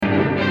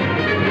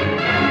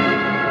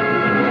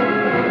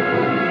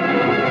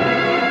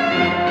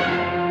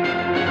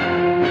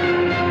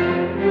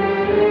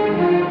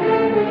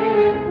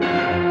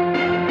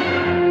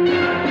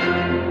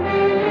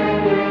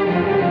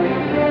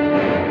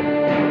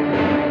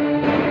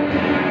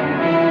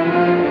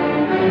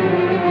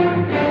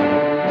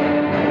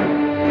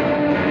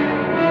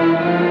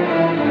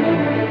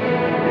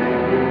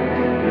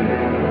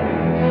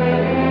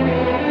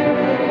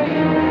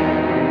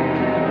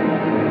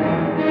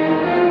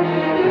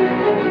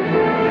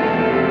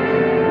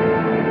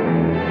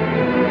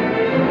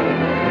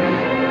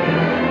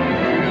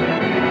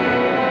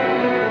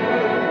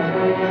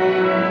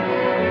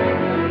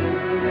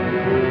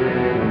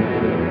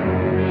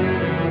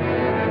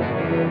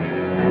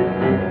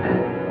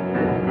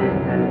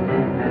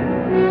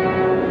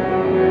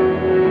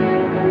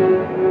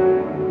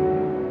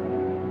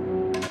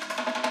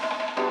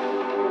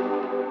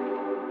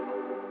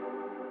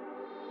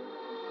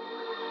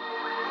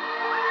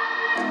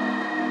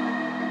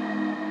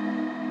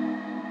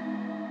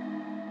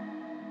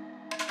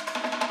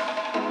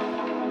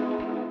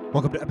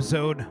Welcome to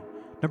episode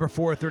number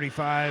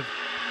 435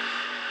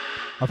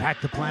 of Hack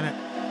the Planet.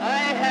 I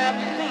have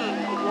seen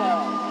the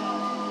war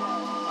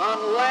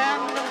on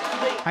land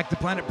and sea. Hack the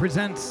Planet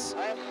presents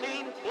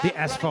the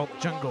Asphalt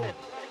Jungle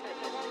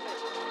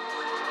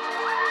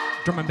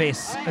Drum and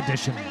Bass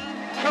Edition.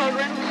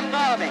 Children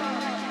starving.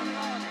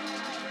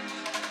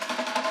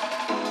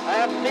 I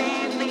have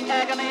seen the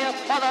agony of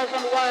mothers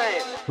and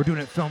wives. We're doing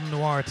it film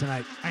noir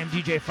tonight. I am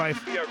DJ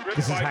Pfeif.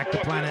 This is Hack the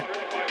Planet.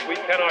 We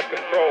cannot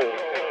control.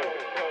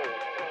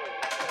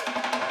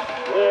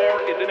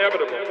 War is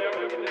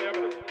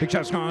inevitable. Big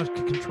shots going to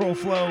Control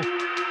Flow,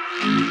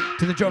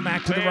 to the Joe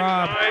Mac, to the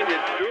Rob,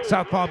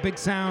 Southpaw, Big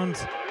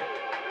Sounds.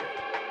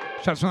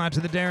 Shots going out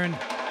to the Darren.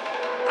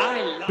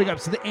 Big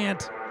ups to the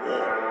Ant.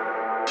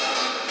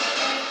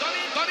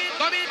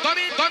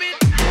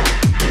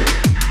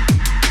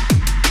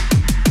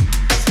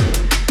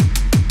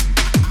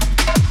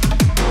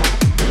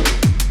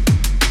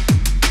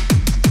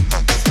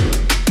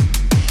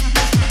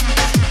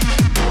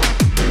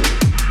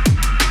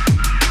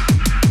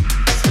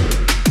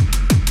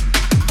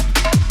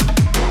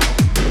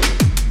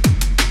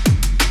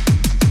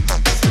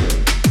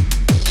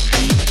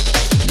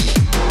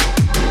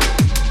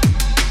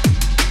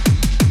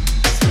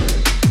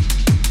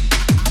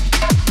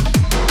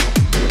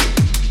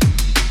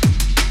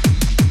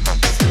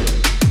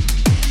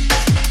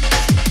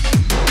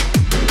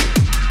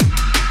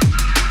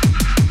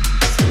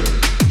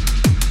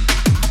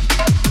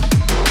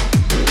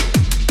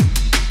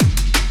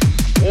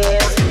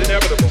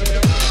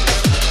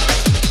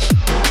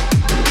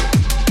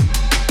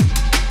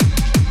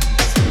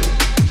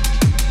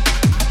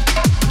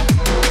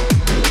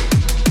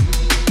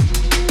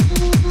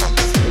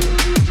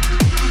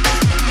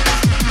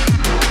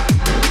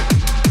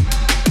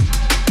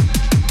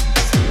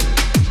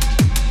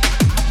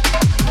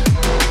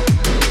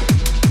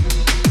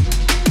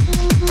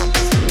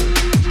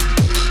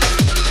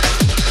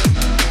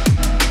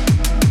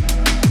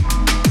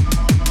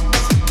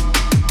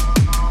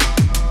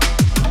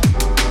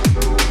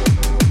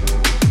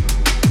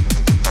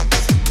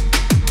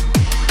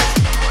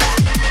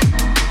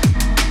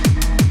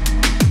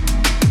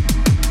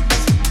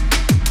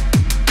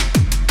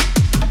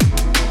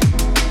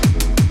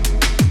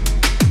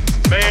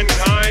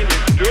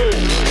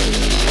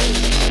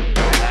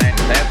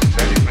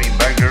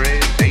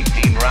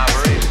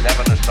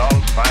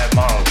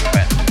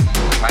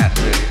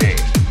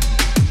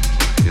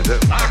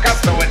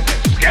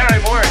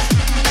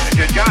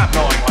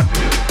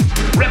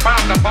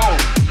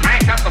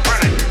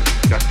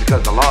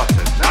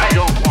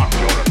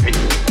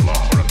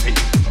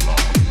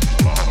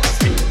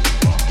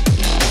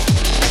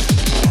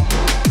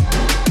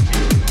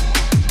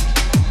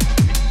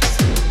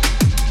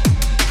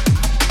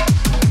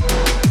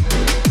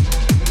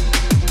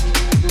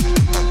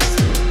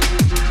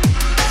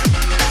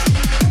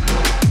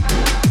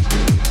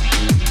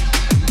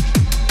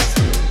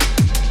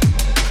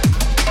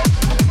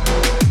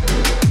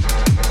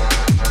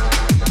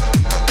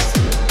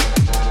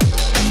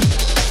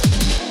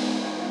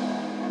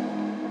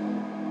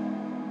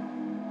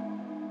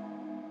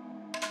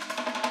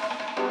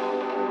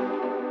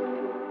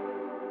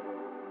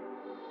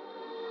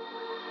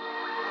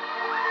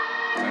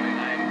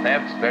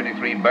 Thefts,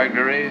 33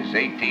 burglaries,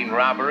 18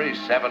 robberies,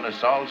 7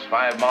 assaults,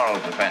 5 moral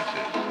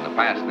offenses in the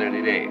past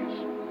 30 days.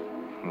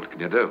 What can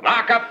you do?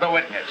 Lock up the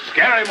witness.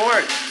 Scare him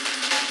worse.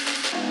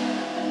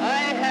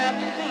 I have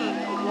seen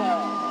the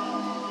war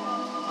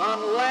on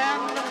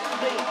land and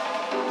sea.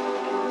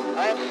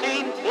 I have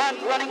seen blood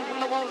running from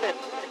the wounded.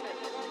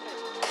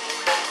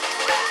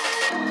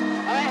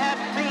 I have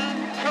seen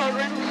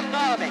children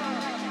starving.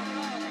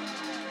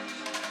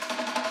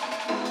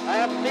 I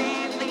have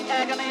seen the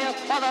agony of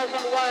mothers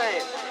and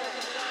wives.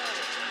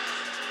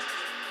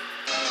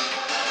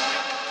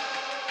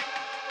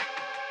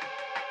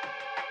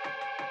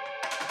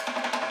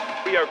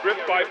 We are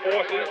gripped by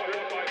forces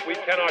we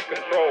cannot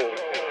control.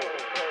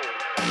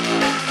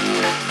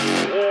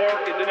 War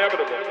is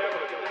inevitable.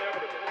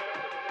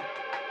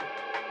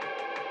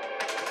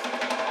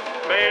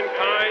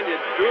 Mankind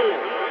is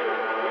doomed.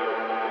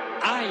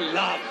 I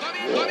love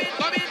war.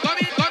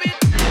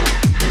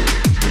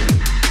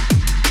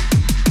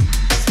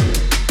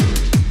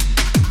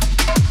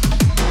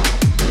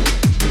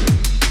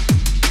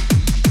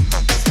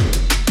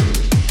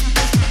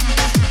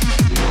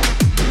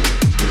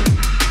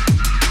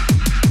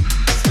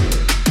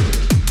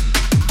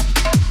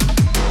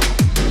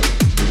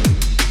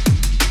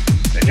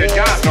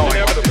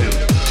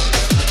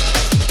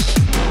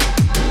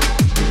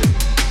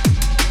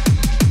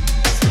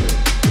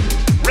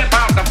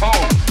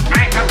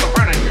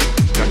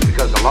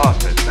 Because the law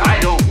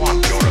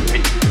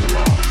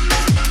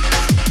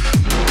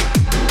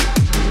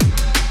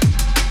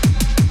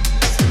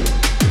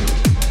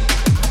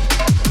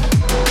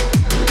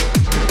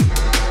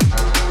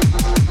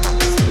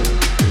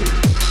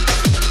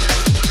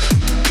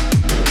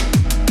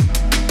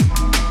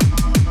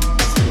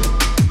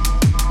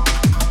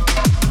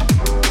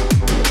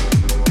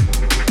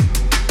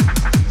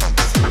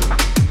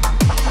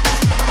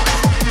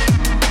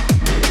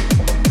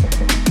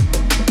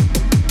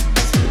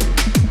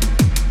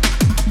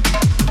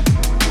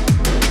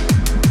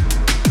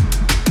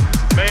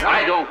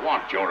don't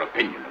want your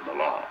opinion of the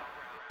law.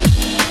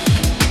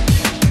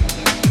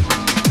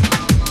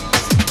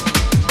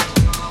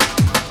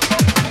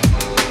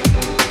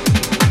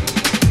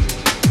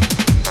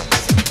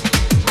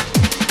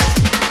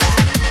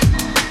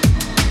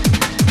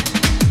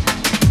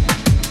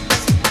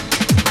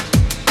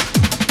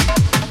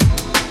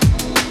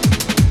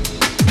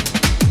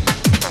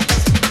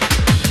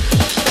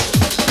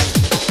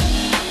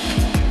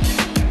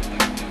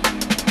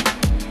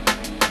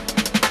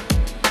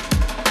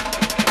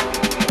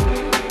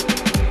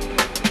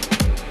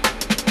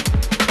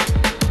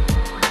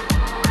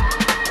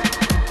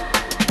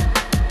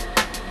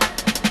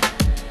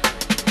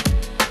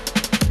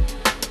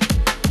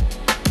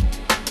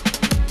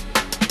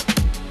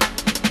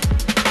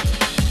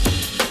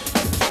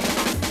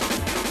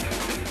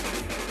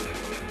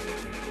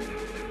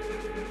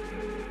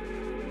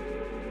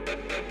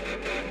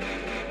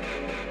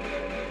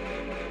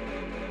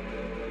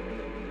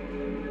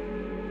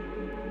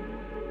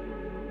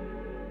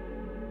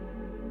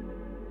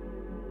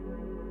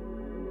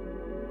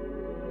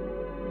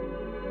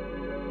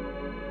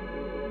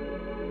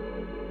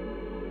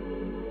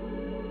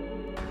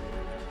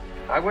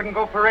 I wouldn't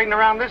go parading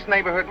around this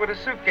neighborhood with a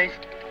suitcase.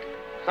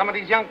 Some of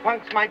these young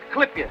punks might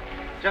clip you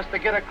just to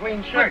get a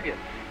clean shirt.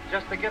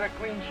 Just to get a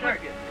clean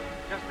shirt.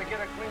 Just to get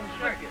a clean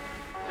shirt.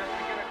 Just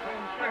to get a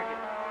clean shirt.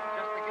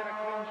 Just to get a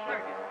clean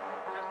shirt.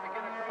 Just to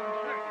get a clean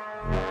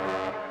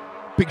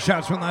shirt. Big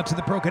shots from out to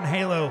the Broken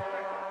Halo.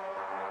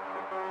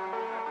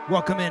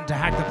 Welcome in to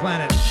Hack the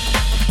Planet.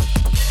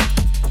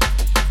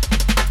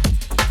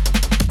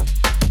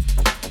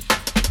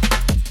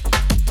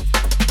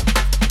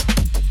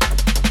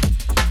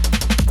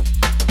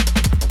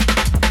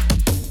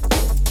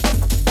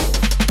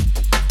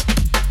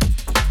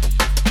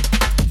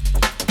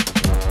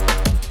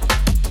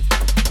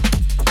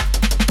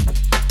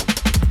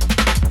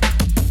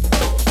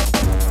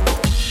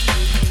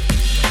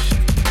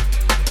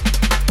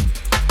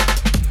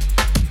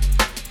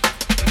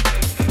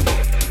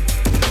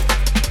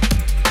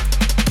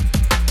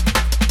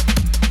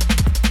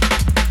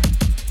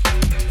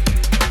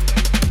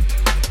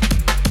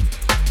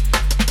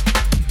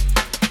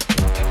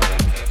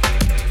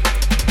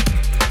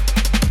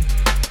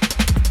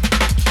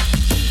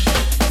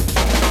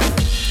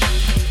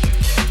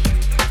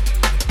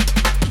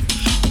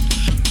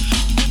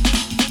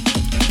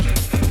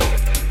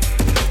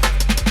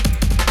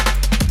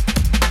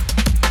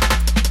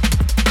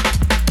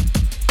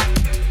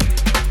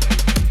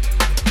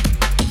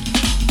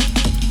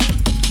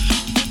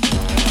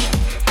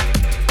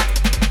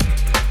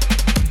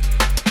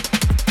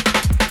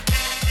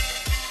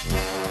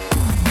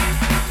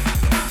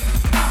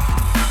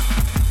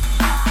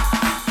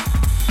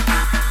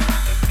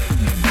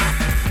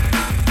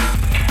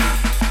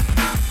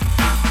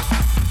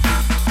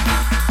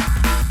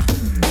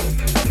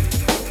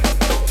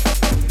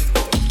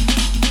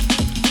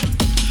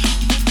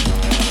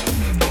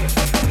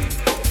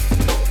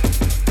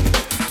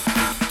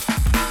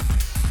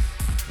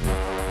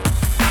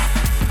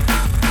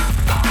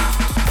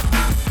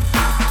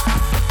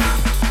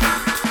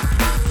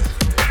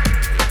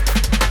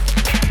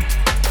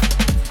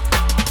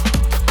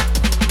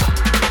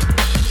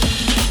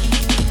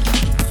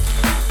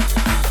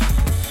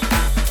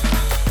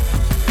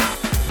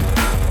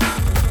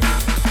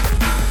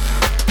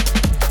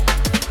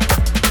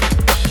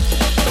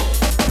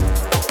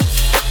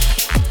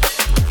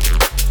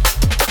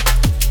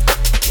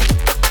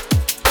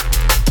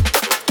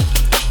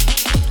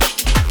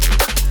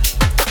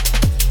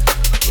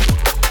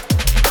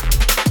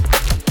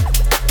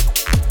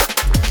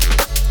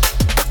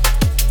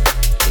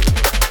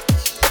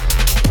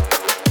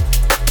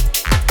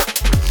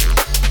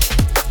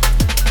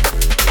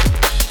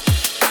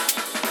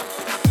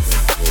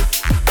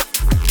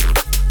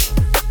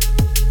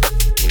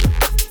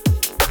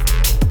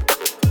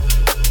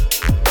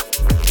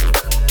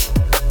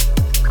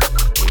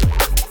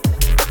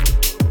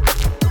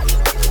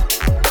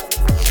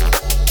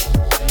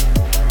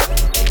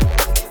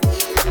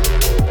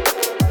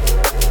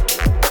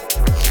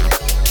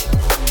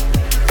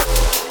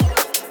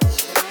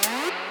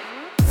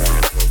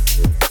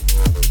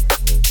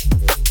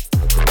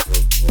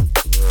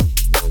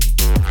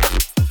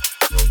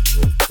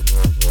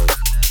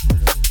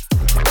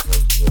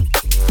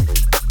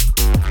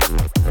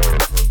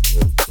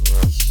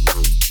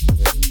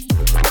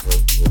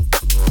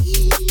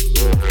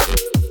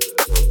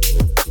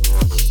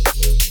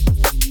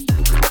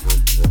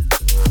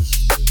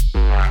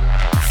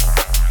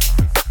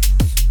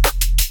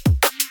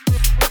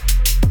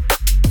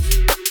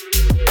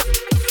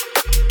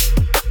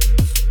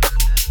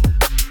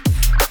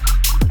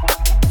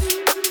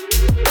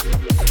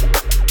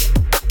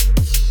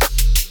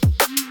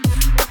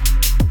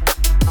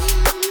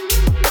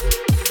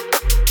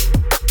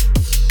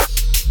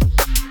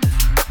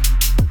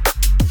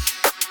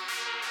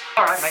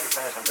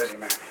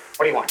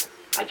 What do you want?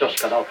 I just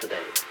got out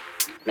today.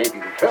 Maybe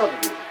you've heard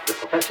of you, the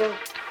professor,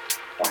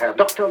 or Herr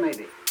Doctor,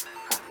 maybe.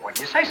 Why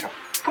do you say so?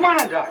 Come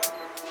on in, Doc.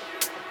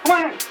 Come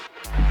on in.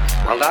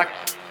 Well, Doc,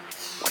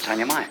 What's on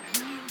your mind?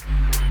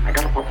 I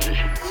got a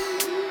proposition.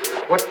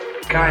 What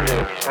kind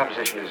of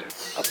proposition is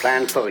it? A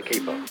plan for the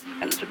keeper,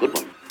 and it's a good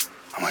one.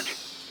 How much?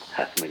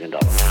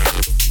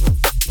 $500,000.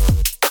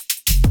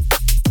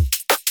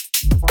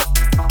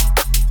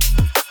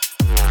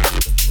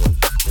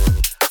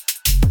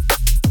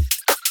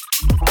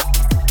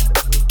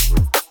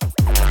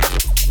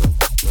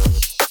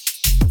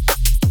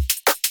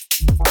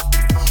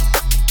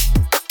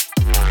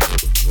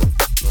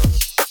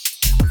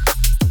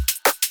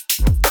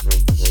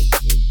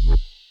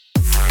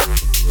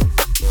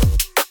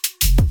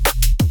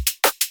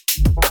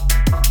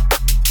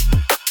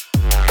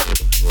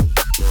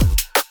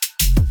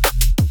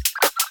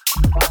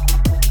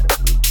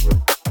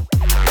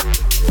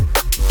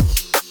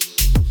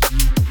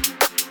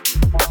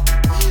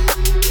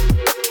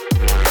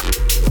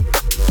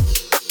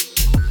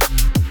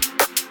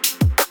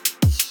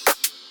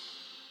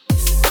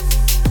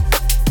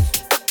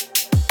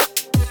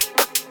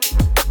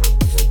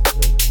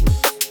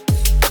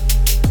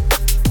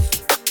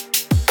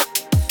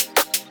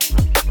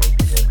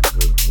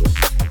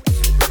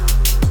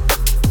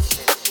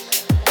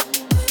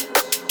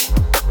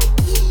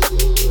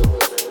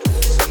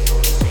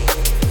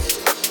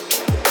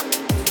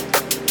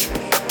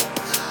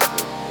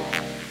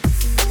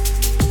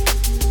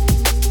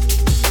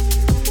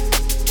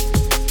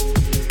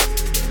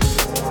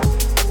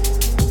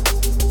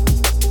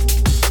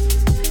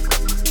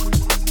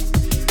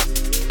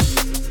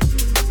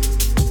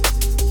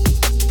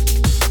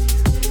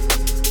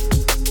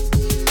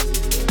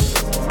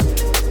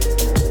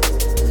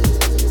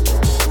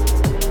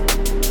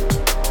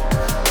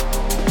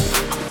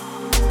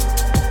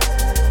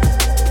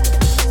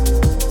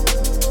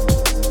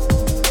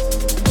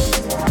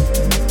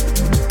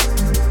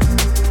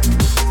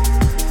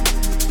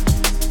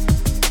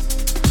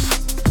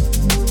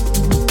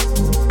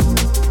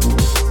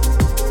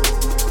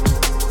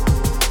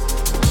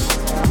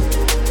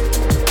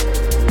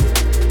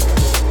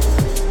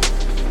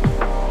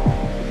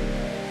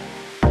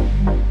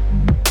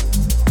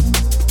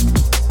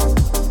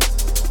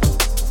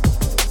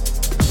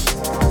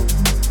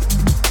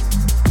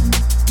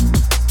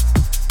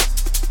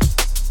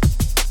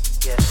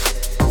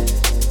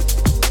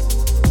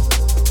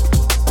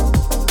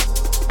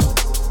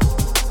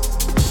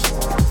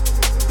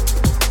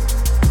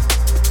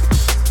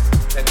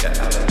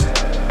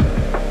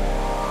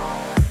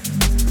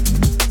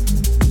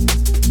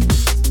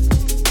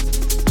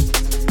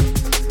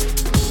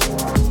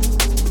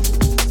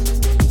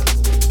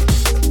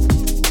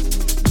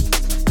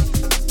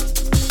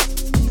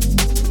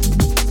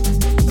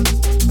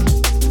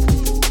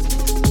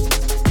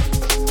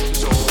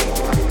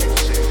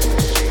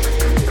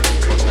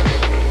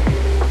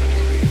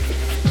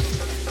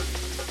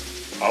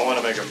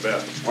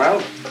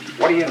 Well,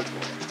 what are you in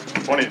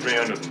for?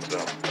 2,300 and so.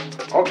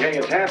 Okay,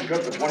 it's half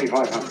good for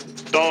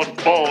 2,500.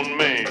 Don't bone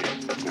me.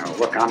 Now,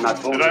 look, I'm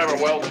not boning. Did I ever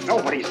weld?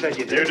 Nobody said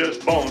you did. You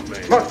just boned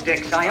me. Look,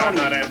 Dix, I'm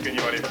not asking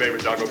you any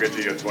favors. I'll go get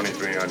you your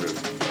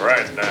 2,300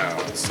 right now.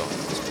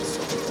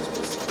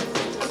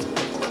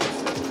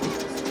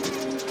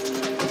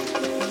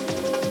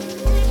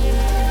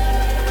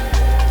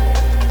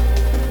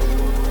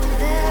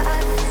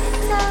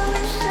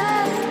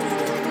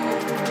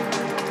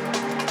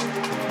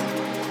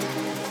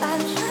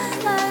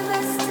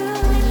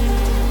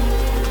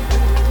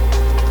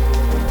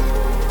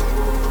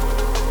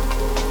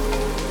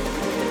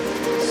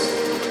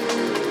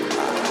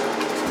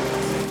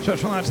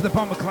 Just out to the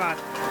bomber clot.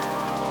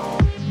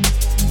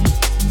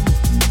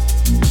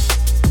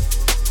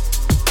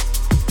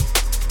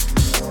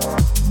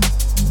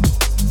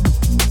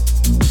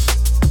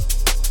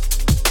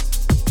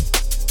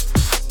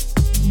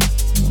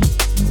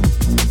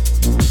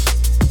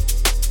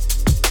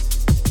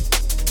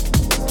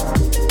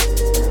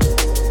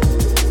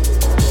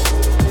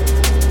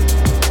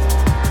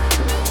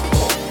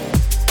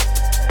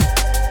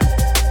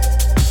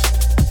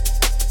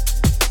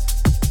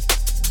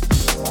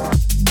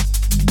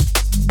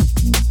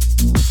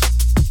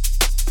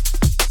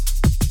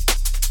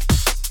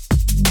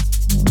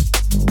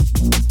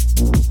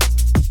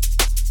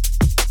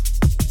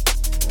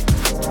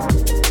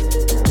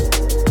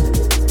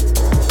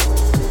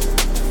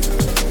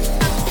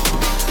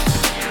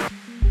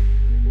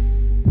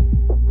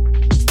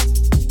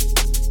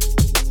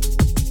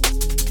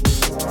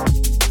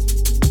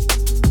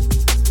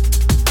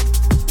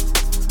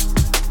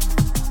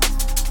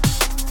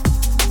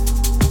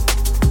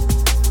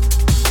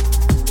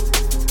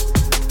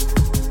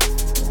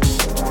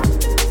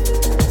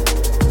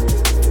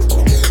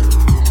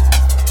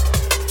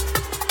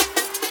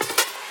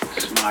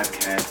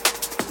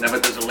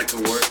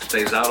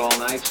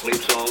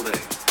 Sleeps all day.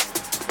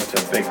 What's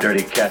a big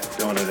dirty cat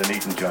doing at an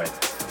eating joint?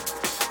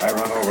 I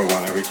run over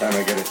one every time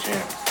I get a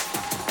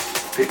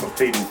chance. People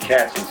feeding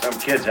cats and some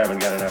kids haven't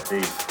got enough to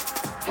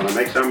eat. Want to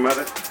make something of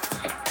it?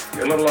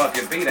 You're a little off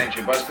your feet, ain't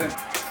you, Buster?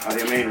 How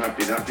do you mean,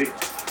 Humpty Dumpty?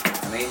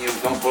 I mean, you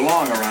don't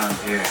belong around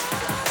here.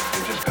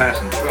 You're just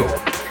passing through.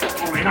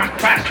 Oh, we're not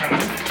fast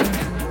enough.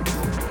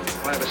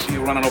 Well, I have a See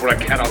you running over a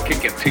cat, I'll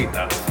kick your teeth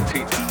out.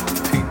 Teeth out.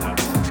 Teeth out.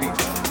 Teeth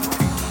out.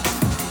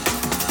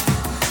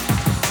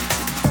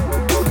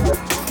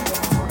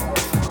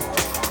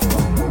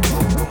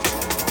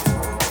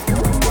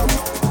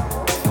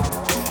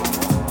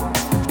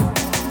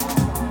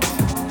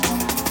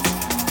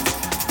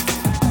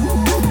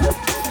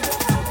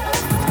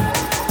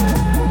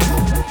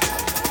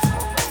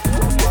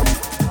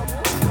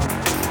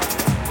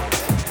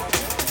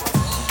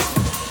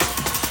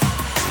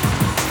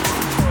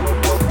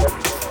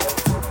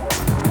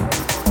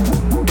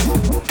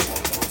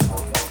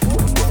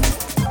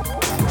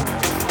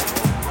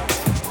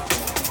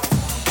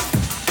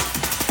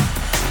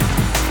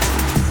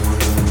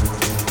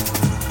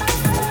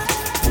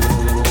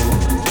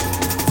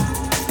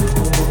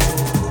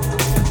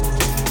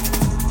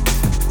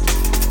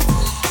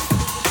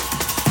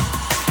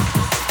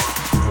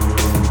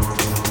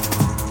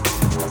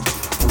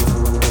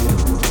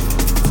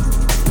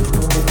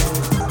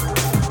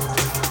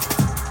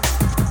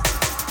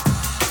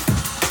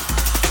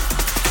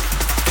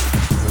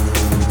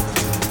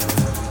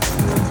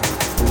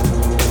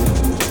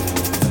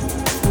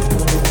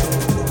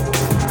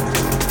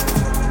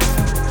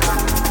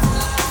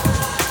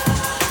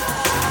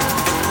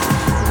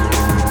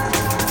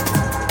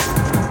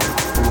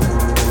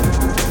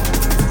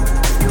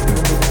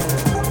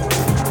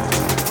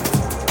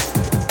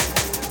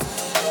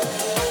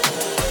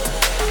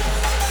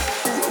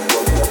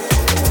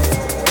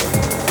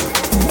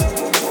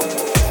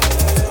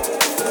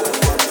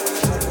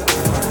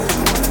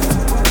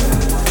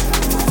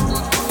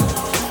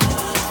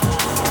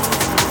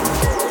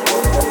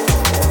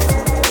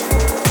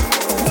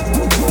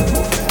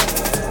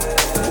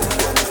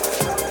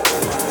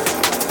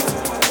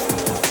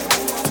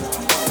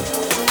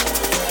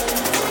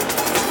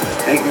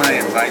 Take my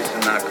advice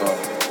and knock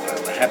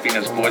off. The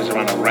Happiness boys are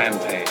on a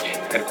rampage.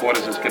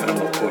 Headquarters is giving them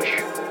a push.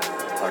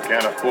 I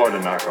can't afford to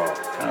knock off.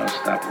 Oh,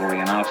 stop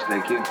worrying. I'll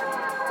stake you.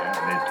 Yeah,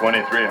 I need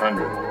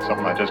 2,300.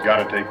 Something I just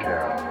gotta take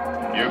care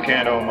of. You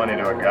can't owe money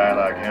to a guy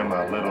like him,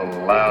 a little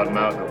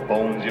loudmouth who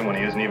bones you when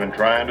he isn't even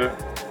trying to.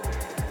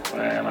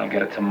 Well, I'll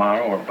get it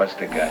tomorrow or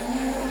bust a gut.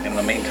 In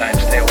the meantime,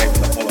 stay away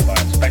from the boulevard,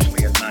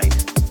 especially at night.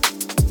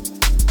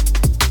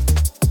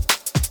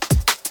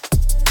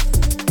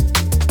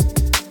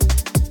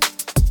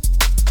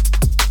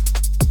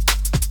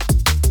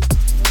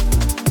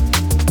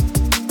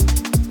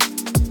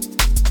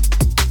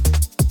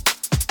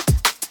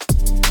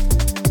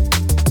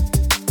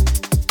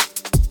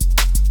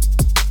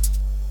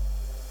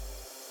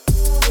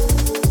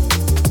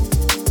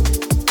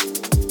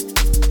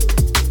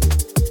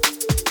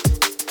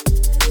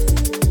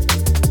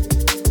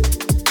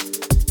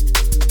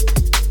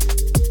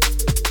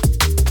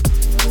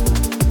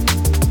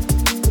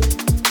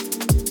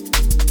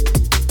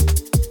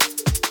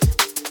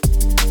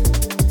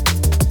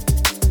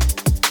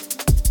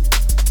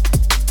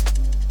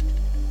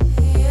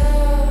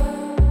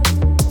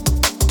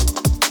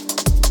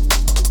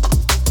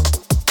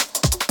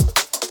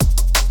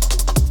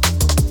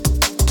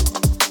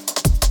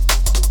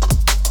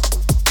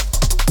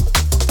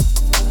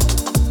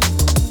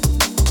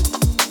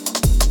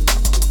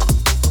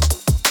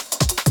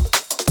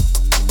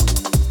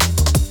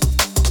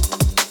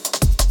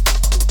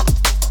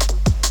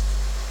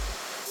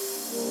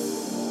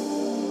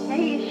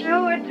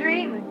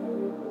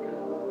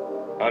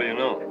 How do you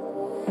know?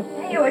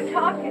 You were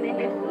talking in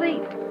your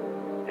sleep.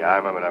 Yeah, I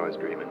remember I was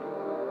dreaming.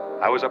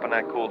 I was up in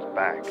that colt's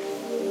back.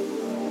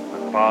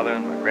 My father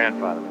and my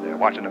grandfather were there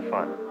watching the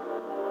fun.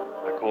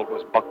 My colt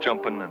was buck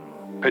jumping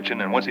and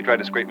pitching, and once he tried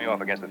to scrape me off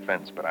against the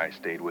fence, but I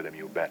stayed with him,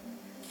 you bet.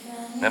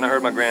 Then I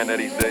heard my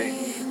granddaddy say,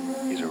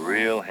 he's a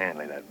real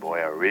handly, that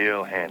boy, a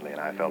real handly,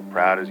 and I felt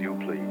proud as you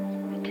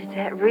please. Did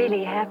that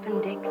really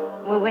happen, Dick?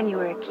 Well, when you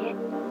were a kid?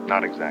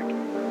 Not exactly.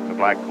 The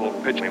black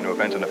colt pitched me into a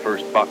fence in the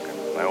first buck,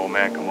 and my old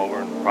man come over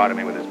and prodded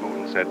me with his boot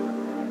and said,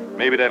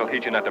 maybe that'll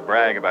teach you not to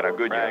brag about how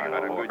good you are.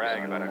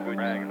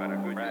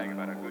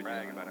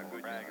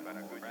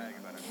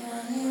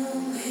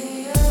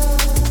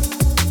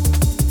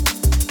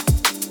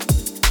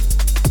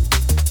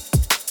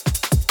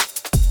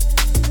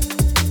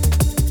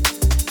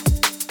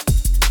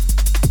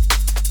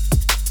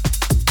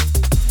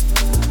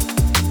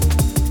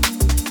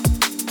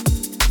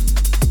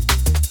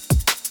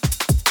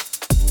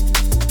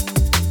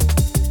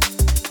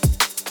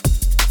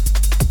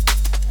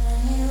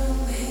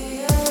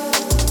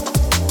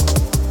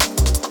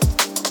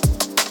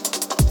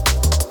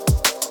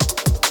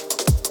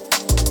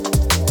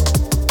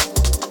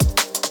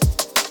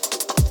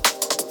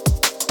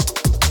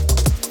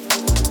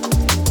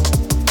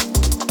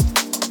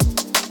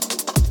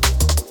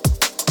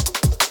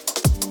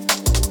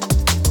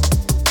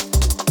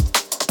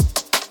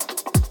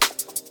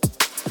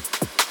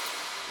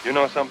 You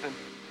know something?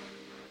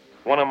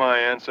 One of my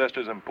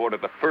ancestors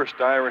imported the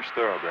first Irish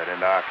thoroughbred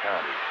into our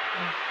county.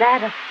 Is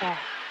that a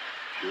fact?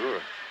 Sure.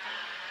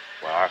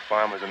 Well, our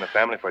farm was in the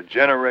family for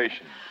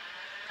generations.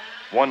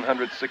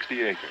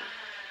 160 acres.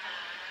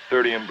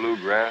 30 in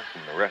bluegrass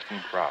and the rest in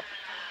crops.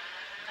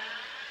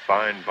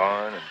 fine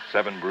barn and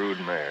 7 brood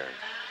mares.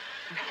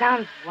 It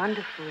sounds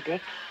wonderful,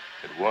 Dick.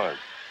 It was.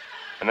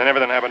 And then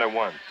everything happened at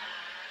once.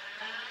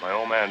 My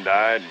old man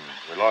died, and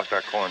we lost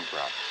our corn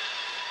crop.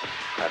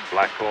 That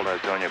black colt I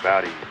was telling you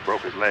about, he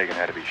broke his leg and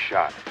had to be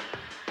shot.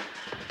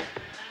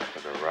 It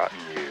was a rotten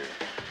year.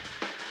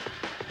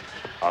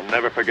 I'll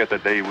never forget the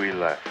day we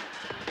left.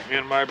 Me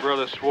and my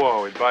brother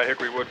swore we'd buy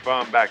Hickory Wood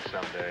Farm back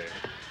someday.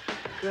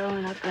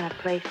 Growing up in a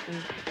place and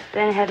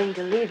then having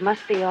to leave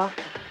must be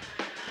awful.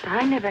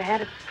 I never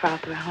had a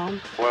proper home.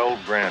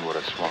 12 grand would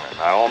have swung it.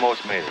 I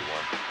almost made it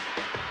once.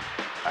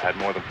 I had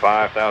more than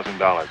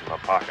 $5,000 in my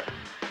pocket.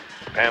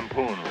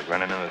 Pampoon was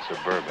running in a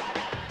Suburban.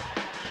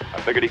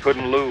 I figured he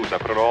couldn't lose. I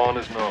put it all on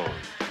his nose.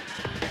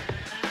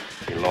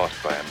 He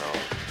lost by a nose.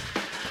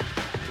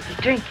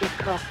 Drink your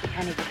coffee,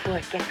 honey, before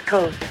it gets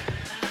cold.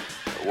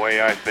 The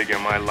way I figure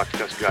my luck's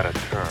just got to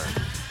turn.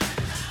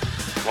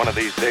 One of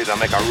these days I'll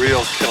make a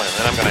real killing,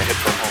 then I'm going to hit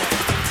for home.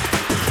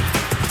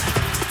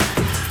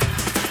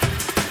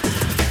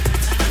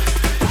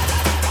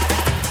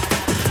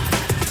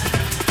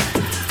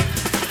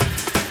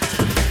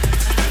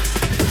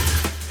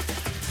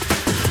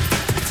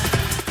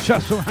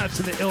 Shots will out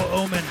to the ill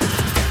omen,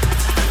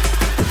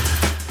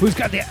 who's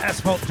got the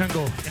asphalt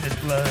jungle in his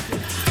blood.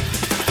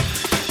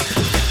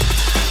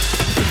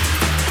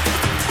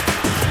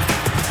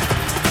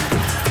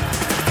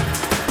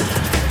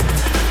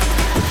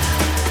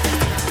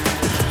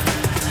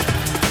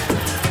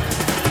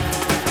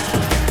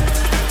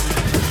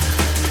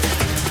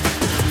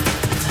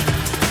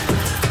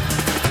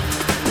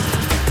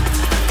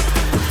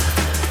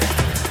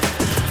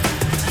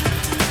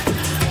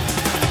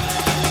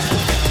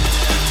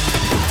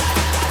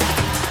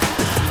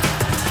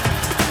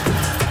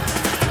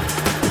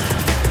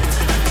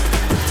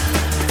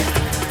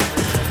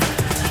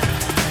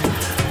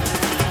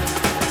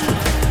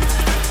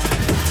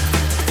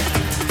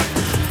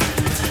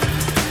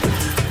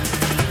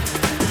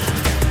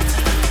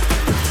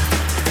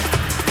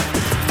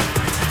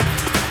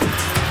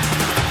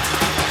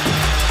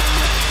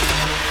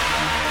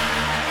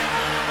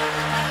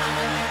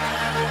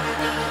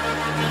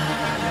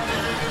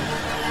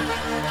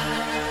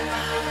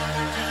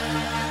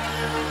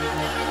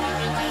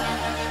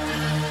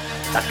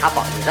 The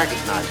copper, he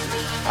recognized me.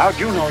 How'd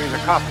you know he's a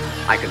cop?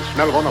 I can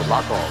smell one a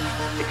block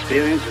off.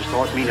 Experience has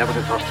taught me never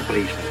to trust a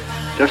policeman.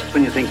 Just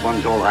when you think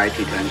one's all right,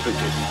 he turns to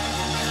business.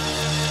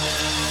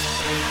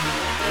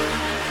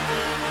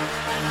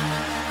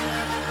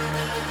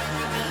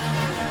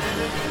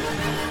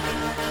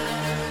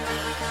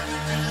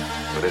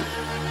 What is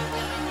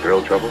it?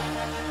 Girl trouble?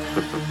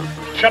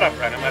 Shut up,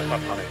 Brandon. That's not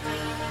funny.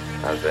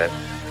 How's that?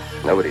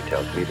 Nobody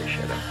tells me to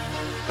shut up.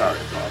 Sorry,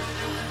 Bob.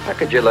 How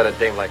could you let a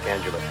dame like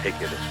Angela take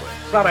you this way?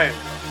 It's not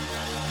Angela.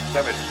 It's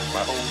everything. It's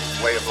my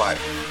whole way of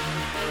life.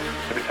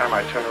 Every time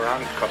I turn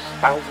around, it costs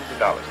thousands of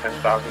dollars.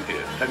 10,000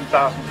 here,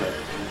 10,000 there.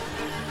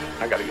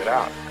 I gotta get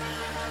out.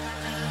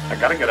 I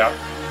gotta get out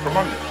from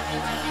under.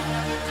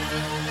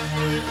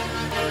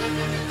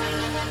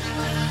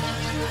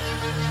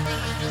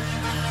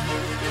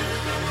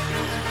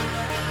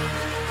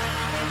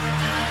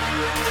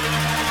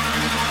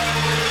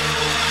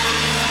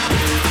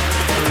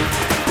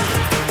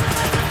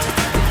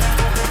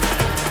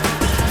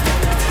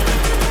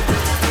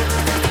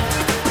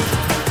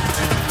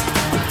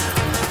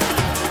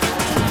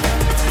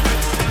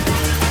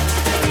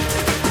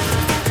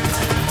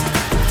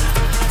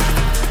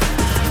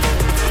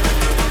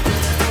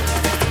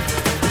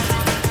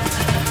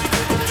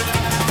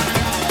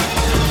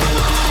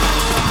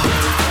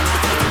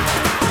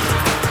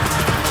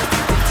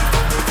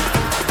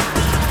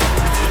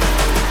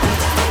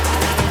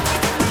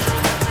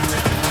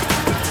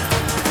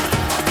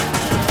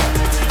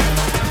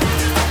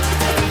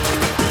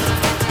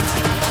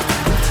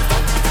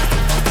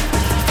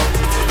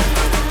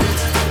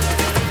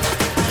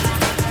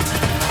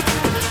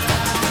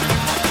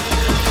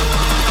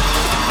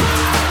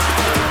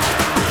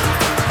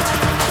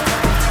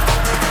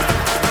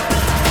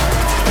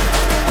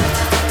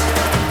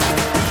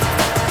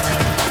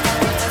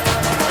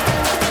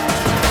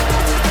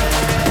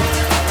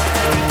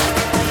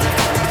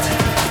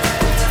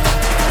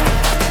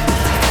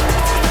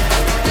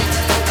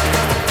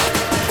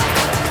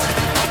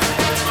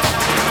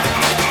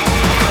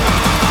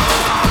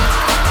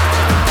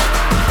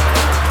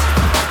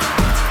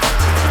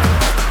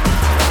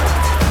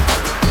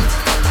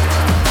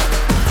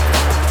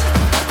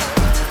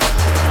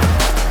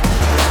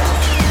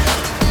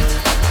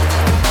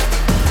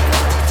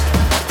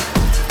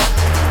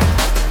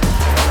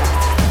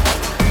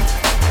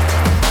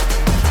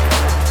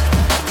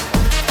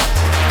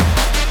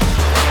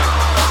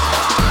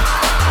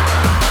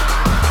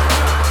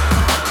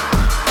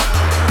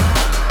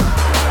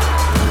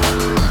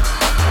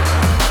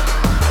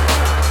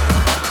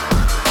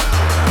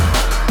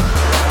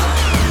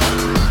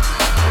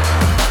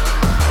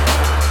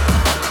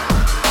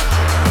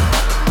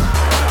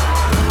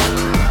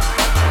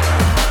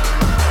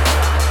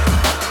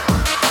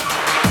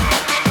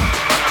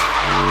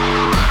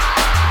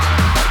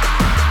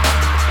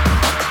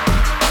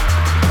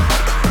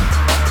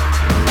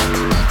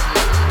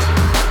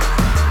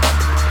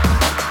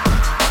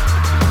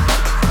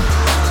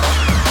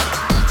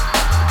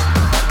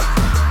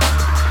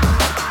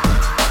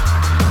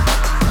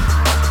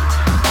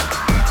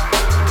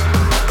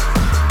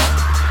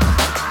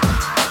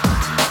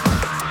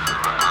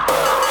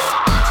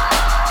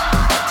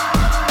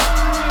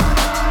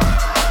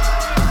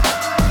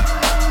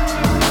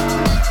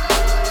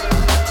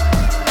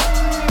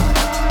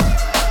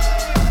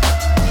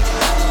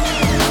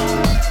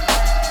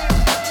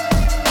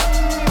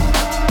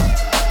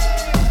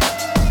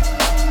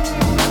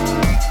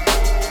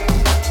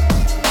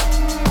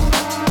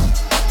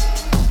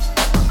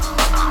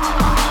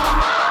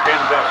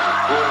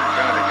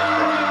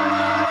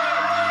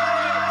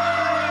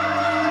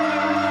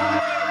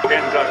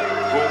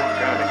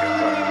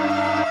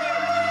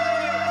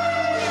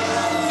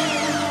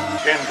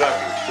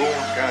 Kentucky,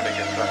 Boone County,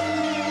 Kentucky.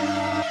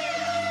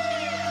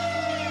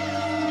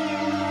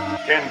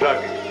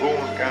 Kentucky,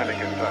 Boone County,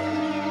 Kentucky.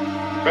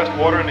 Best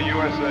water in the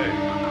USA.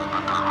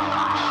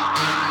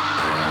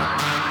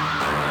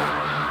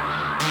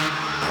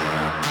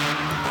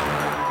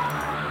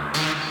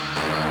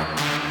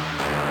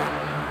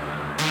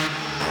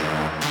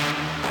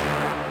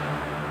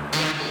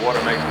 The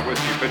water makes the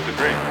whiskey fit to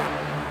drink.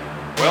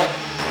 Well,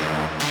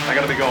 I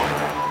gotta be going.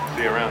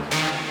 See you around.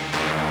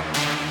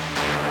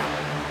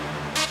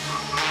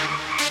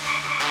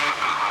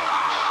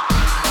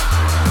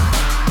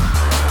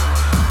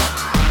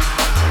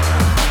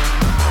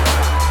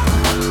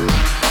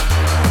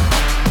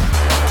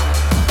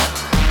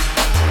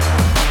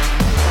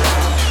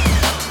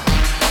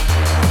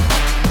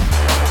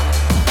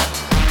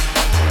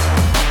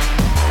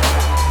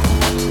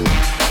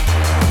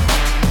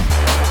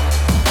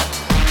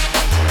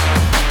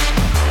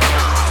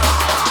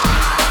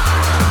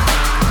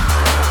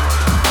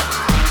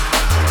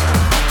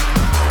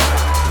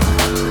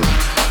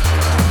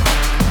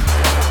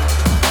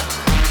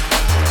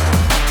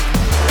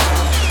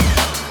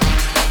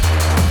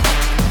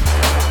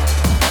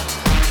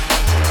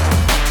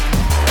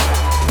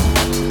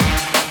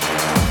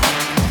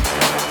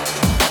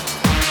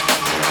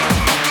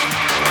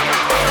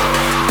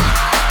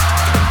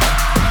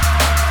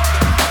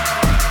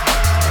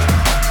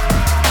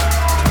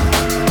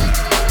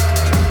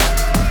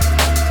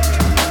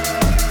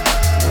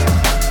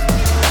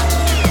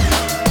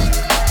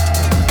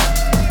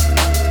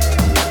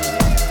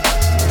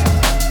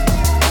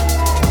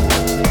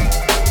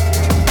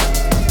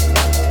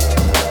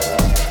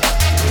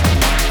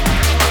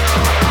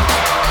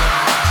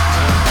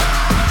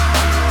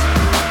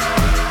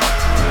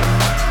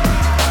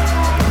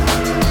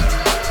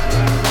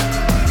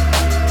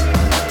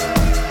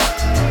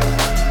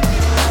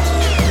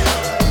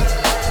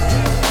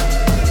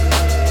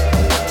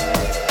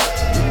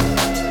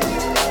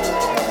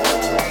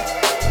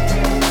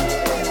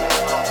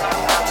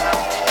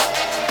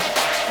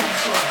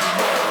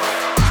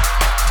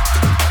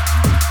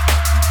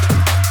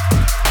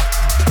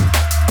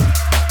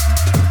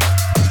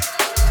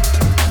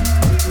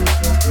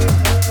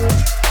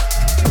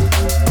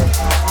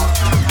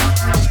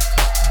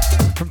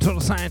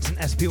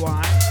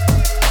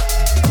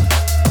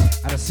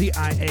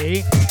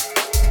 CIA.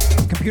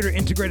 Computer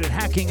integrated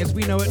hacking as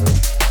we know it.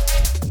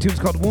 The tune's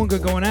called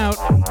Woonga going out.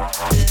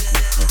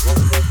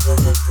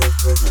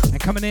 And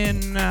coming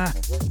in,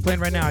 playing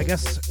right now, I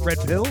guess, Red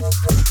Pill.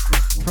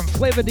 From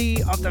Flavor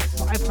D of the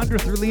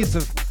 500th release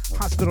of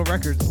Hospital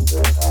Records.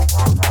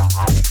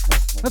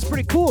 That's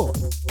pretty cool.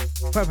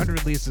 500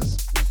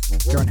 releases.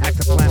 You're on Hack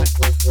the Planet.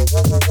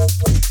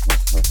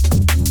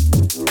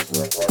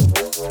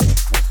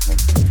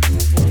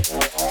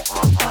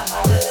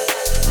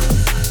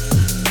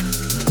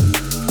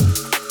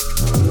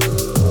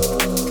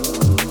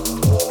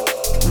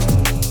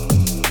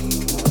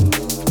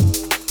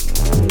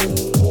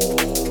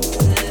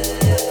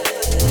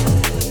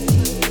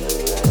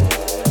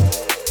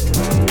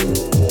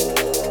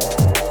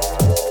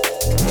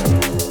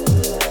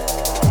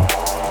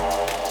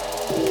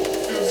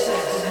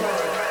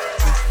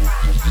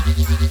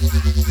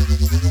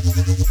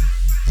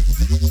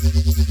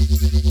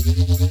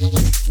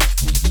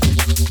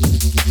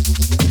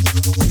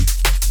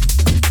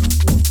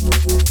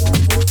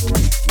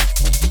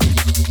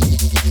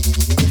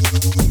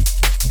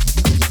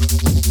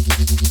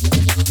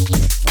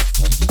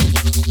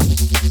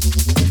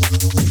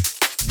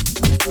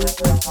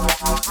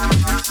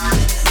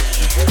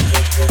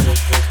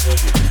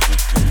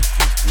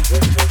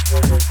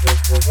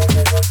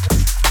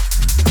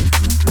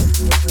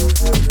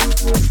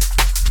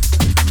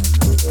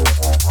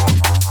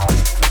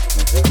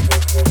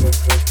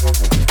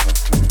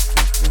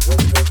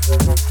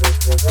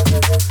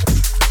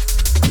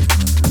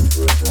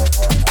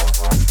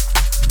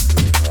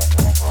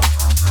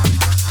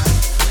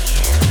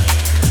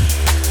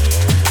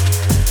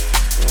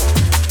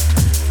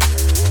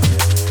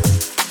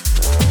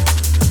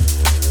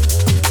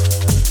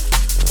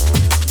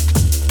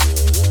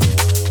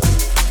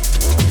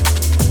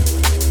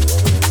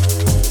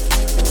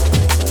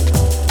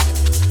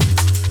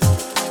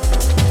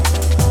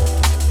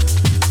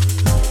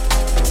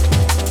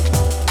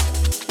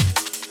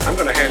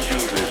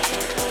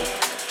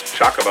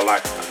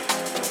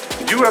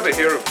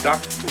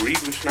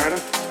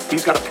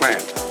 He's got a plan,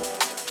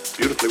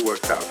 beautifully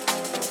worked out,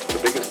 for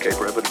the biggest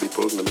caper ever to be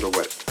pulled in the Middle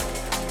West.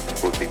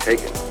 Will be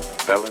taken,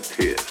 fell and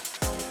tears.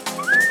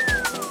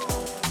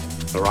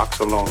 The rocks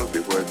alone will be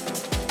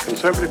worth,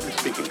 conservatively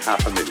speaking,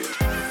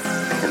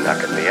 $500,000. You're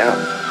knocking me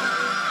out.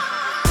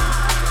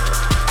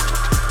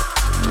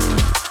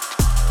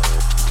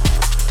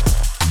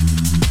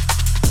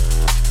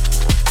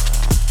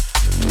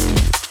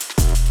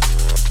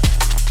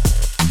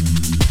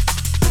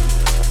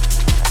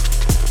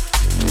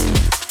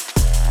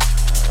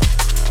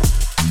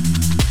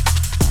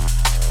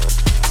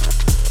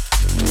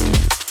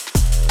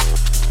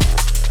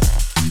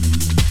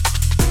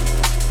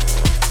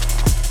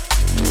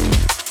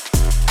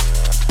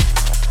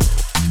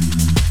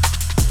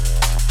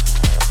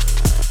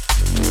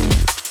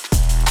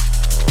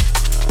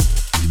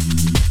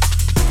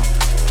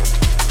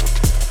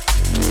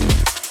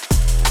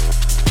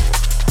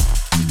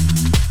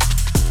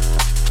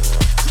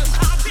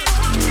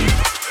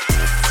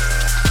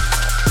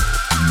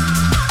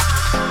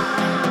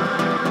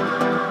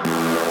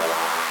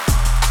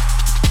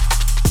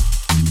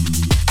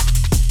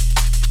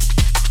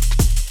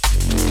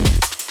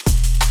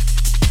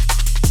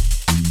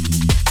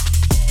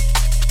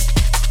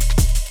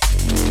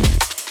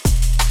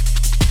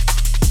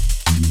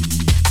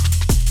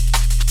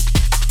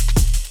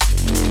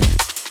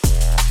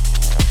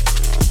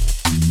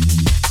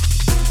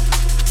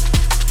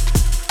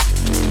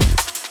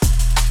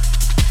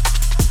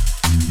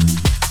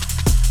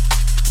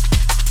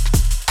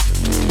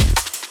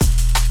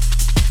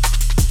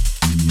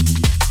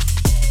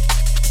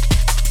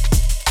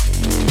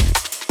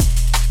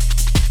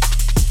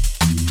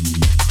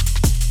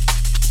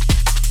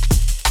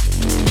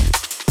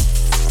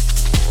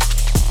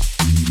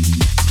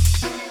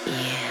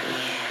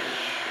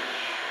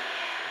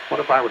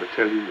 I were to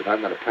tell you that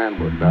I've got a plan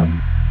worked out,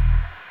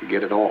 you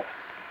get it all.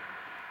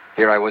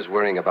 Here I was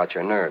worrying about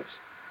your nerves,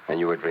 and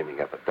you were dreaming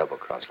up a double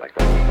cross like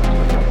that.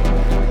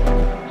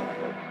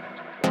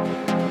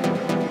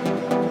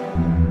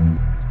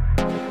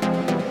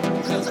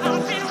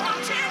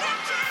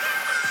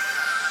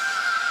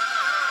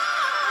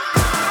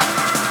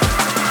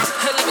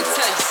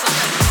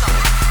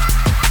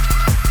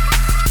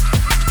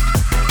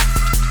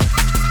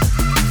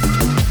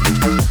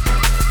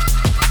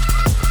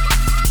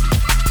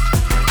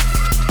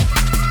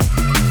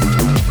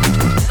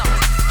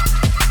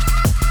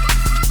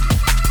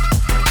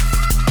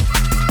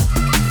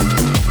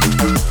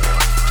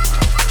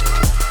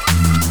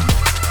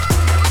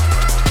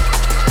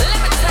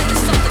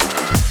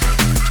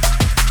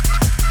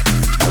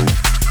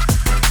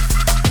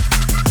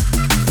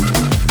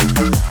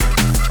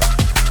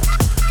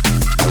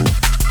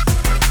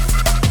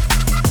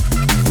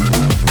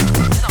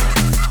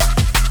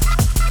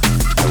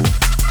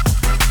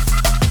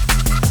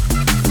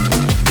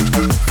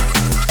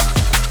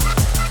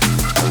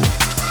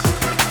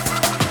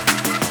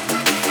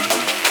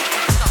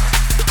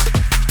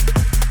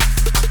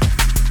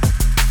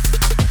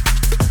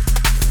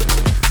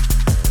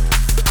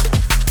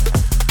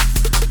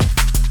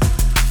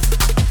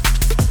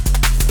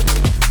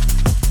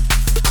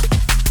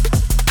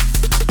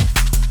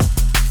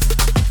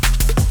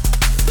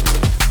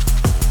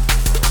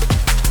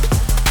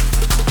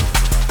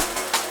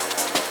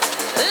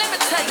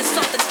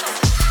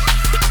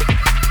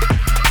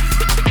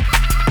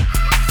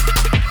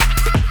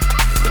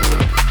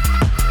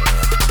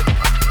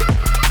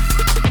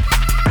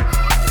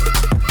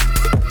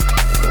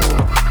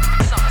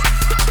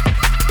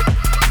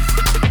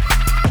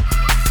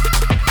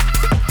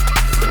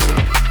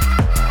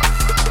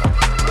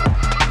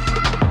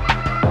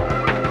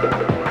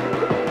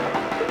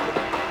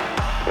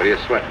 What are you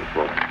sweating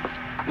for?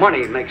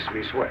 Money makes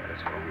me sweat, I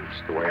suppose.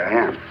 It's the way I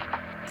am.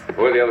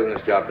 Who are the others in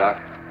this job,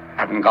 Doc?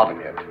 Haven't got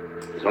him yet.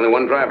 There's only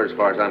one driver as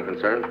far as I'm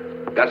concerned.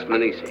 Gus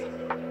Manisi.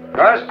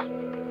 Gus?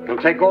 He'll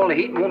take all the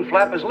heat and won't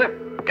flap his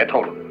lip. Get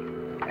hold of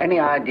him.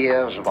 Any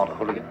ideas about a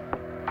hooligan?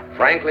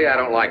 Frankly, I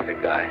don't like the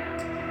guy.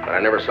 But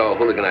I never saw a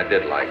hooligan I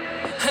did like.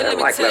 They're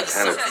like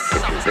left-handed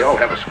pitchers. They all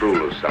have a screw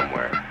loose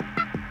somewhere.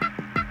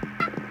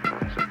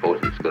 I suppose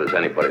he's as good as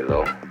anybody,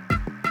 though.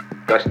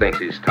 Gus thinks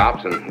he's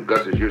tops, and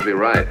Gus is usually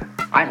right.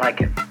 I like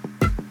him.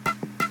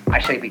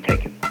 I say we take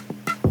him.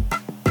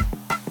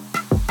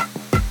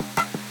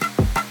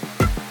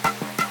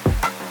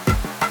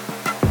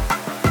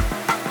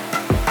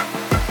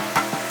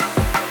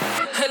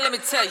 Let me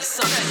tell you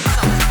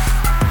something.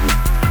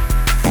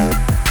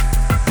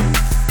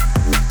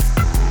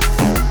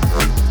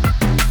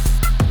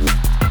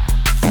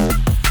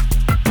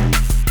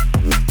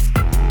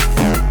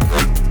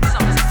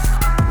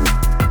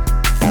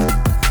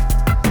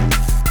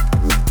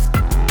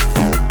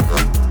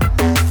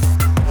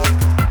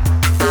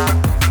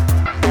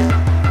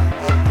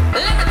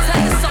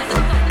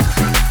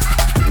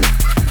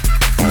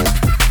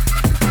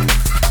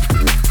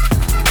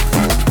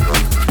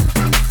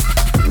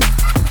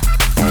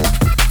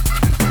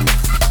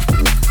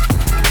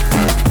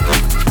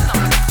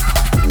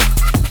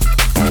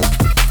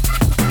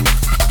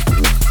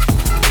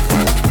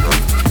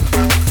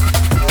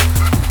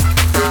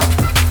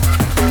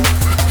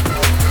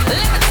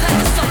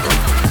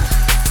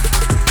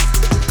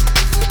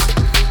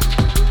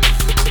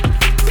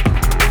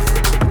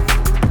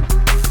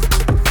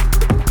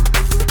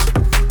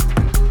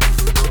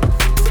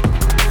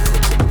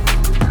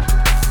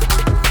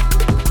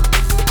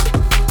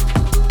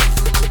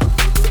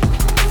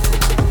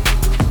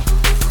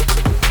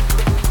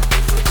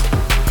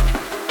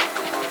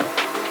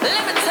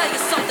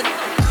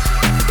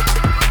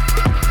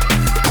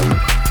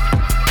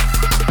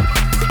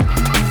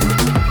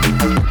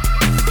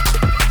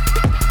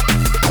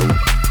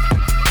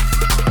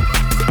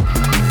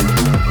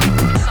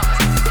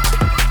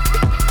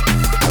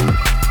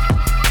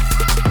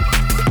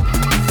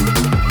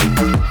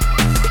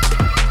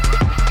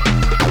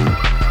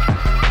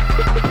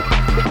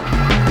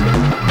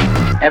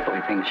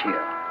 Everything's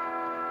here.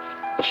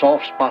 The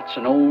soft spot's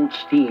an old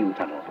steam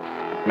tunnel.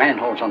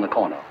 Manhole's on the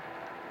corner.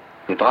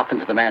 You drop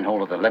into the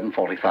manhole at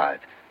 11:45.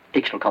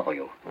 Dix will cover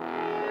you.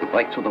 You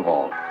break through the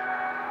wall.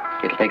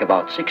 It'll take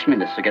about 6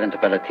 minutes to get into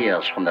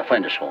Belletier's from the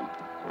furnace room.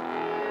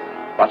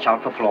 Watch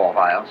out for floor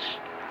vials.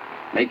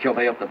 Make your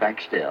way up the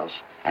back stairs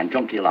and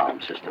jump the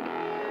alarm system.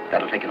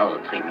 That'll take another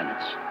 3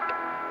 minutes.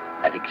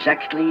 At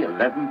exactly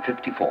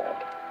 11:54,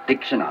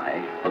 Dix and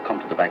I will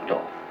come to the back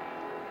door.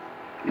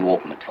 You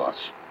open it for us.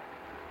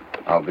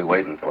 I'll be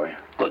waiting for you.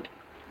 Good.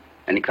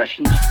 Any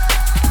questions?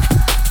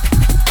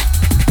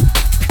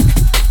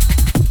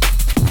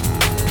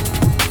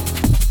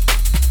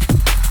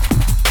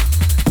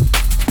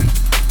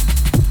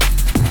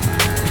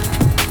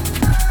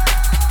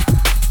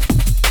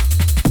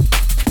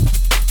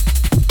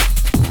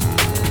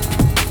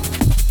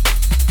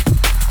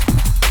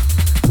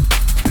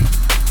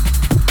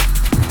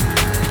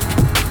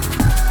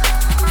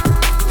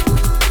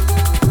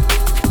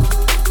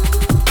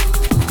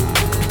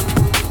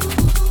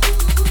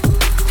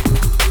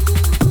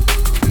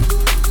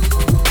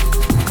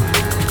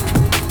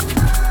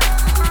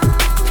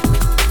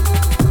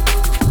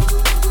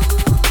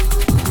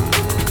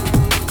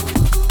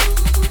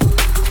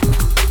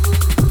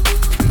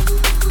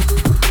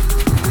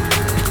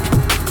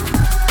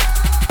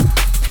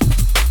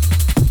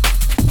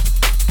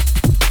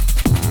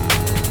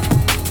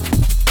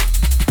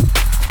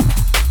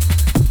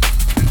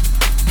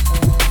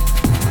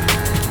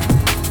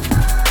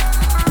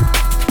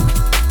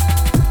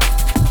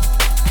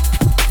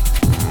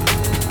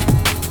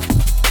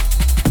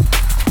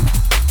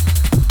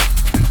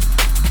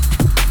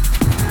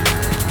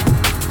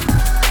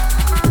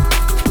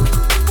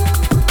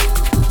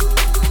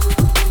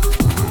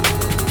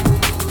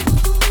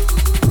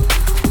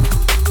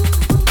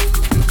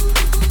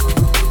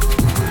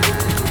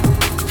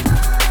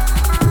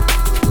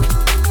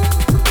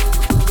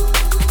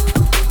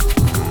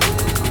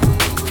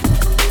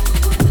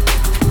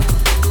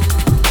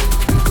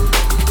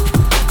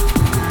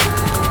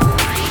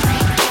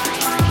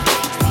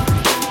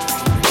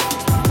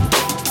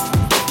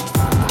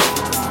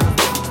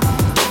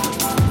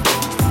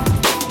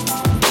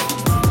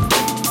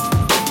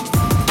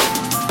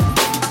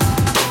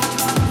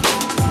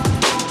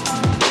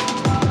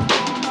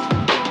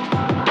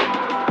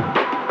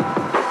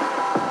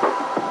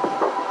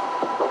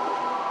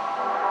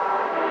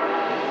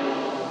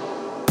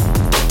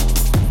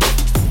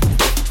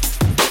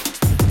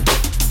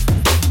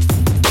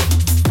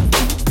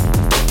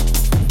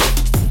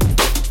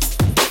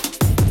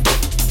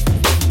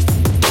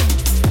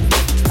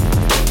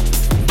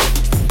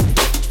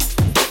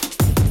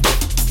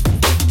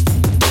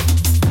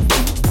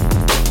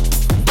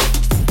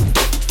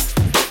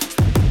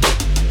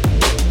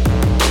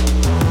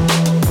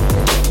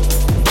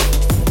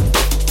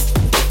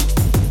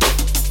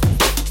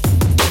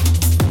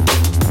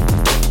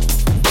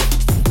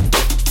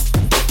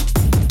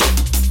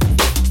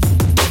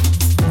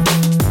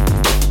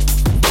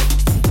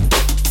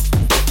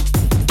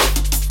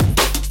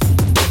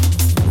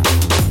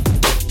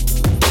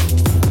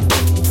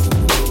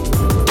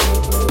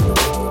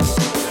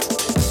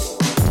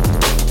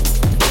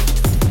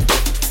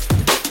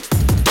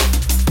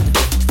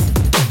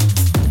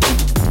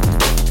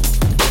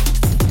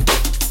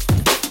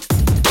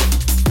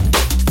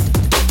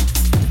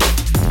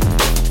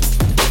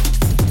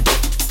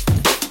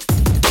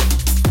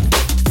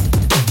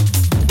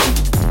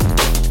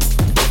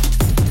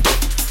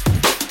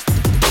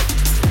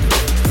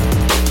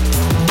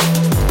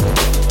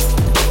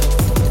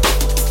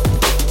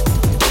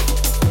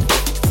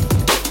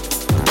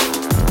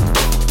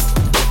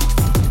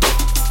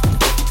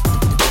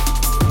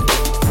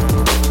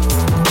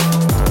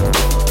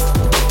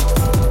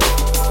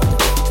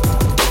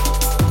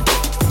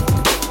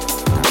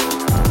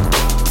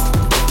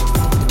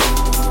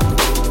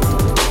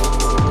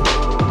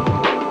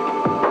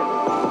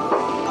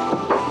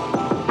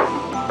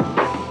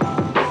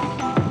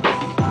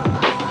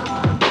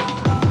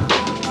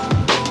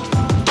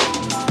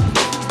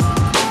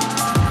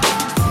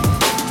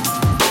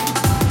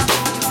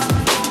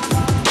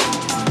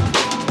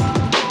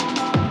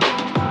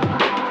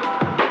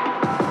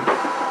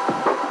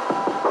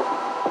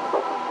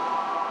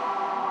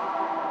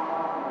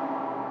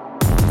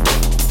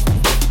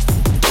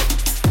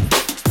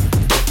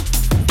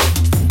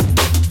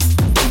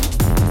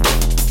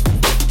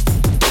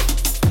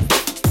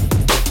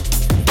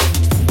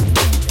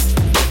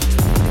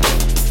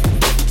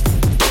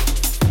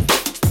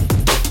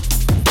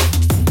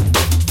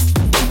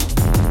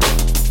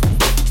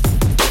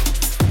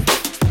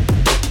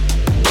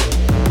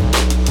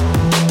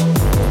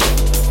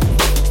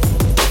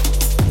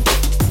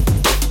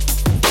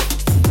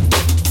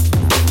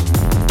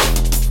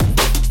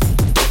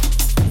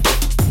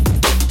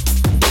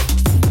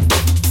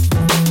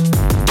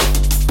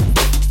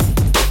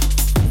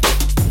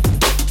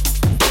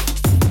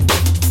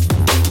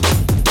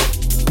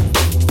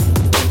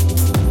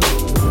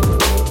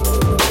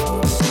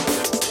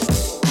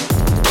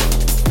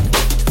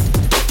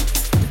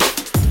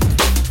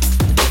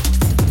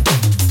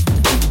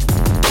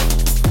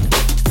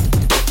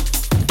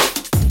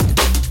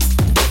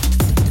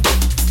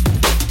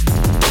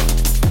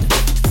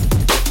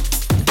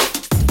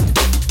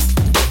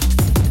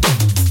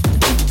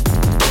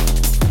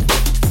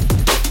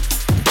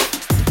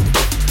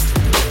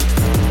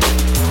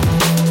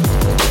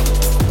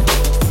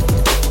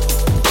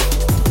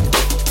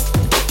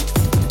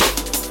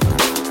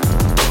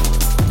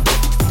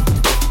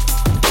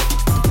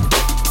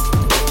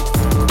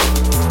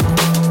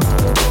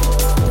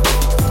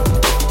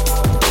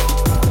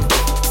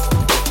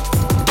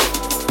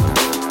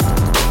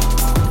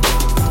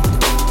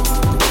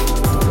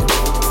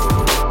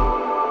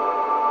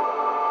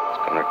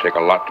 Take a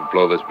lot to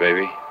blow this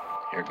baby.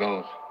 Here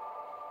goes.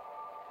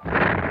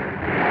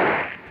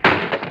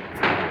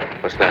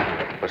 What's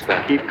that? What's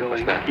that? Keep going,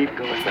 What's that? keep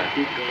going, What's that?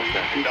 keep going. What's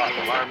that? Doc,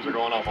 alarms are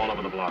going off all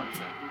over the block.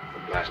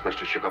 The blast must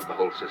have shook up the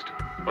whole system.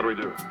 What do we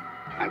do?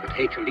 I would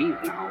hate to leave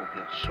now.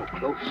 You're so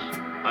close.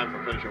 Time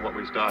for finishing what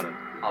we started.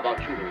 How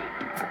about you, Louis?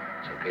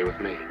 It's okay with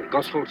me. Will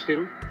Gus hold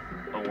still?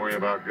 Don't worry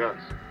about Gus.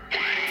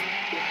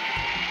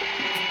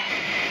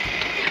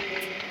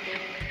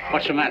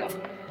 What's the matter?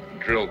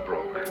 Drill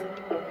broke.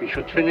 We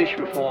should finish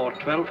before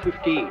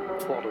 12:15,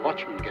 before the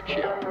watchman gets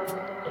here.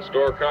 A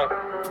store cop?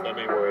 Let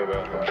me worry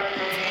about that.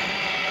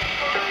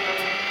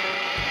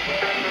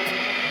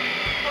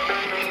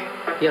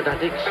 Hear that,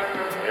 Dix?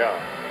 Yeah.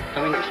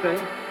 Coming this way?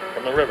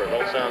 From the river.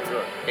 Don't sound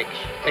good. Dix,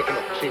 take a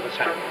look, see what's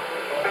happening.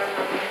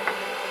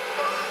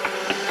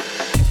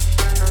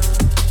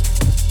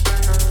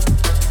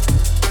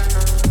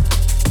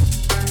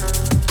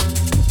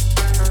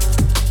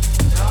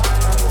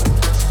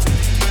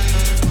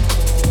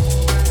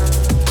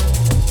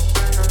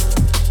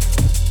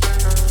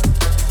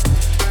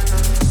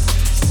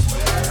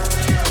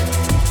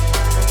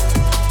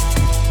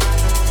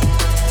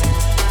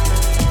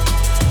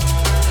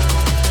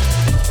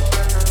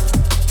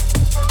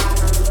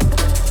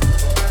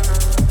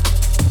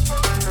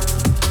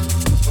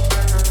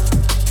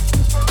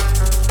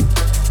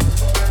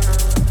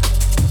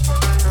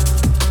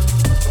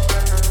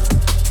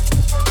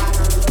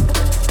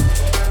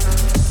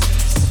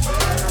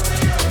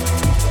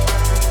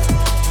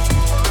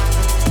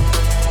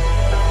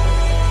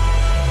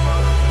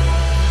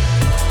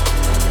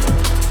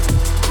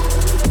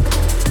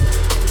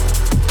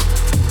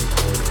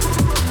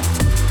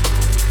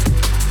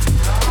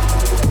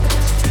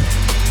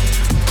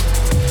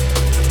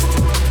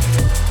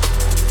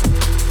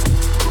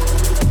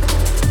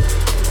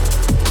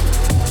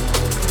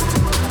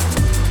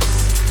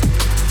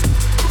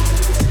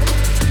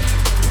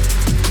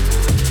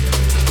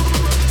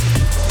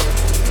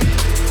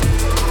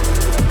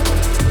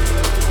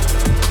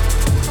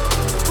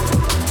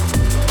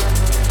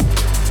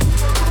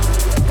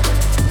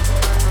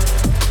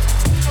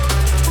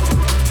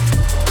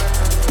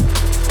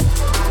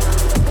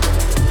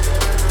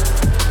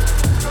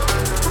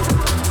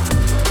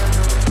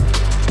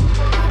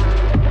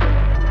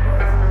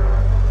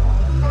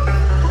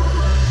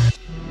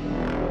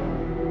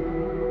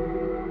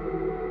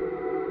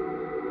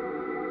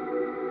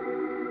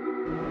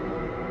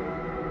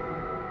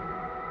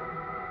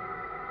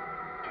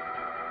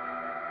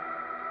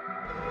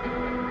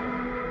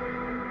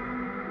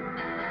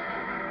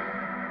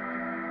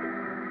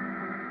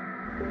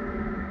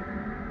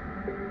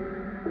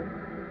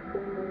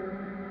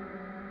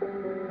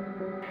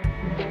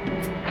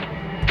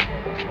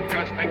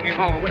 Take me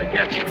home when it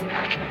gets you.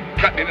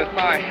 Cut me in the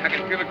thigh. I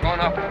can feel it going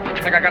up.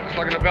 I think I got the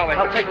slug in the belly.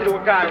 I'll take you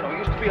to a guy who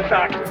used to be a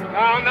doctor.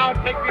 No,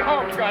 take me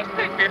home, Gus.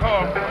 Take me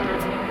home.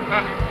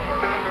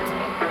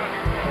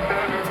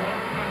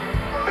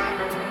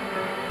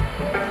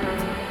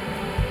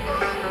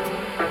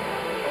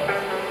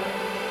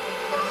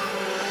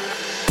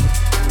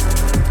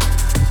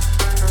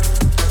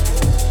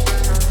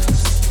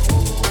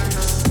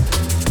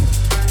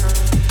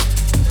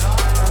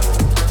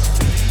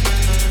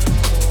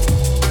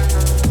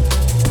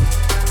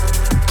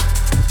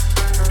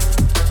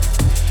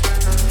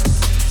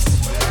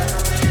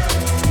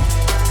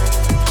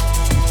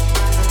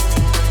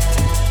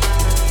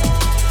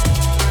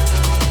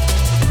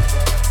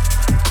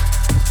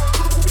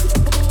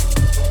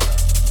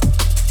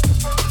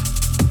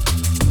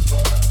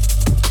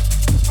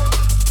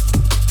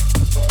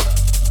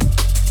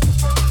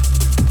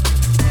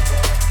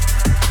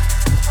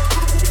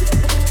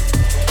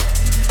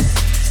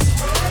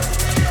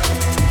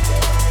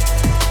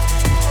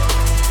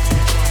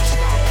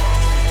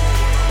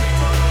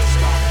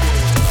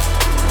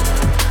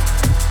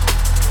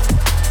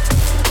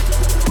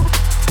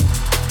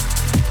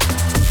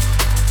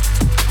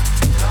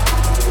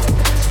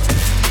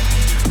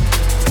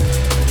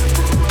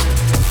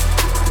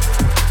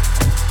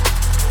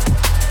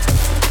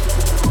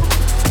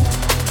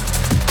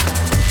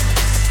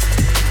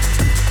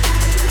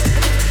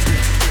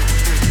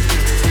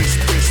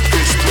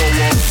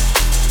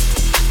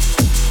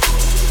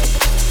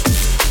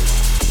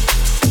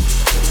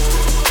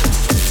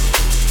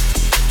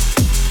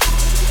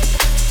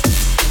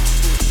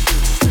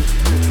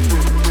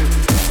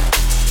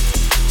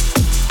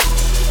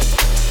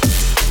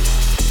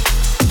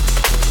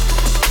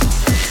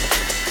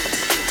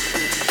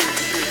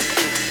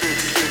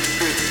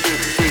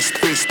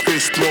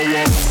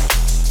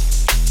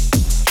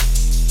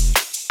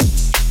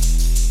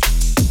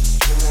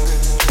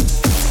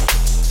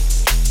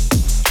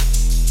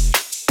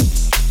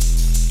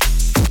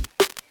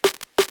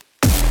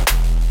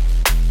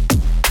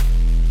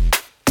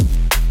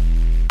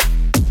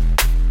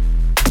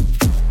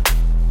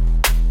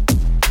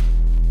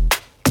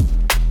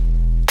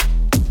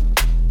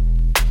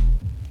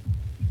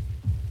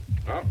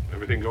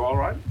 Everything go all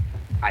right?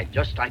 I'd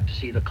just like to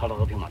see the color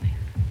of your money.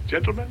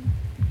 Gentlemen,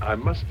 I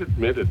must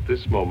admit at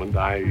this moment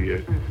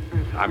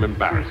I'm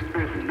embarrassed.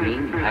 You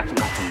mean you haven't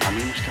got the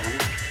money, Mr.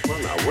 Hunter? Well,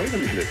 now, wait a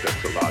minute.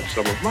 That's a large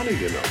sum of money,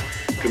 you know,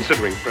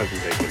 considering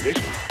present-day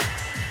conditions.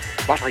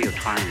 What are you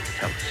trying to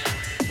tell us?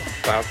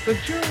 About the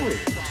jewels.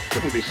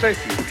 Wouldn't be safe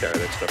for you to carry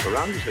that stuff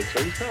around. You said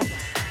so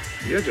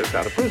yourself. You're just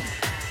out of prison.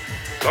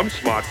 Some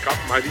smart cop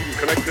might even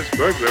connect this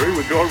burglary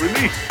with your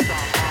release.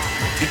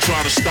 You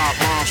try to stop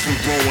moms from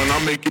growing,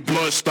 I make your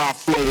blood stop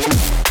flowing.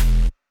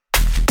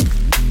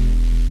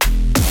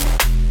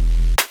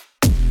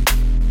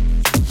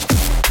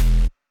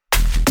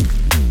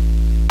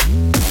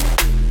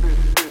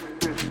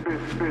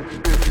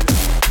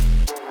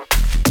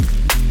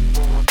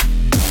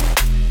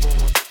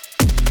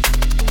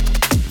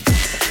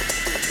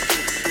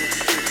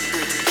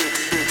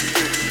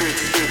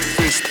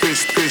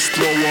 Fist,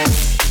 throw up.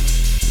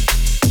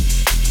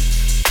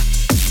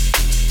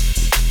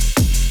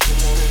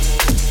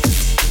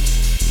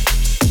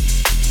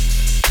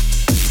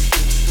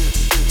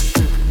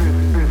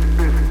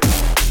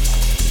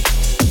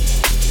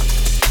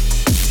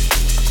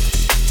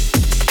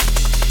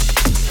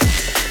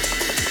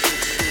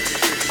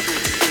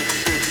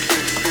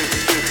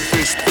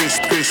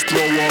 Fist,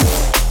 throw up.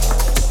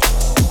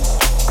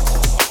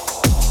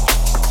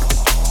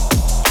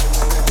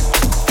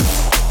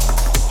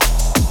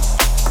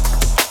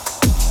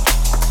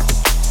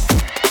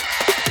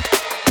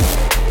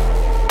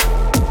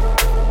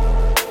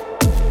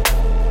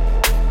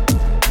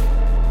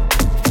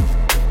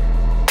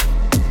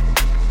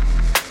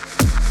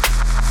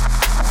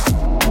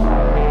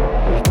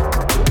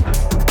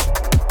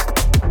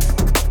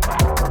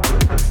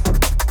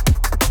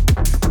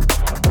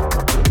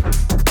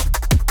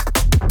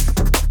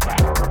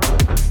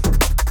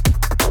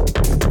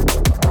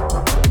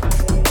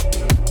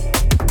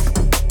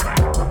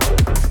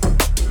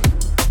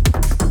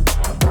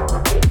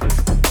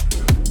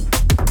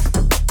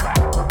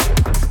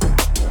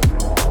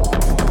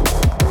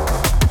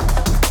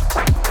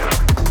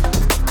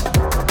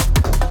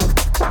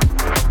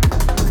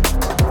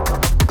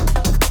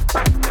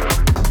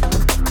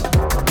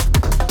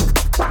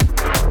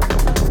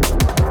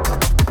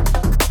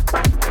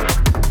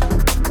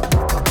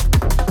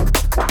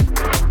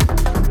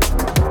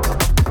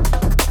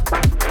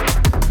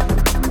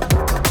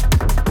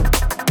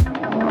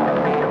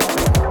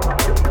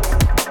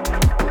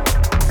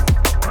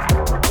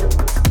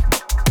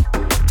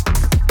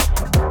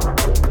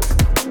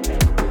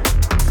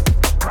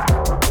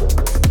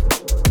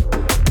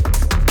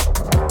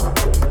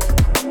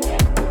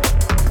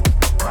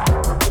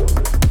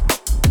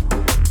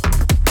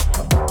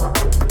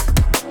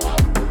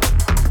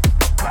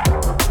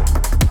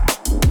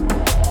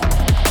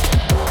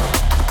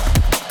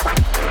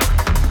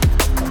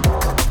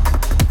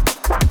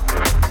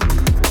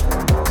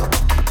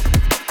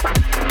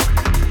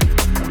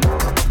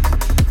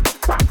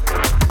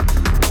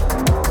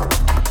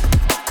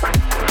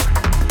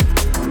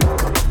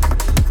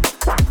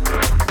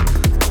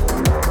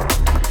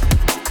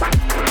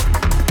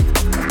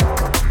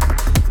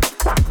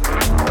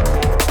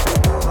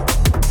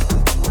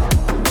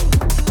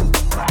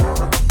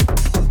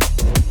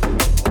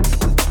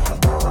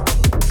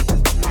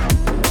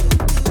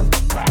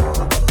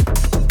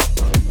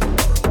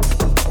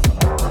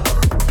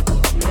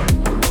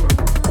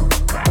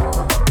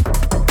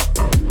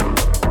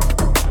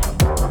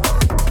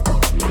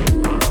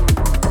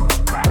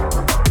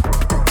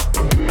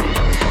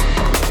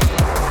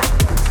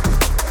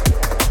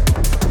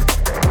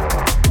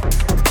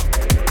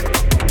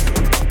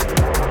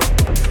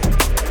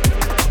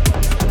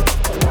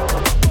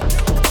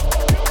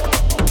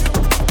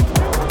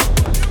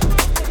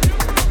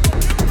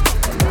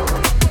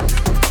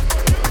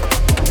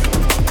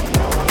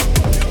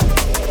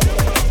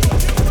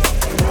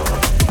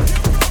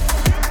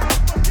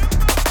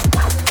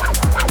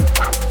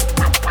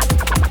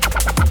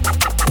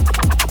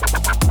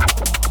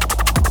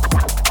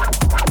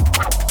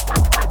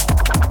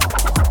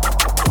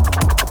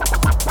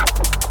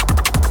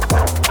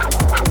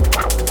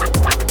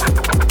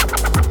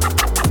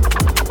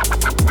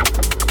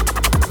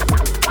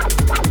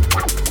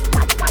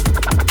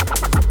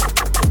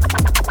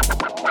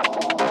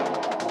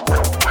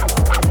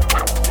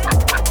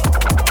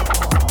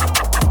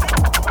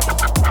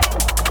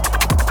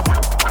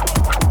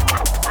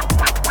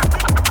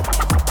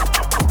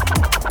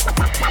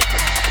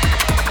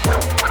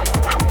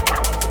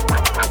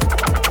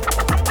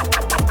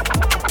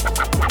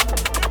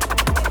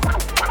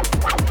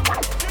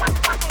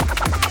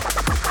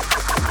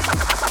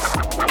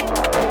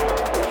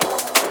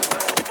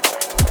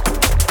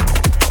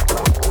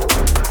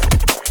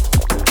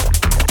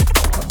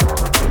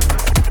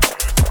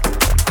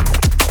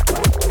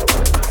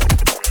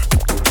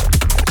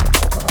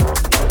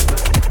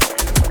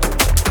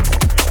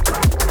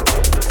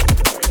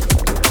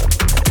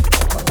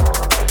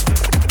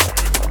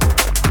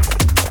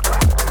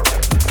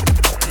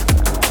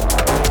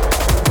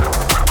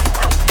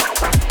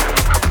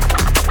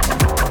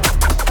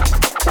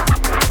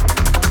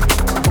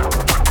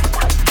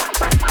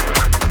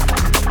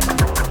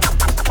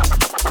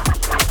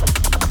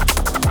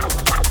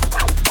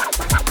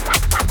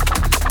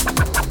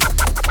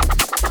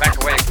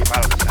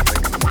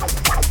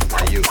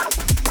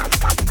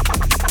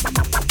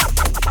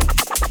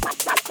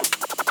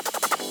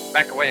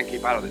 away and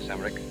keep out of this,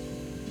 Emmerich.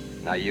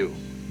 Now you,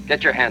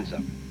 get your hands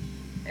up.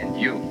 And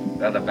you,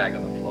 the other bag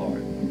on the floor.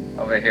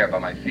 Over here by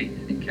my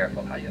feet. Be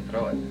careful how you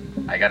throw it.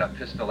 I got a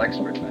pistol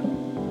expert,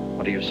 man.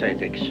 What do you say,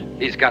 Dix?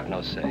 He's got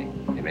no say.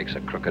 He makes a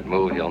crooked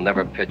move, he'll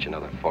never pitch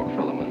another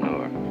forkful of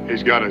manure.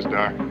 He's got us,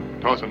 Doc.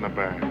 Toss him the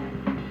bag.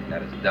 You're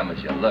not as dumb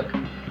as you look.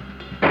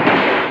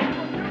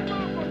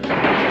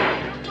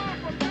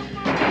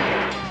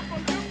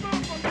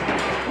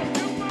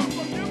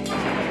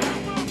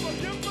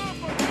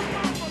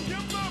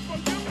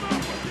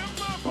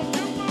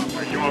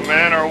 Are you a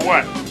man or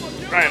what?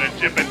 Trying to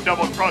jib and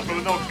double-cross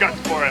with no guts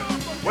for it.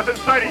 What's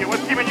inside of you?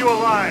 What's keeping you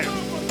alive?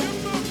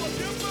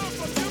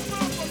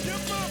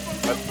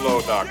 Let's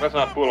blow, Doc. Let's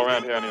not fool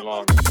around here any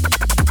longer.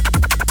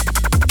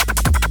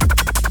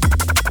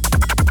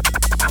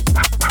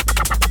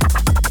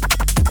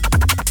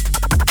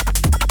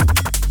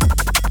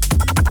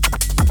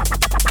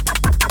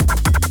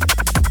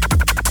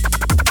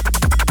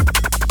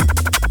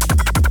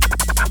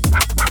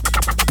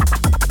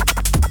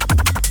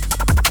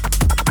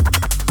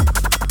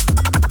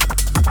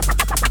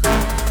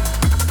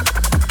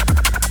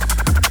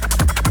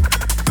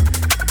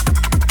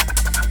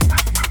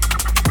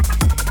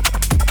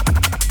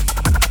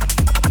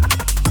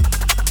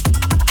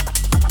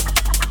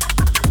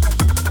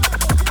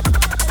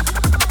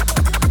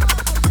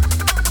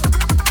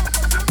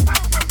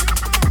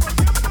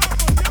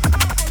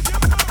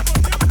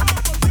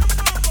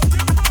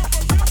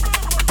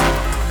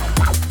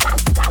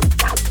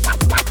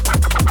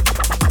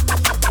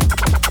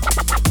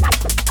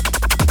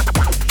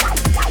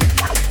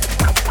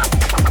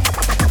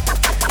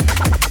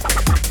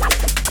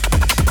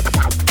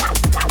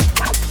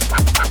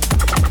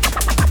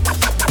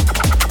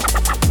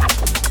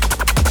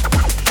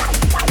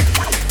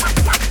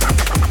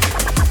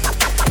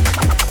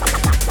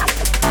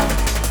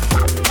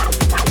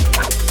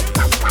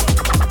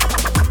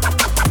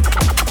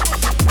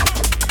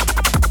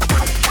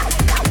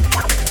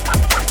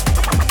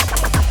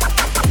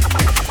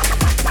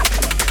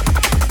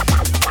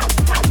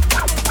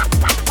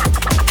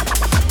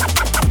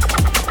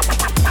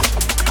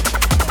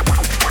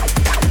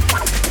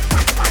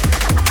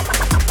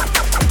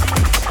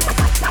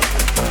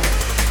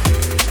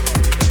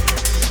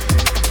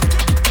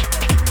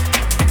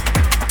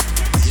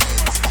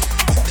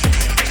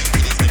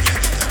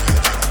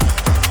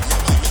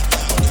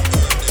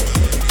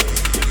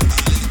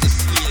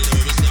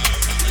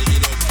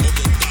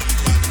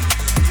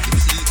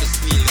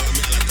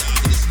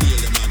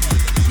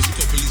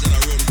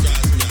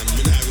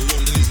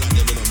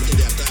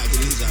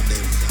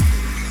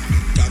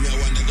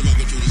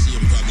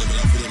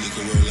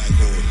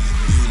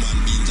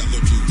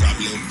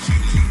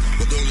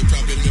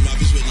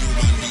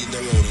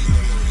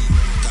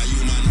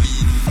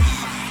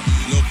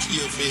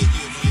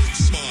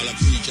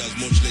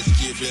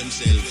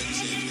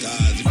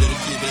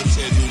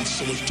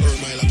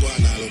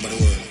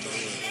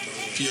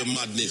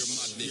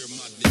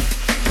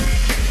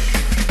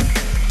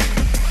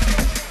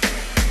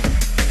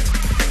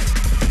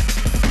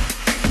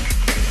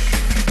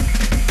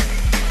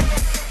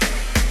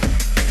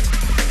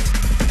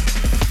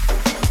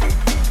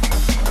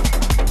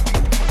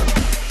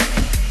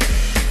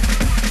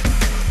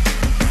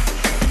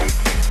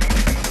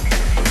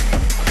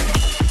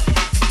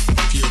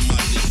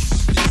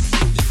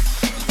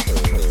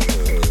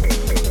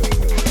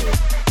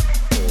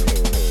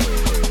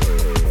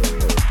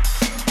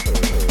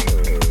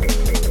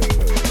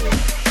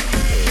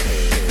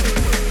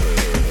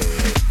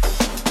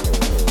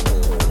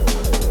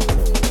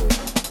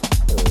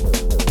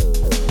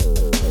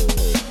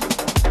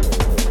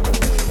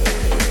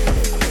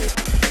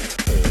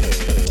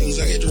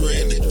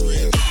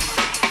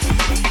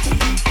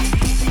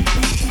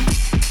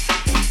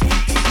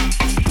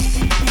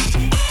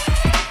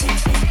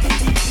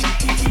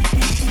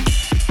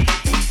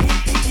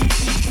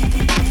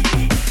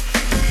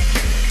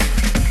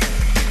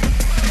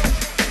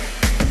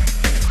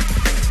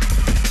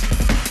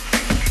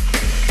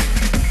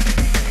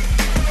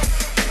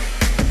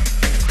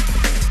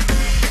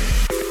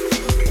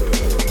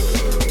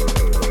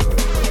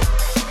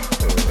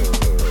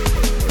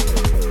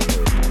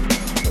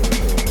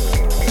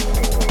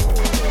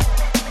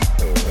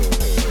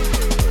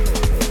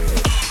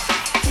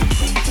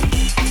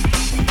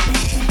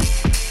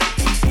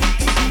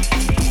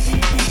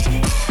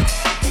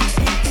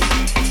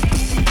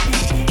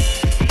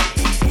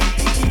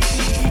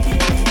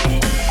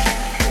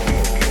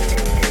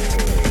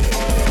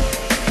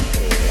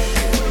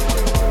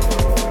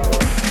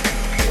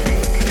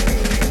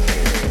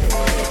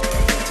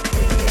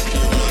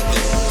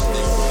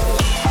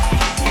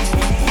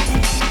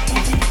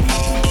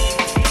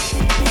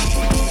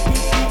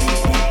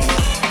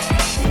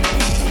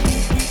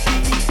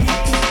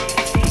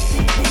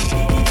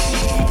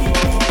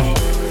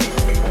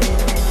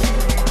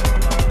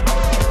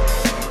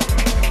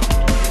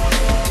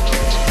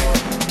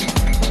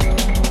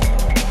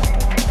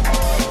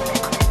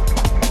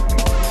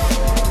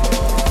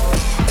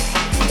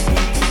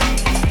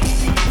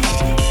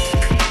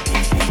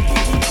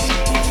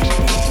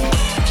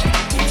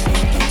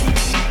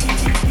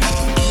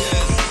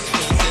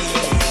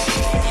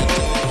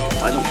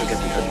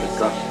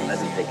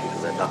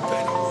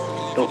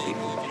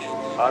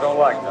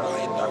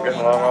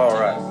 all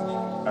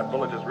right. That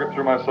bullet just ripped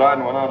through my side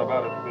and went on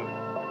about it.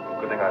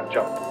 Good thing I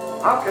jumped.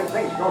 How can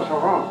things go so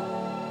wrong?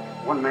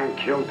 One man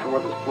killed, 2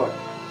 others plugged.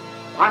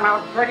 I'm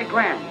out 30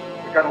 grand.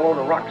 We got a load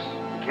of rocks.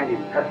 We can't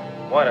even pet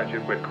it. Why don't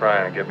you quit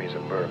crying and give me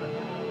some bourbon?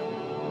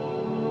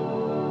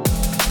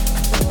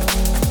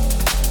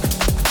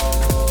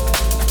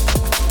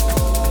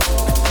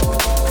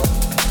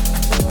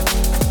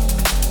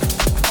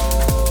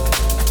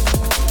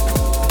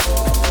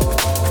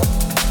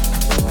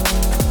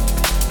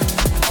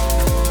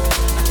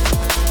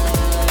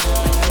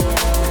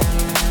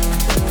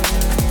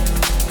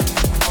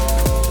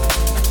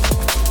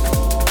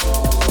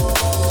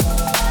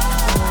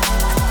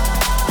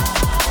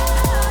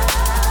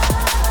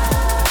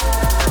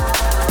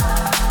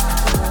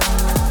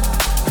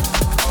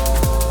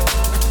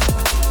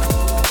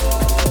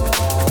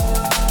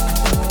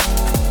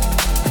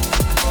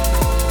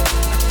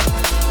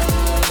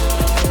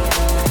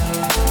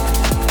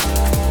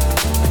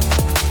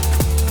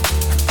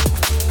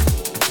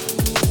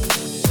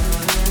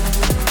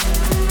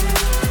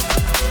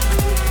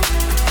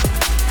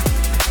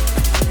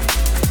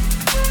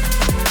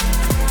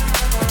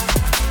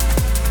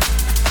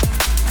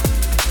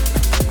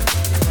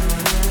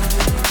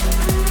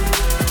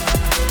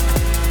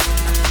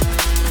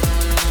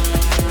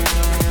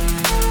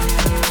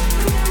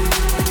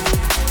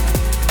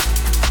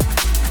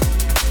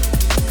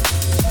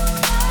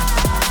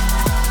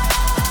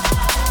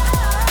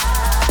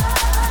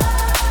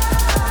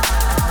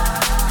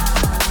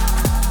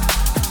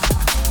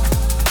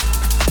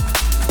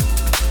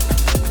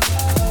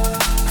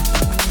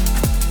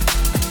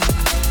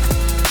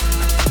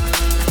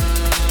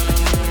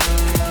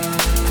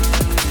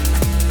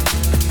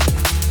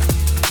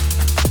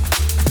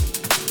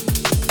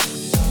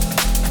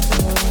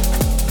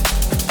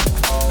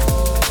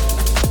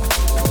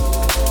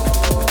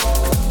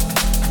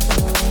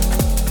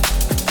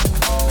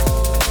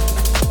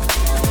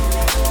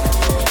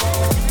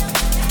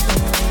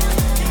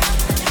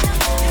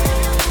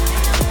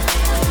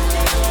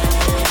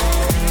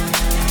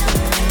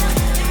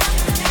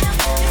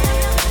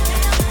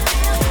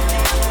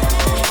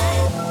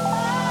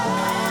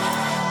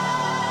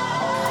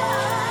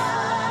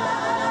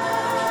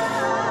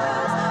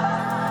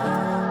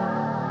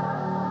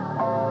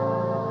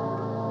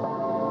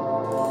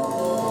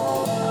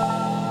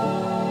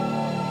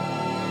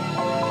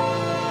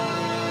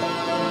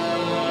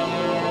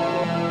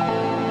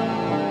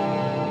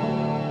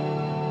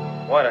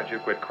 Why don't you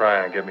quit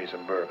crying and give me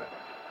some bourbon?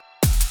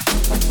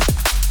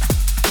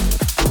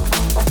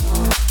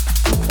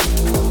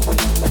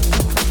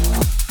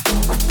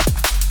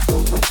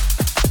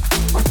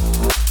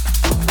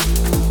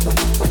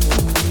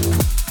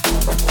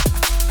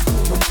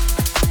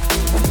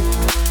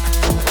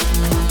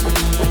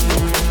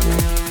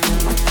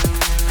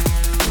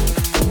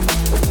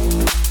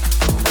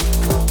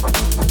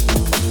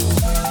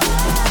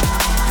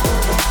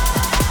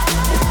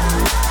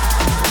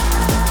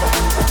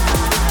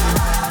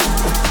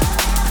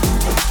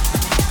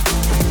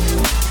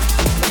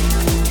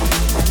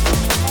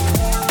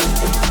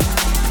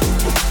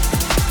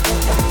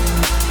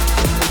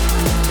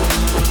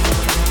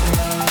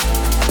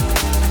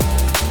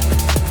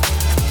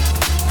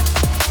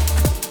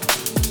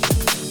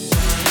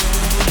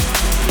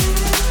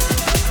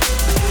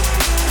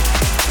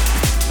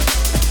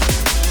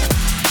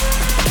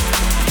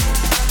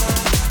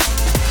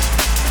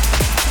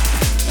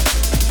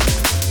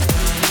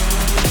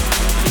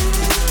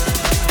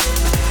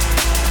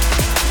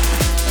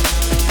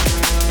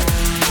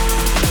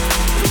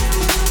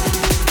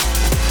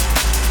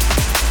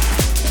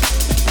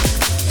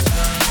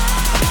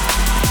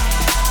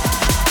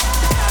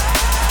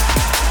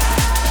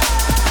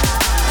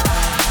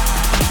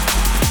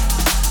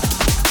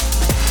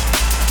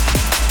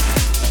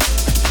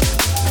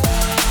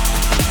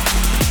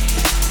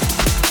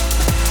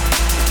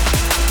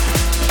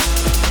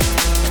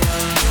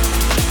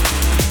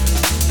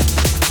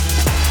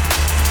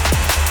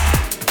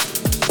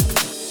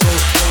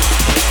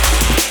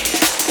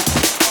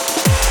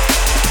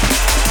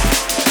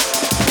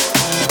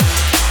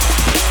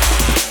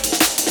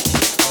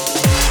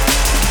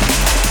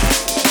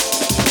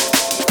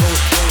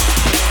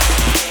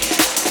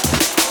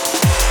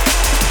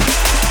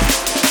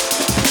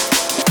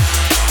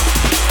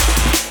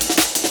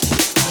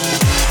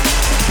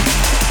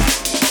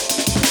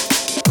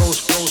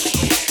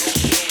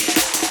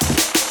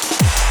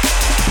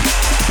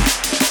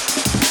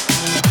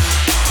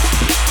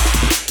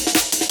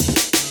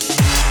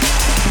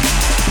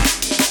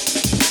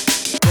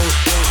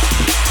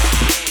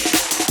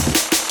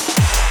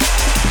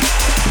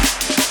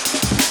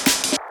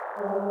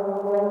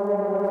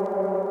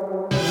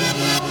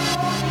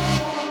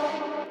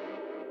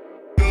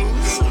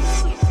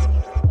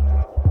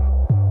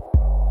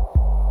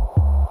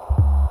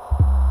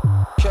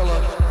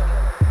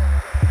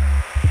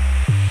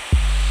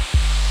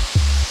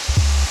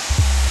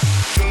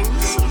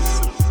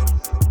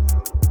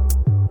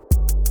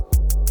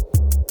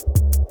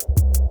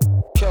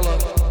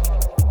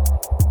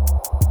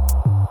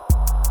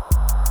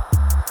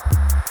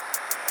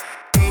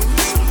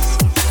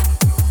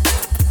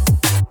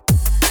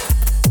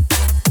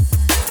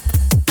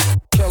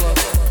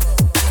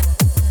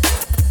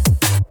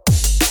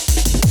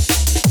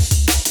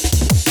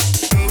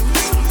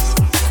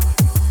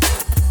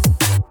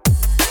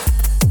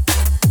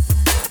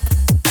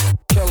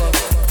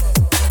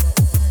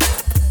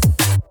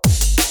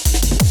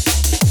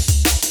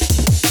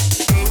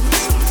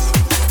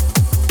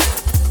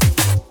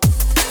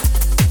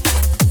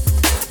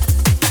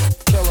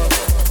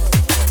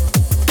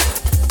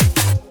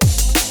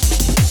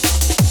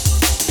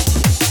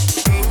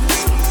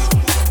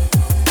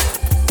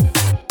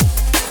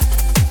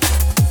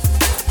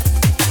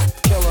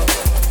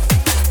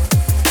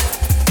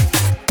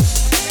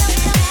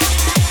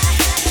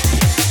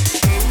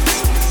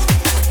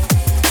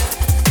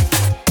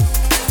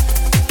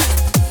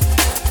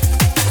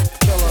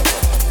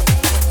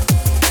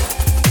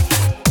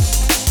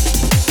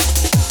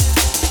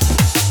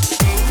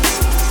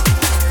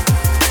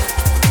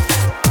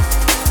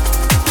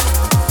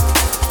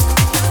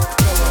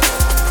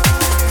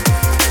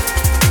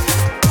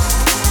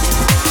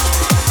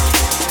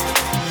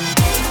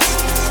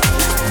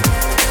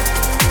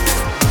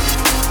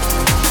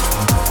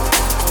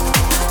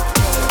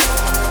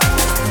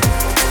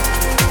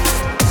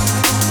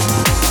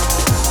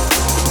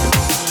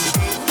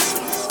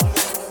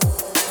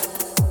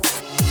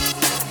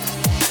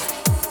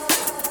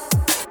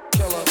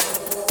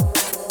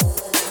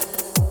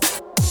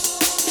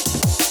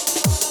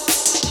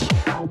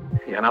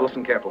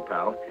 and careful,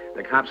 pal.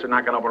 The cops are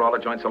knocking over all the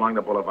joints along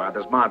the boulevard.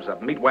 There's mobs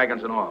up, meat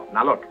wagons and all.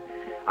 Now, look,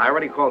 I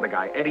already called the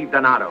guy, Eddie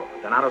Donato.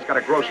 Donato's got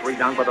a grocery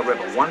down by the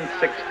river,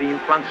 116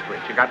 Front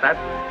Street. You got that?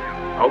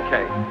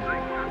 Okay.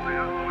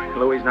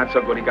 Louie's not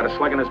so good. He got a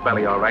slug in his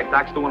belly, all right.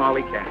 Doc's doing all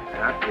he can.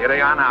 Here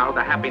they are now,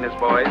 the happiness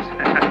boys.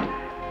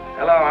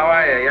 Hello, how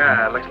are you?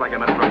 Yeah, looks like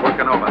I'm in for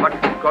working over. Look,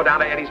 go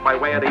down to Eddie's by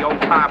way of the old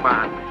car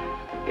barn.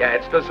 Yeah,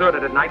 it's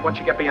deserted at night. Once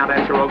you get beyond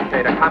that, you're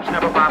okay. The cops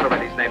never bother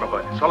Eddie's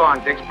neighborhood. So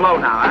long, Diggs. Blow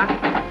now,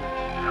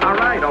 huh? All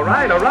right, all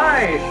right, all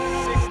right.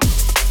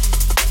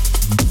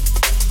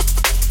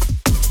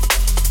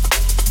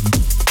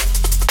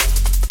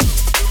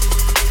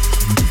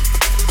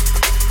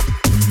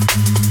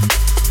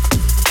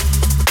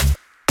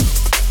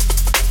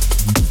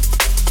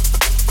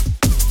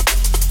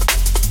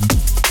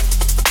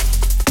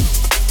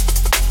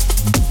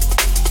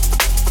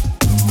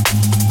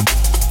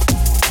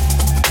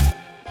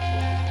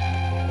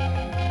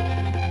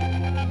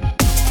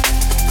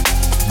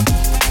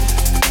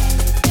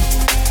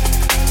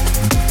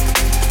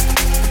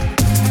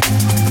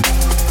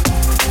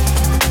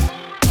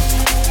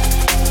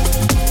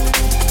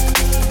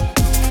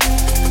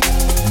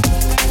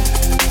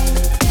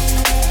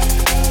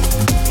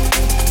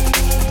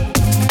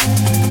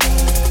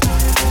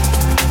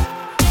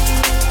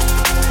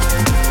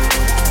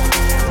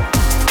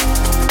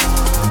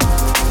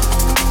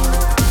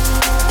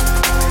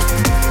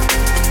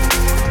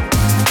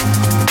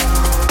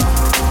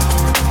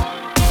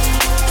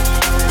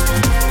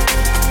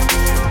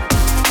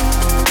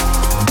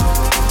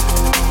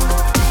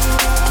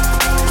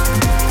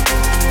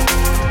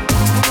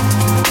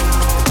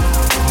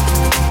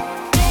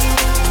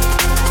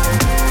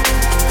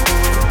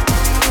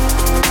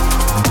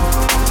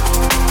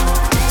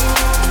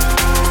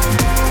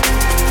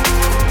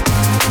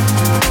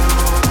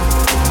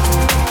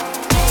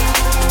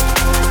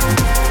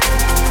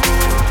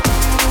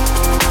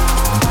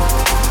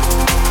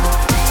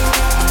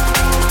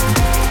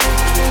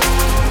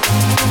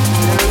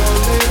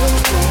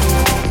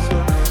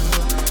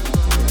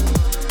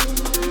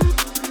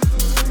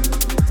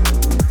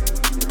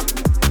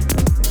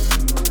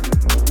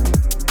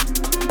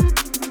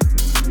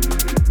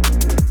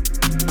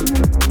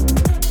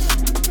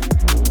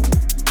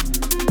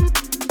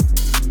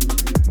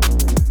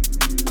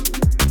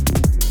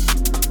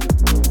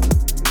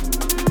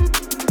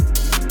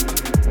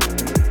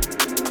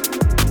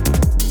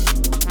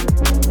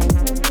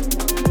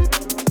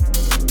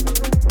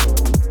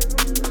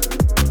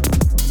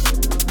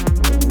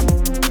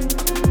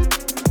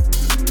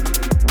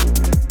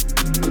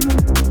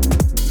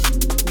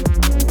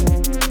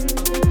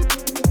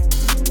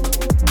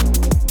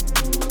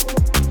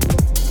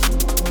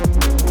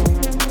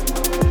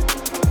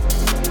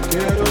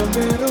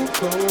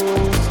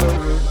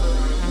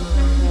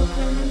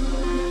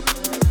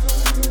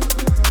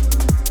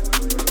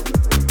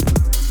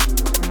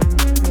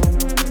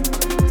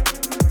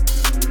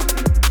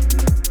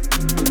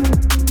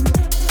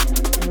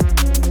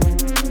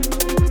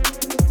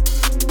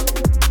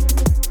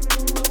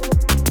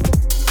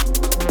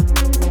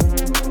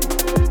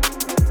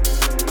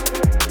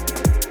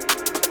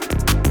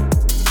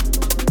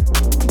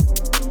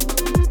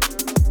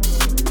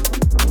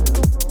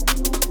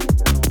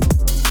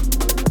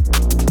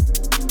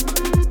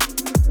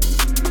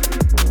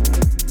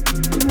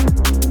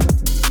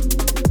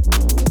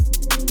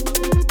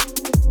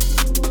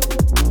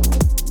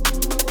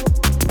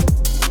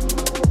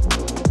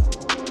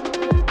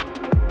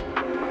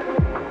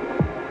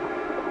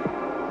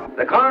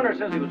 Coroner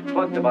says he was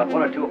plugged about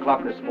 1 or 2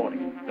 o'clock this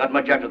morning. Not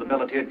much after the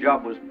Bellatier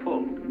job was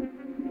pulled.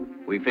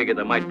 We figured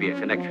there might be a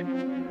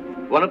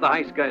connection. One of the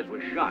heist guys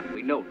was shot.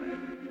 We know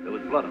that. There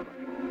was blood on the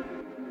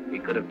floor. He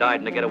could have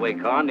died in a getaway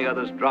car, and the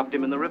others dropped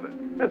him in the river.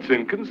 That's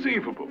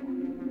inconceivable.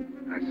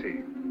 I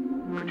see.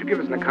 Could you give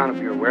us an account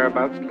of your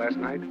whereabouts last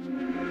night?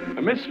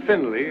 Miss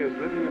Finley is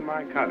living in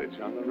my cottage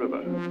on the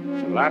river.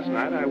 And last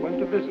night I went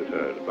to visit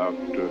her at about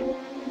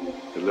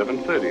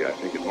 11:30, I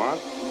think it was.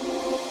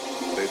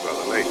 Stayed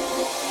rather late.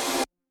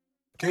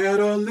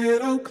 Get a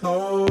little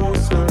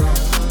closer.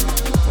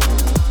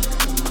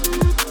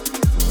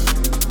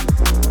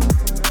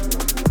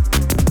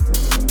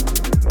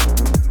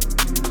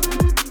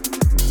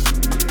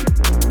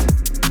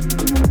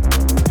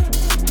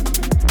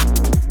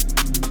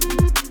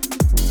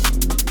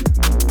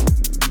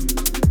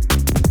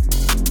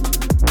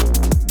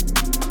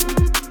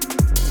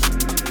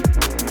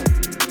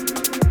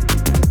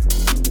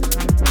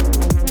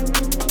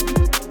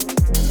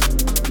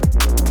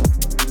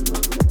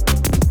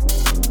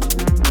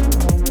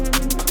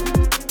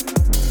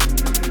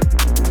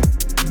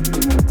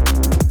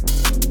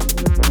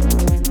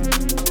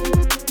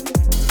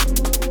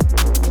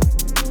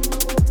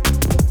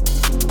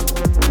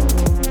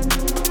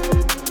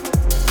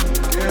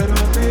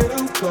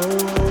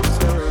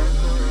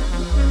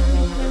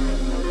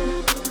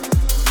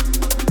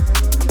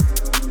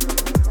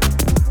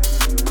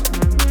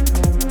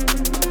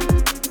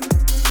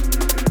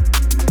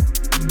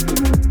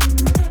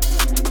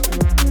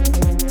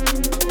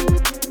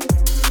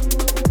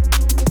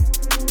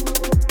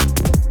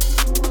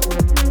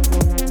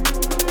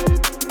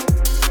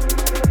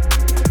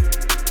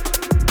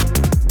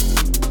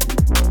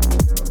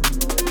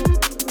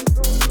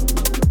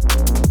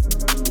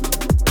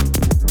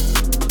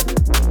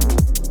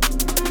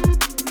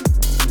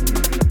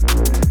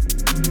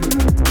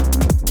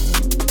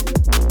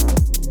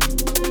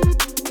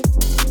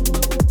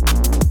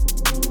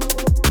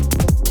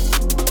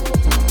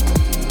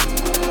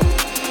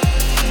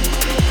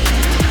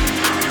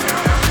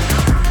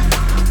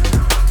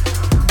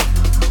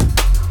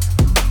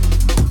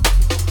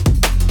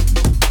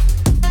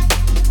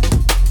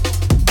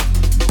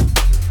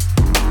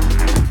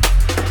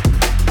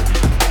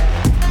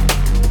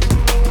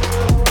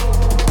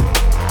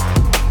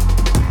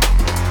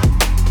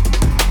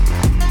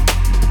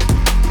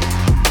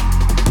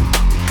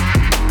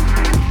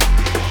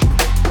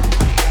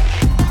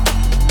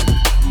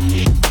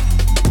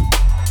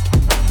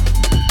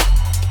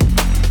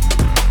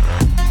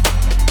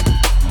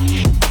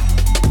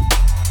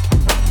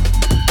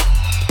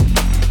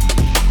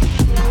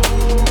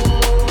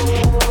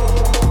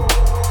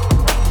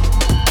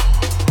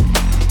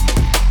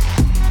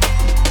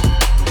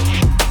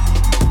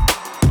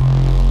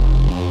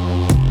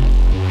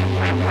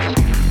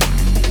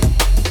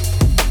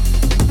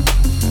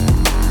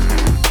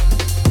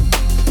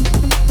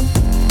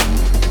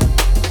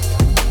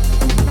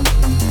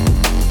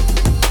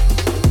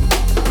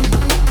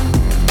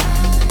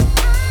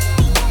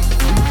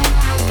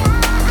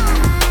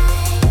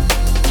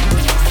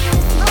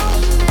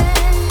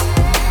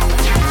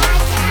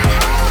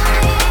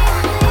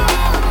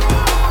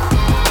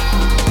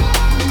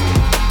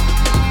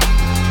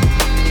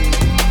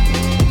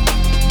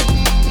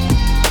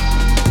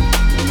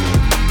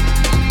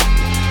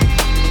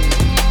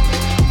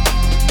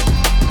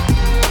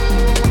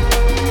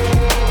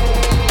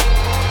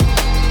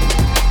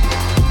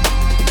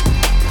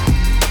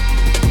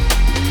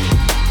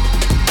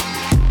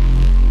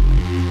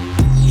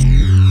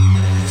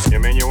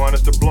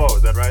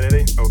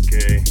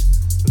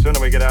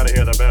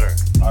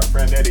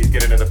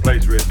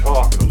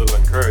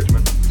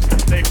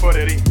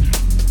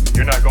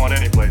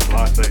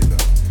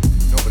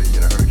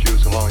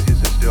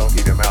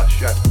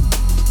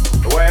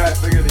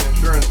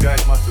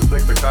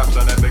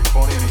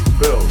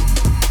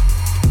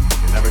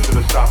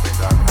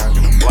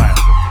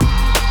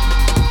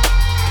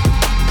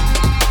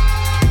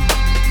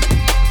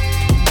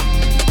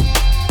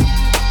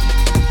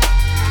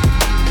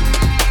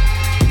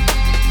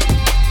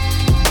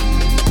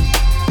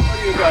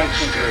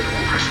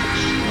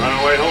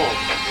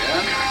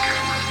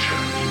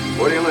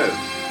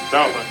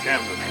 South on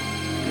Camden.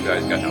 You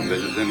guys got no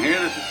business in here.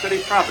 This is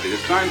city property.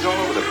 There's signs all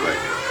over the place.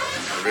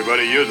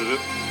 Everybody uses it.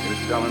 He was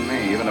telling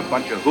me even a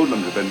bunch of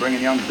hoodlums have been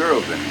bringing young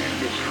girls in here.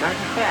 It's not a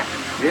fact.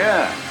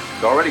 Yeah.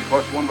 It's already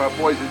cost one of our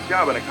boys his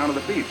job on account of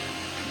the beats.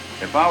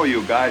 If I were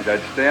you guys,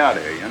 I'd stay out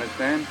of here. You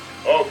understand?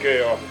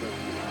 Okay, officer.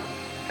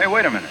 Hey,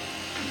 wait a minute.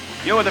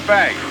 You with the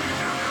bag.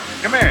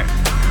 Come here.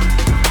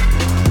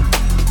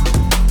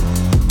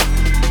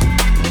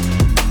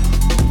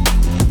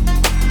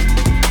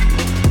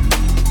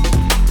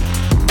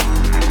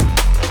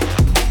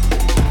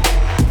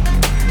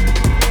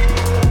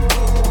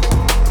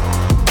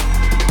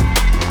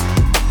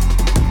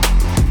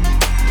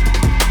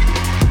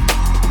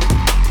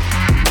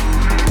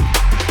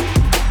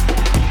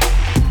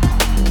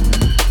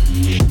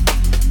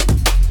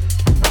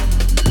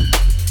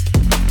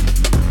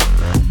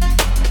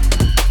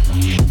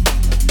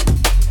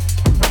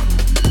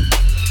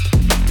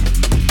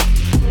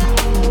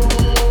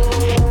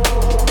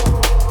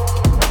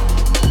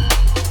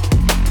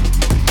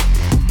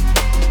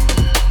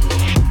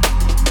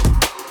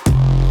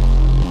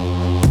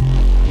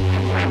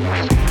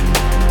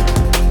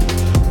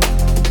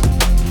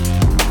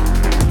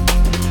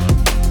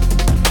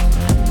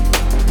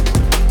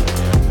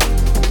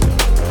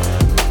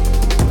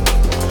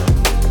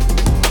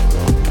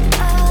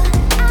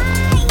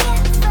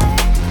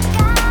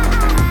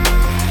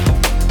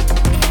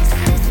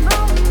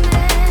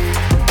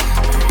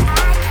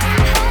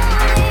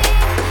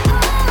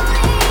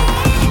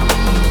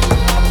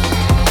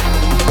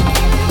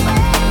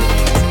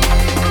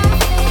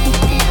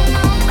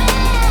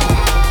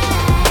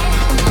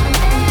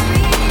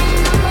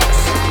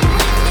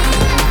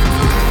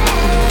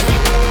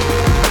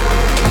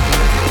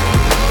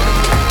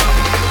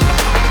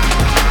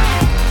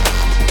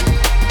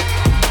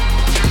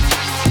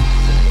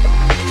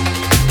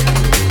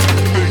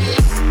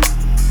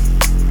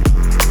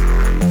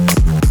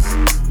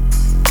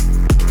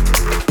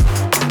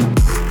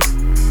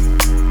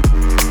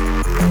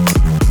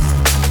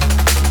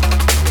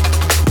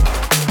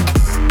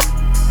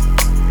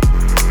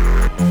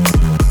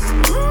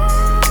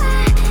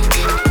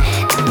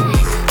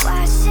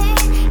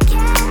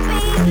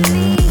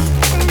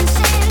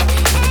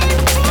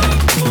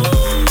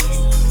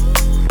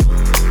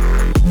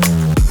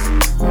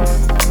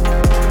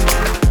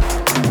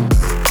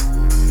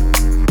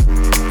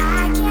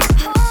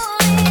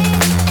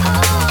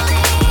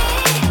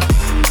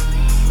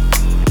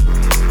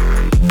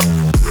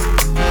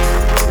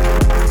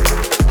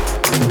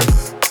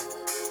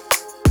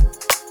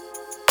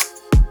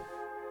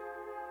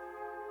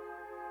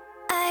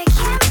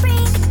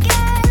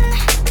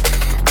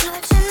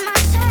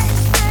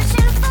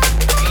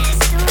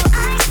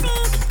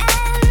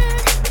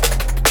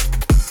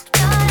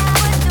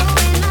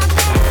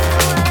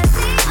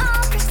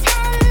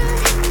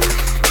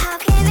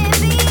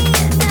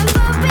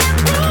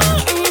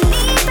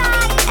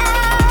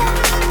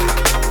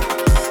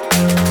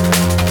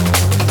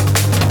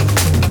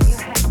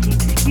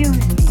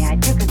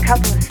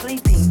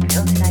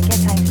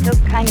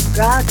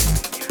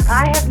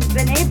 I haven't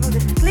been able to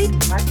sleep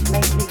much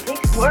lately,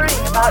 Dick,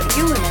 worrying about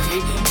you and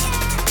everything.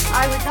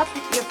 I was up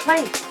at your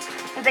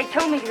place, and they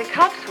told me the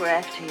cops were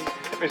after you.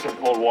 Get me some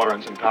cold water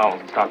and some towels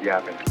and stop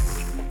yapping.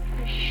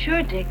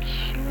 Sure, Dick,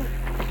 sure.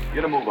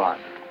 Get a move on.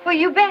 Well,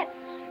 you bet.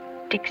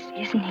 Dick,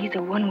 isn't he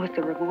the one with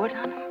the reward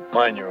on him?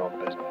 Mind your own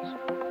business.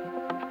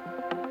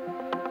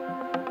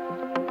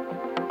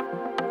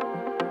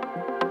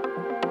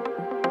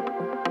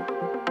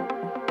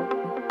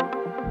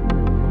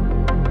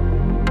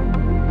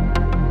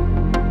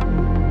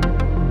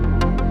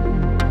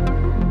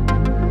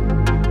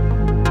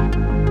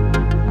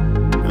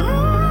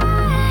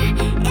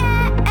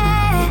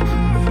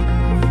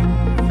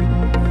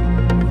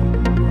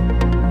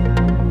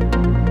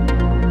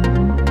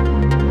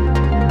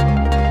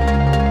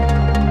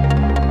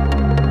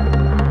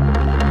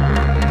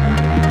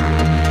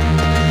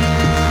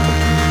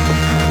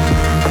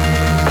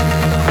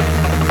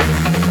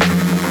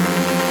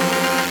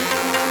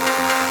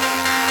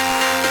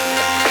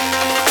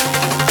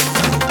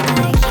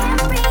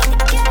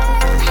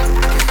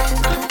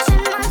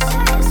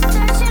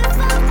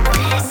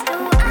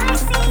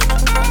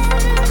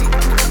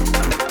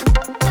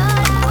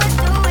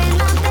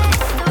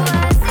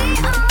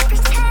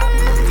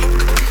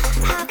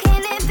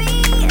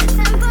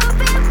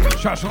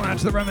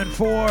 To the Remnant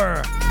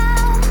 4.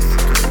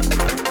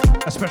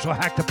 A special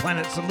Hack the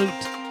Planet salute.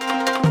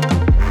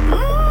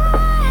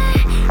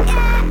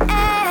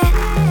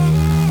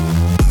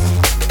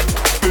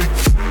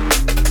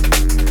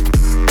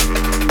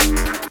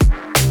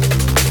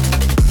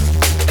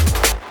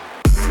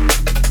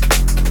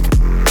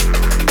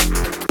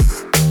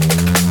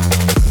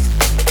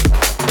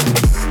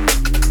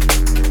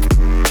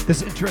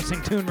 This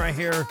interesting tune right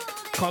here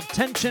called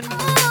Tension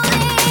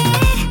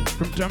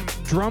from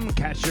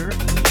Drumcatcher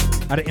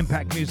out of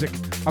Impact Music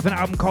off an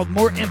album called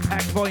More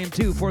Impact Volume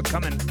 2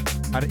 forthcoming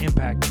out of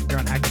Impact here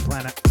on Hack the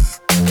Planet.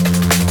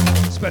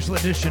 Special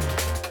edition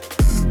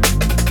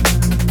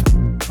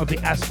of the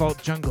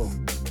Asphalt Jungle.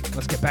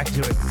 Let's get back to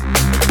it.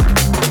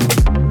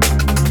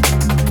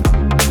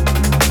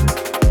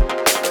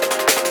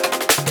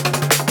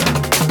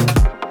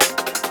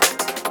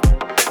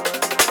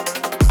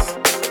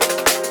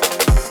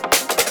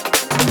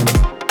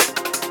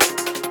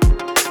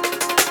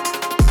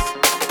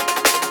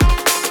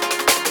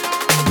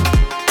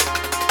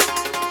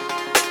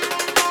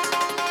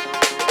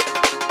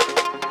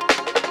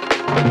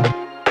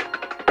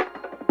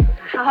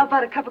 How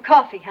about a cup of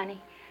coffee,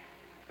 honey?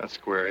 That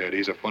squarehead,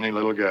 he's a funny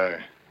little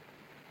guy.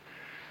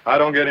 I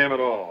don't get him at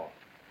all.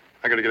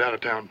 I gotta get out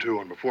of town, too,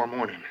 and before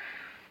morning.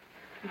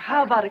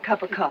 How about a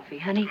cup of coffee,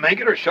 honey? Make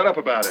it or shut up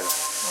about it.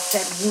 What's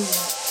that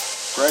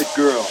mean? Right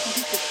girl.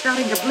 It's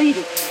starting to bleed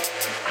again.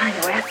 I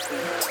know, ask me.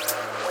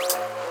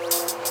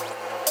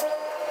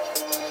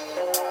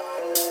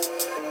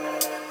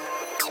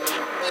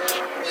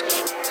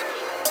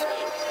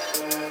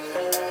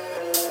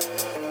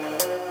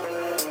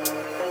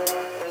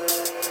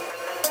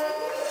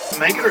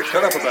 Make it or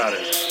shut up about it.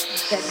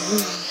 What's that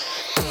mean?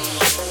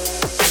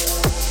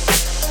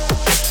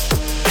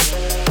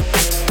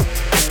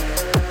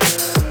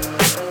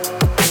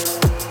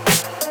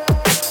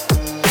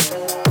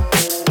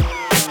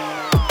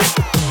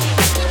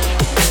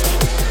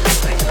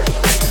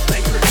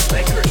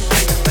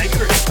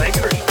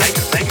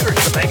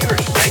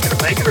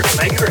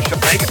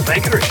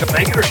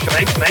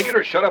 Make it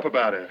or shut up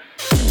about it.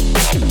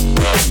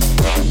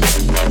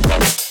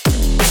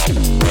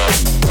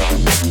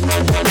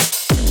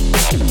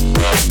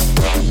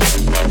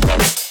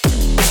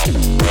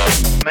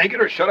 Make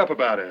it or shut up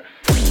about it.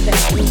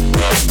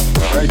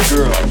 Right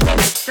girl.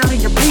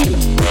 Starting to bleed.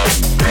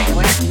 I know,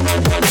 ask me.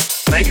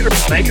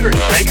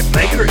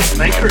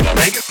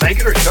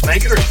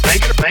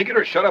 Make it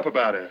or shut up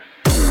about it.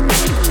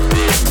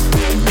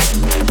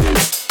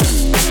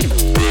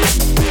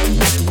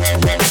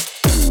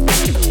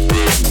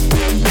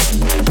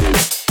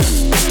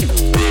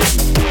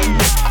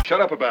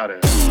 Shut up about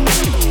it.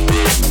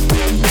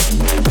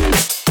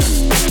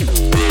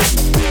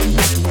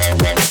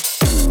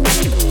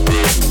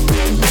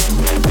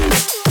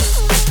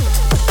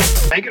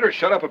 Make it or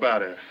shut up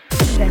about it.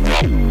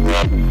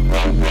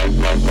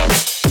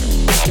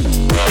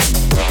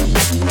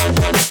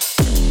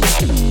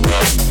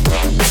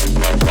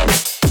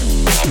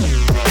 Shut up about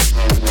it.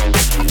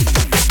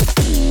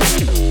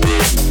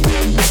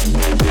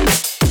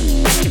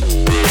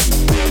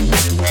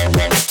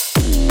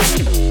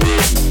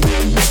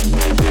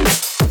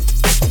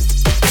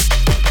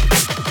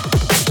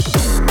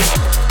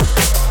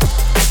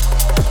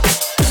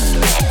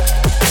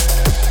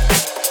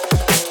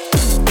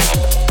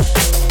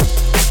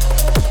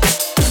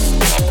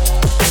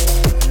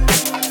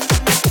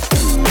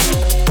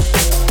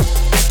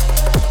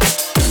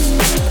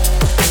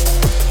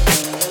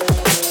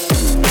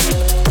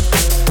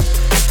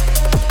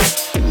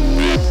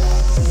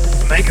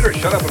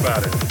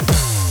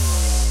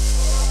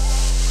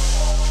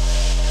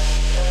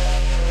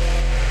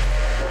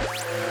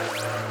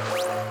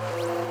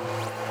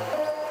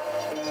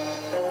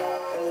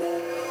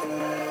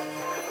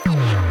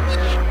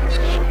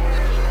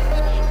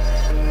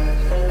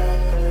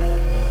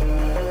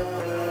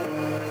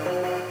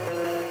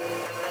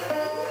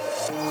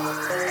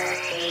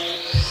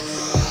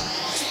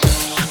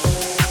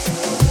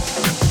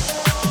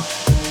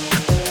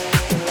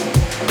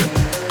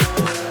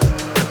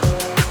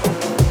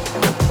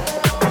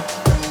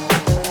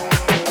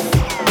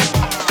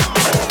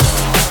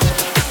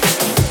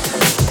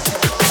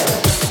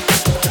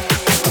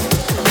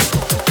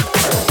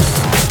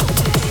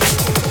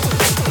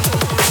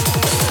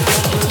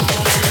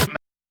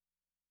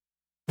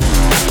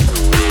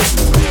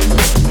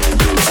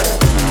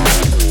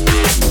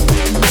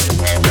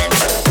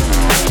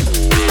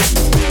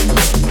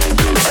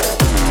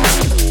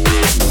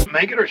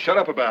 Make it or shut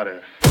up about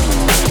it.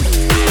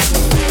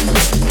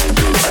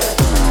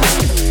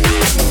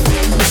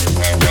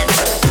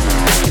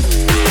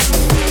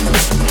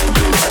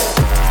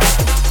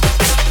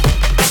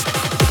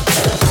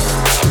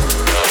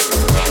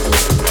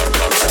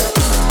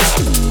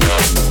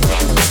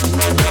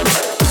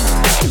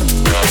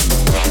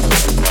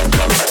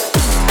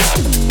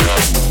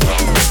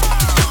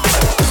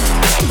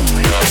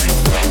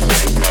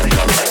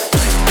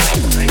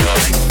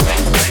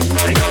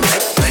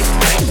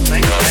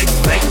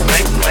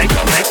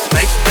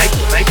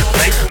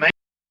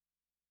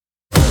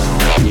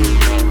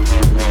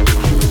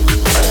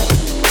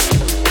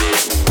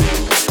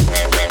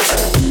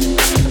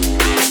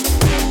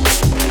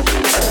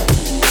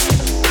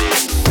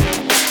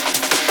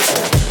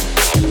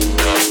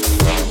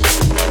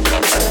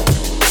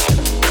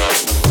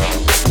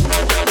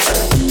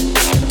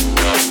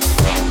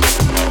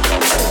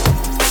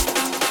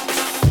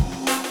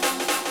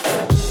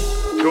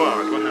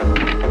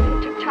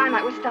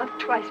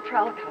 Twice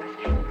prowl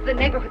cars. The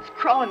neighborhood's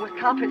crawling with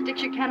coppers.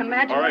 Dick, you can't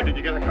imagine. All right, did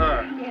you get a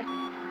car? Yes.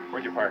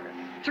 Where'd you park it?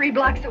 3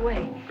 blocks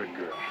away. Good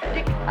girl.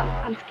 Dick,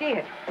 I'm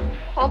scared.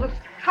 All those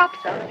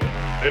cops out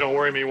there. They don't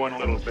worry me one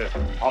little bit.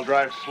 I'll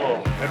drive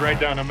slow. Head right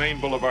down to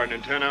Main Boulevard,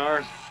 and in 10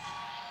 hours,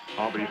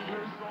 I'll be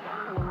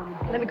home.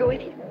 Let me go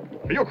with you.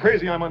 You're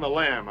crazy. I'm on the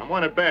lam. I'm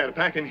wanted bad,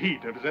 packing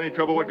heat. If there's any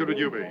trouble, what good would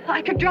you be?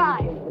 I could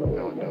drive.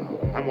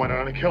 No. I'm wanted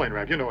on a killing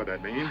rap. You know what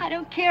that means. I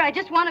don't care. I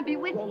just want to be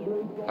with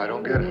you. I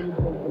don't get it.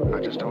 I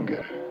just don't get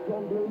it.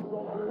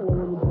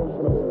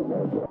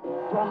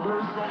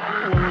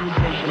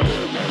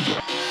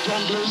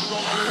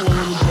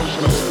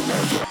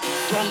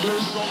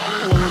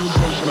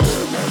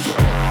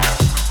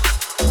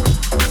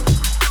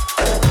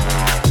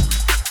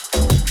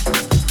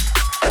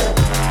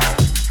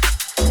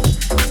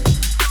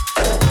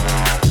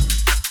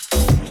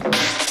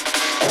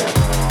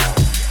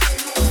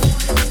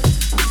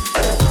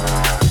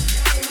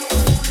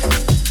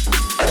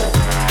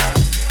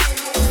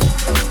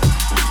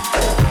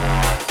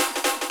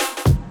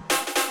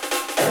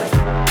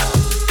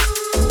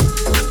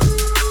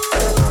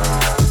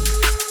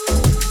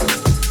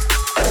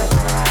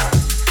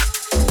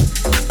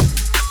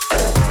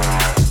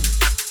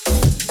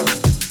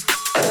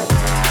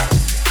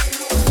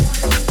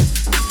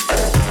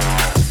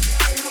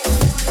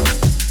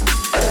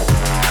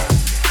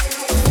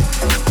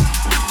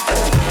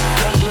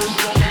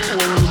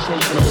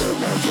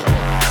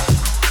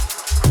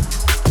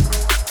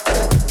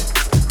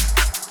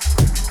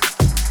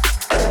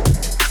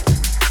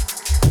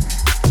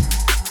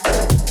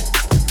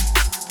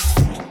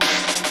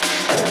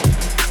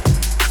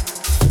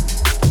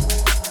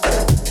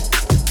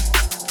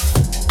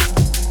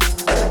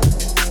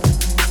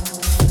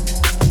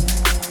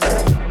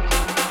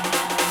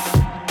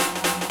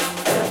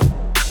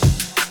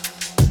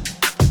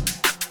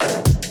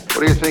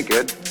 What do you think,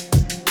 Ed?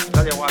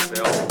 Tell you what,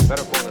 Bill.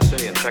 Better phone the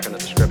city and check in the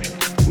description.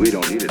 We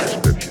don't need a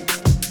description.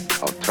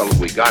 I'll tell them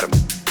we got him.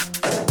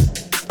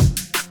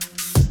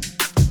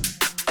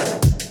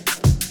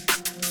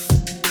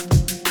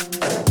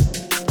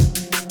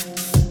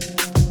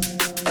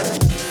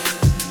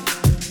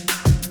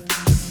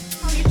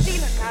 How are you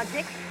feeling now,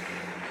 Dick?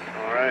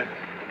 All right.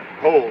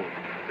 Cold.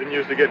 Didn't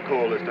used to get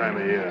cold this time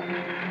of year.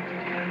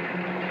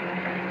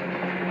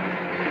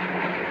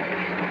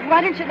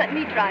 Why don't you let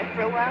me drive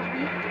for a while,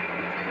 huh?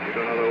 You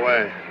don't know the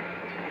way.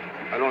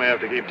 I'd only have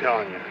to keep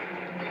telling you.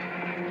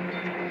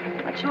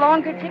 Much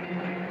longer, Dick?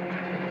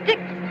 Dick!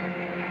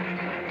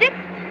 Dick!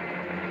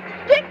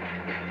 Dick!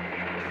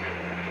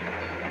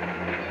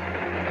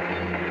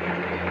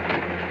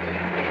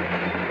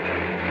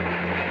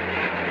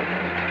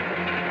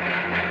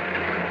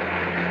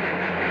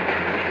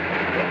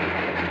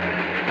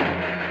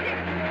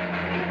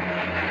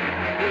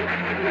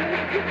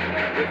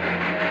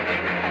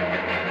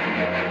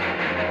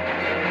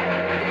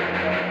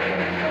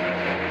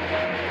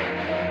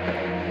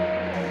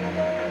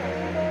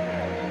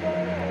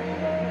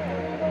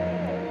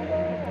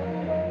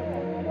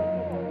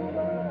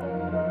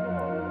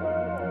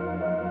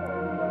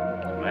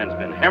 Man's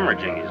been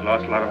hemorrhaging. He's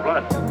lost a lot of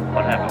blood.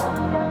 What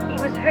happened?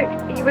 He was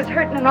hurt. He was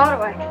hurt in an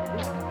auto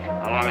accident.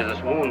 How long has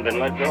this wound been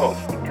let go?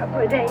 A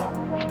couple of days.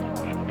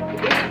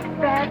 It's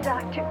bad,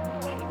 Doctor.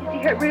 Is he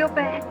hurt real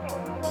bad?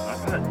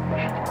 Not good.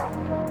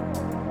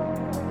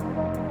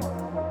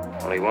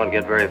 Well, he won't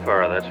get very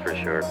far, that's for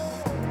sure.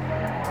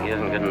 He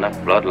hasn't got enough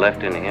blood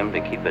left in him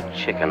to keep a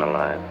chicken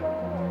alive.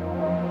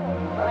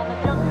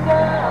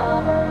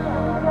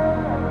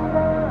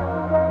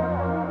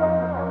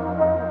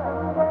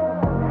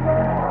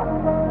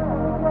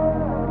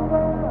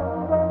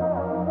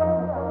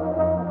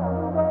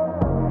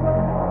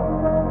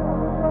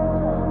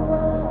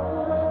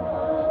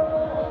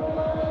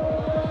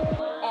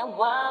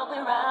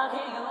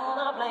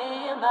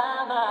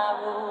 my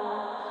rules.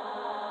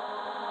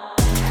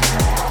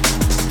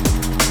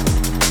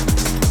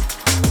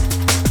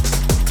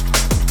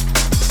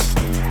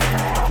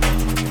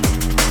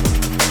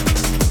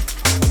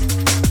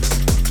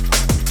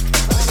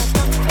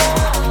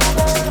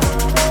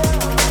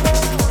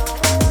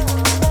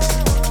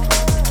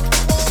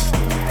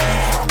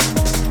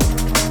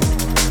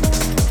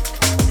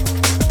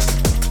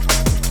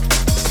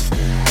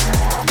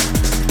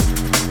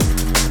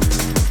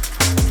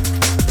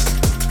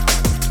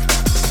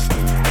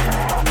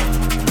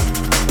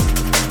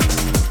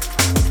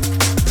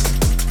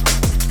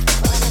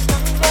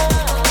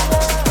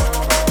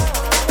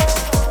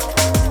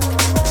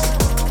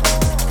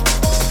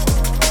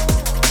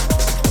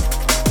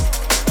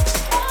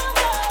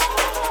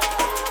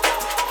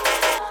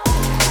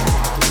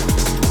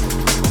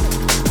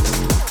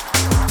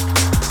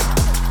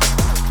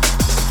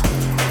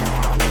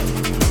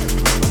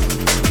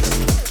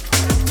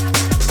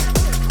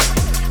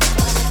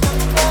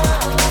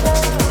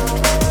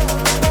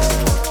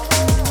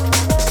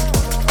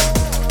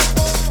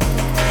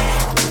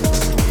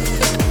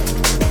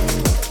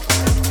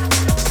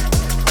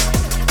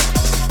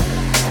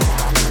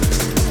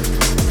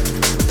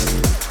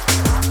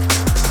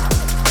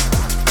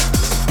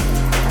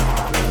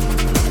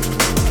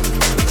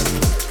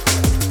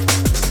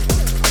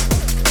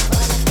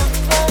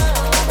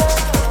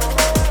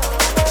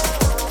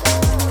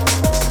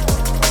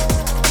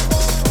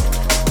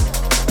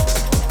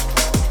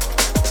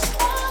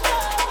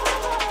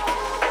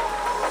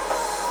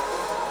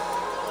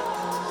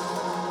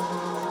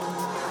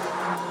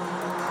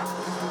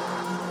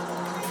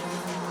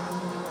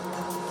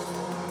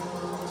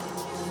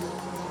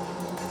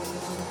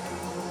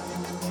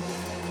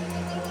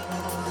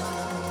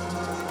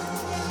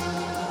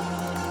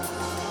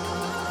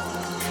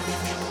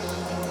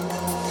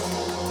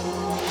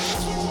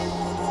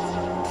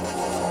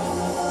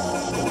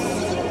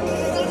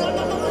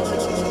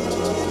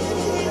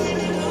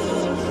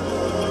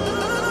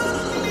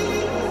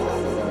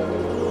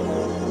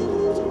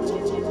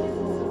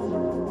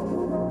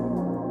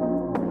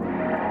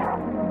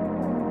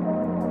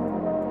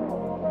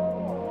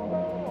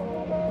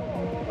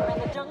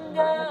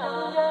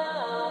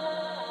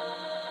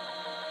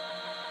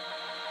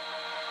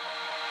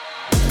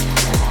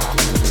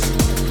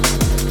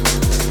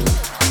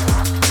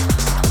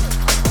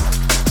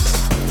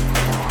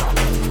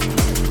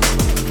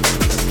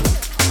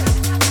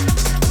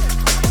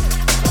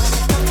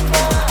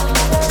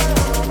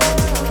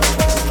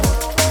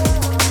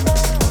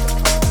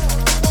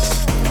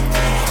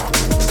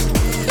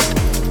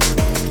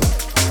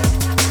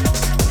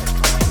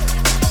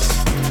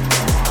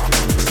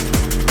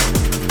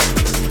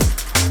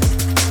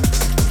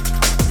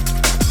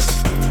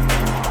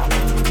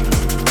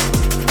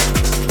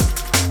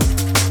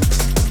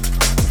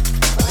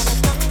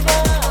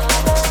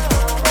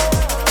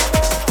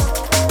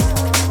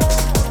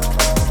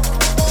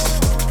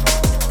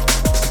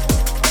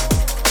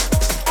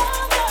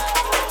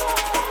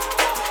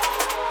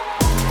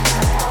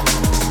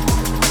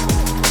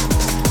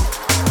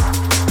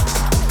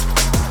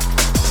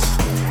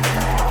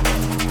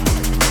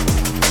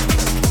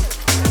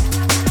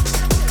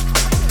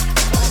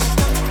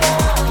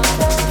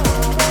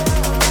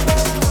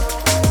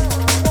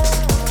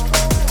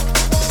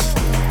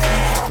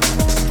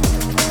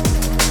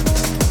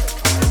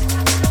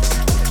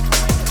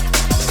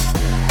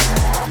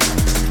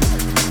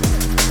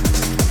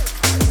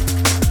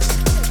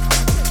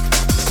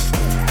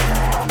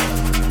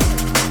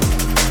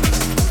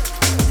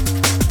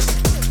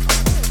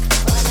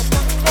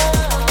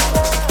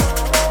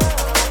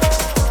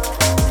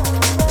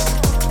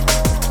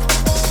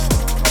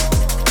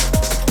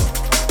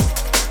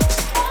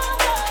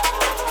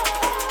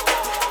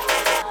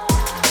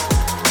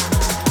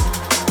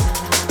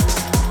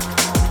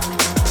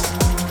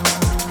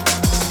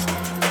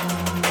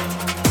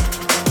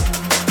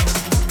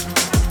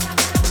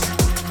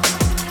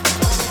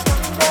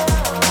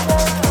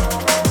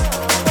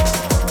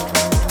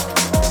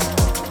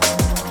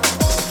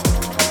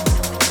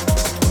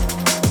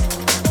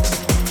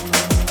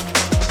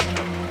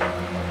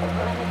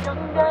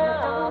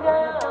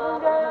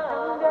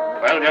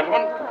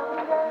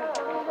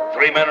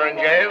 3 men are in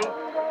jail,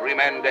 3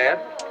 men dead,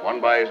 1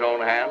 by his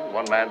own hand,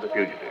 1 man's a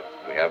fugitive.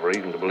 We have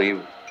reason to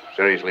believe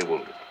seriously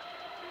wounded.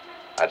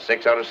 That's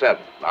 6 out of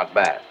 7, not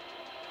bad.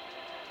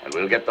 And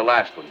we'll get the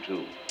last one, too.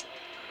 In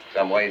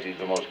some ways, he's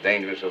the most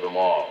dangerous of them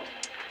all.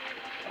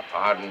 A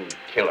hardened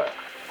killer,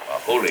 a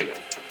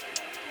hooligan,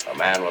 a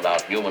man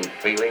without human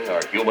feeling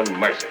or human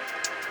mercy.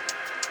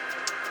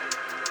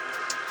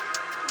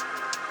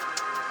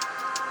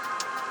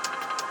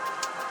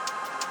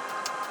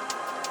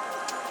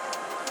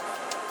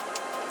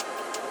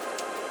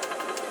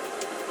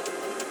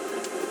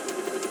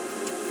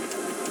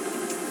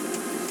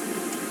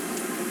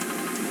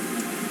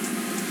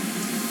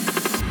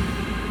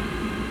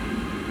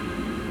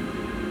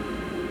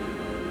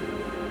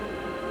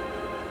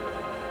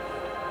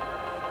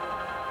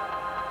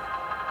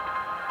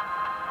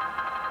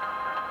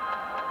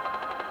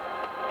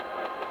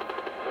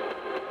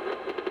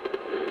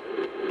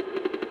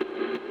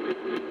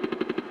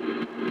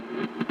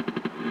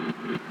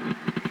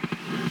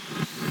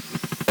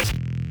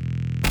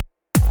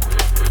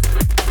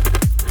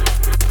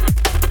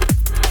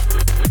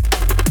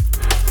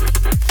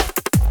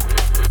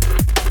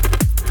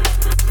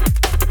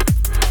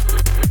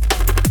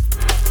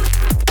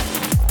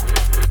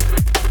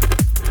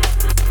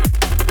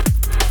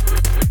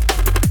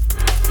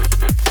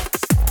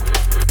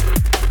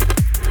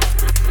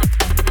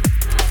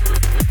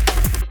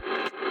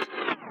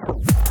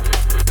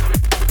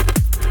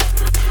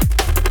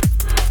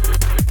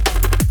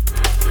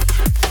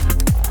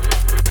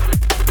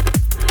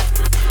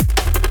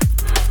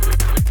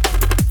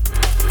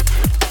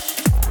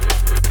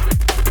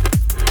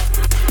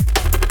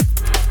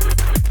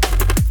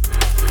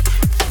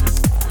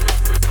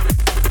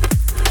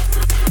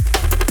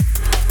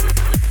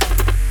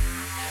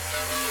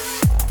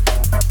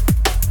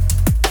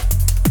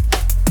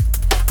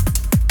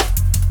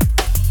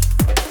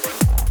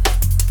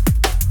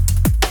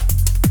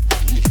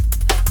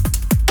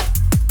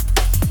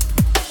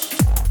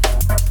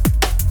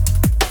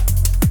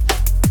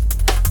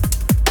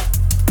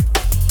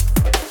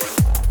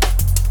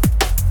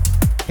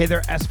 Hey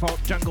there,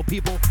 Asphalt Jungle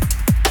people.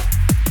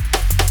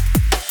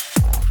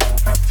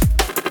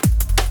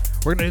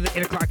 We're going to do the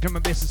 8 o'clock Drum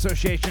and Bass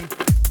Association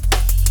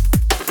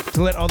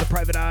to let all the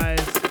private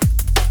eyes,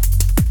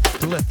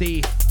 to let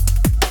the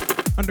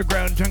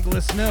underground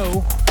junglists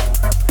know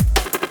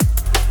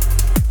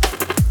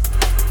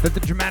that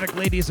the dramatic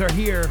ladies are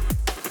here,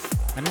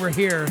 and we're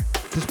here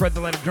to spread the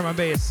light of drum and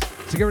bass.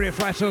 So get ready to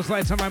flash those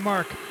lights on my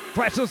mark.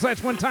 Flash those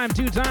lights 1 time,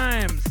 2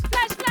 times.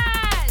 Flash, flash!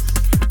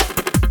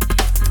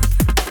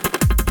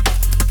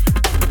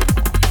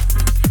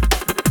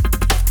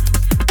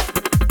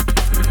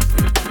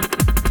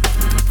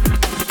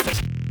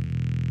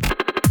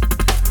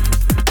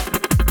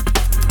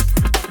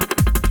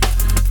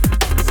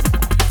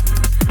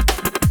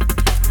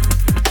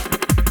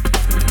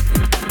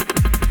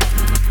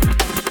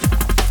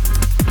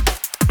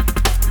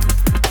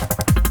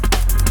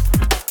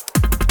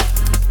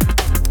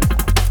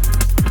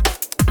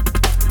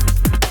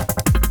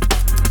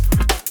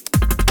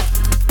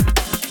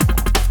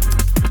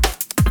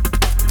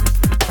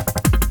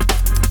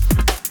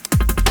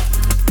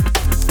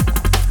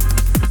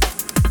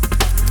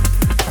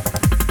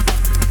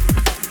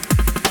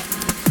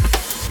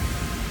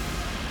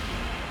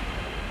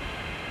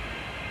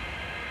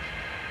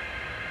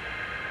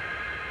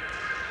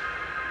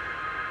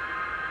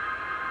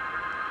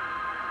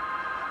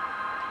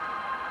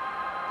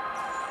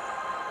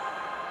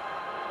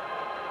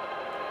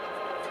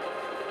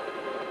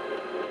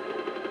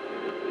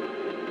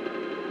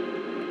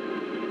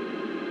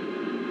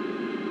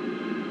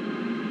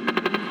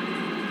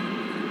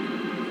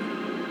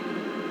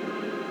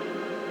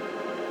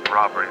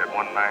 Robbery at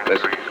 193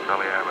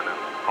 Scully Avenue.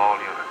 All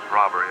units,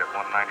 robbery at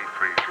 193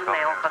 Two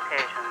male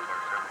Caucasians,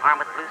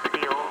 armed with blue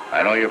steel.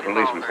 I know you're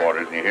police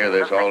reporters and you hear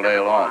this all day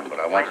long,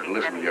 but I want you to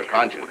listen to your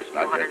conscience,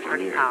 not just your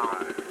ears.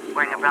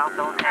 Wearing about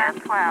those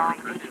hands.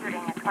 12, shooting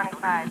at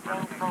 25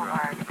 James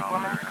Boulevard.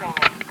 Woman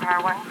screaming.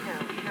 Car 12,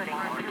 shooting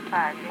at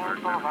 25 James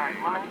Boulevard.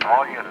 Woman.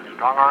 All units,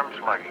 strong arm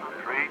slugging.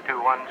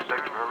 3216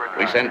 River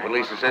Drive. We send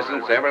police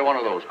assistance to every one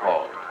of those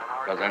calls,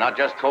 because they're not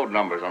just code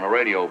numbers on a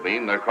radio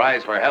beam, they're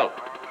cries for help.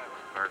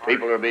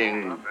 People are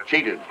being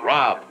cheated,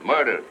 robbed,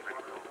 murdered.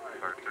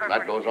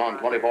 That goes on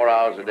 24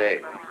 hours a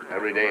day,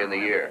 every day in the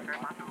year.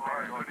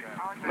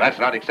 And that's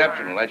not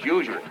exceptional, that's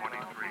usual.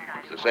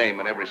 It's the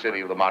same in every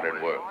city of the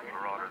modern world.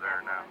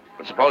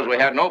 But suppose we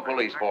had no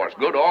police force,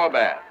 good or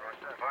bad.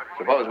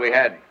 Suppose we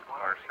had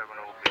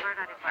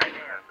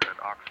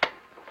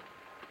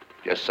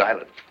just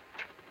silence.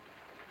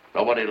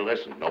 Nobody to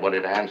listen, nobody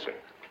to answer.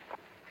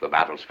 The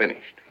battle's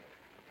finished.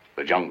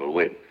 The jungle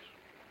wins.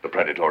 The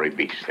predatory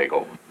beasts take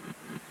over.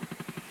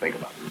 Think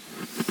about it.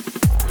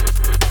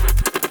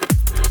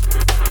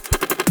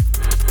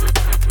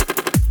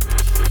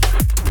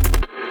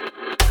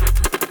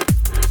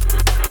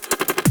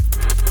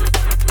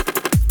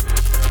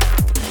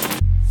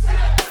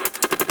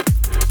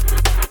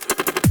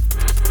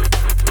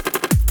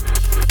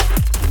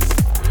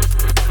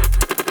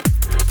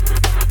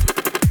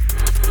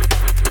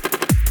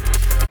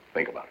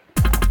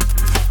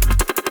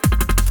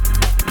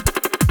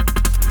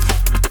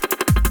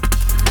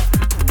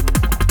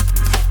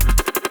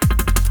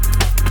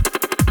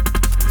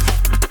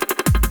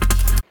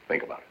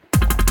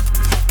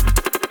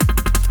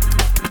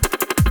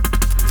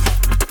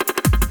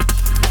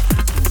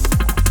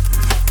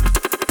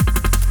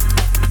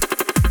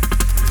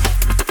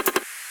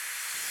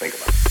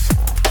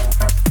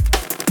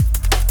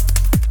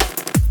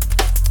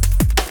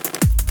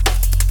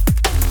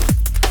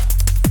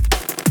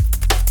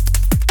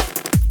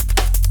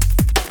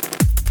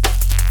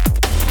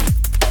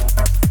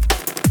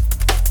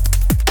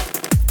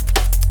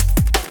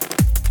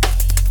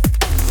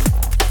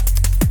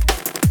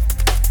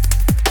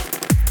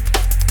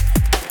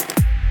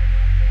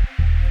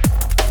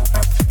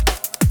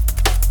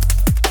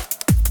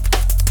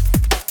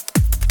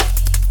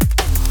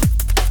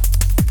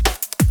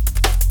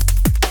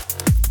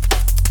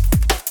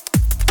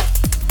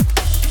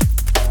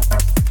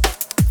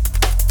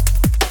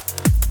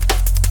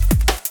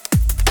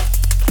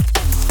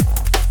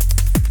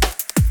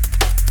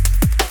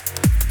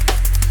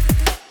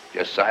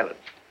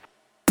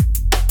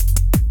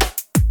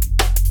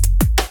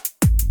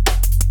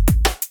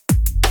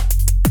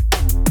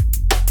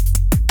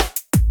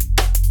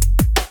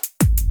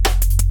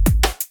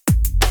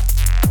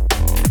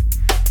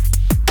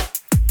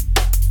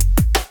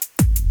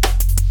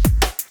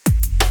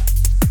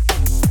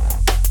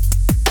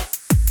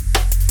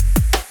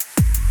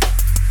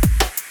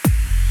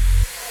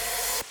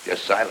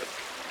 just silent.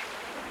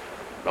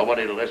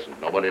 Nobody to listen,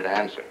 nobody to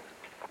answer.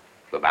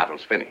 The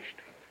battle's finished.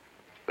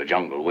 The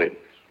jungle wins.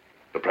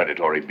 The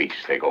predatory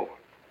beasts take over.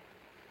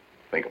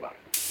 Think about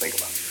it. Think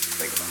about it.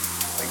 Think about it.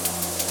 Think about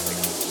it.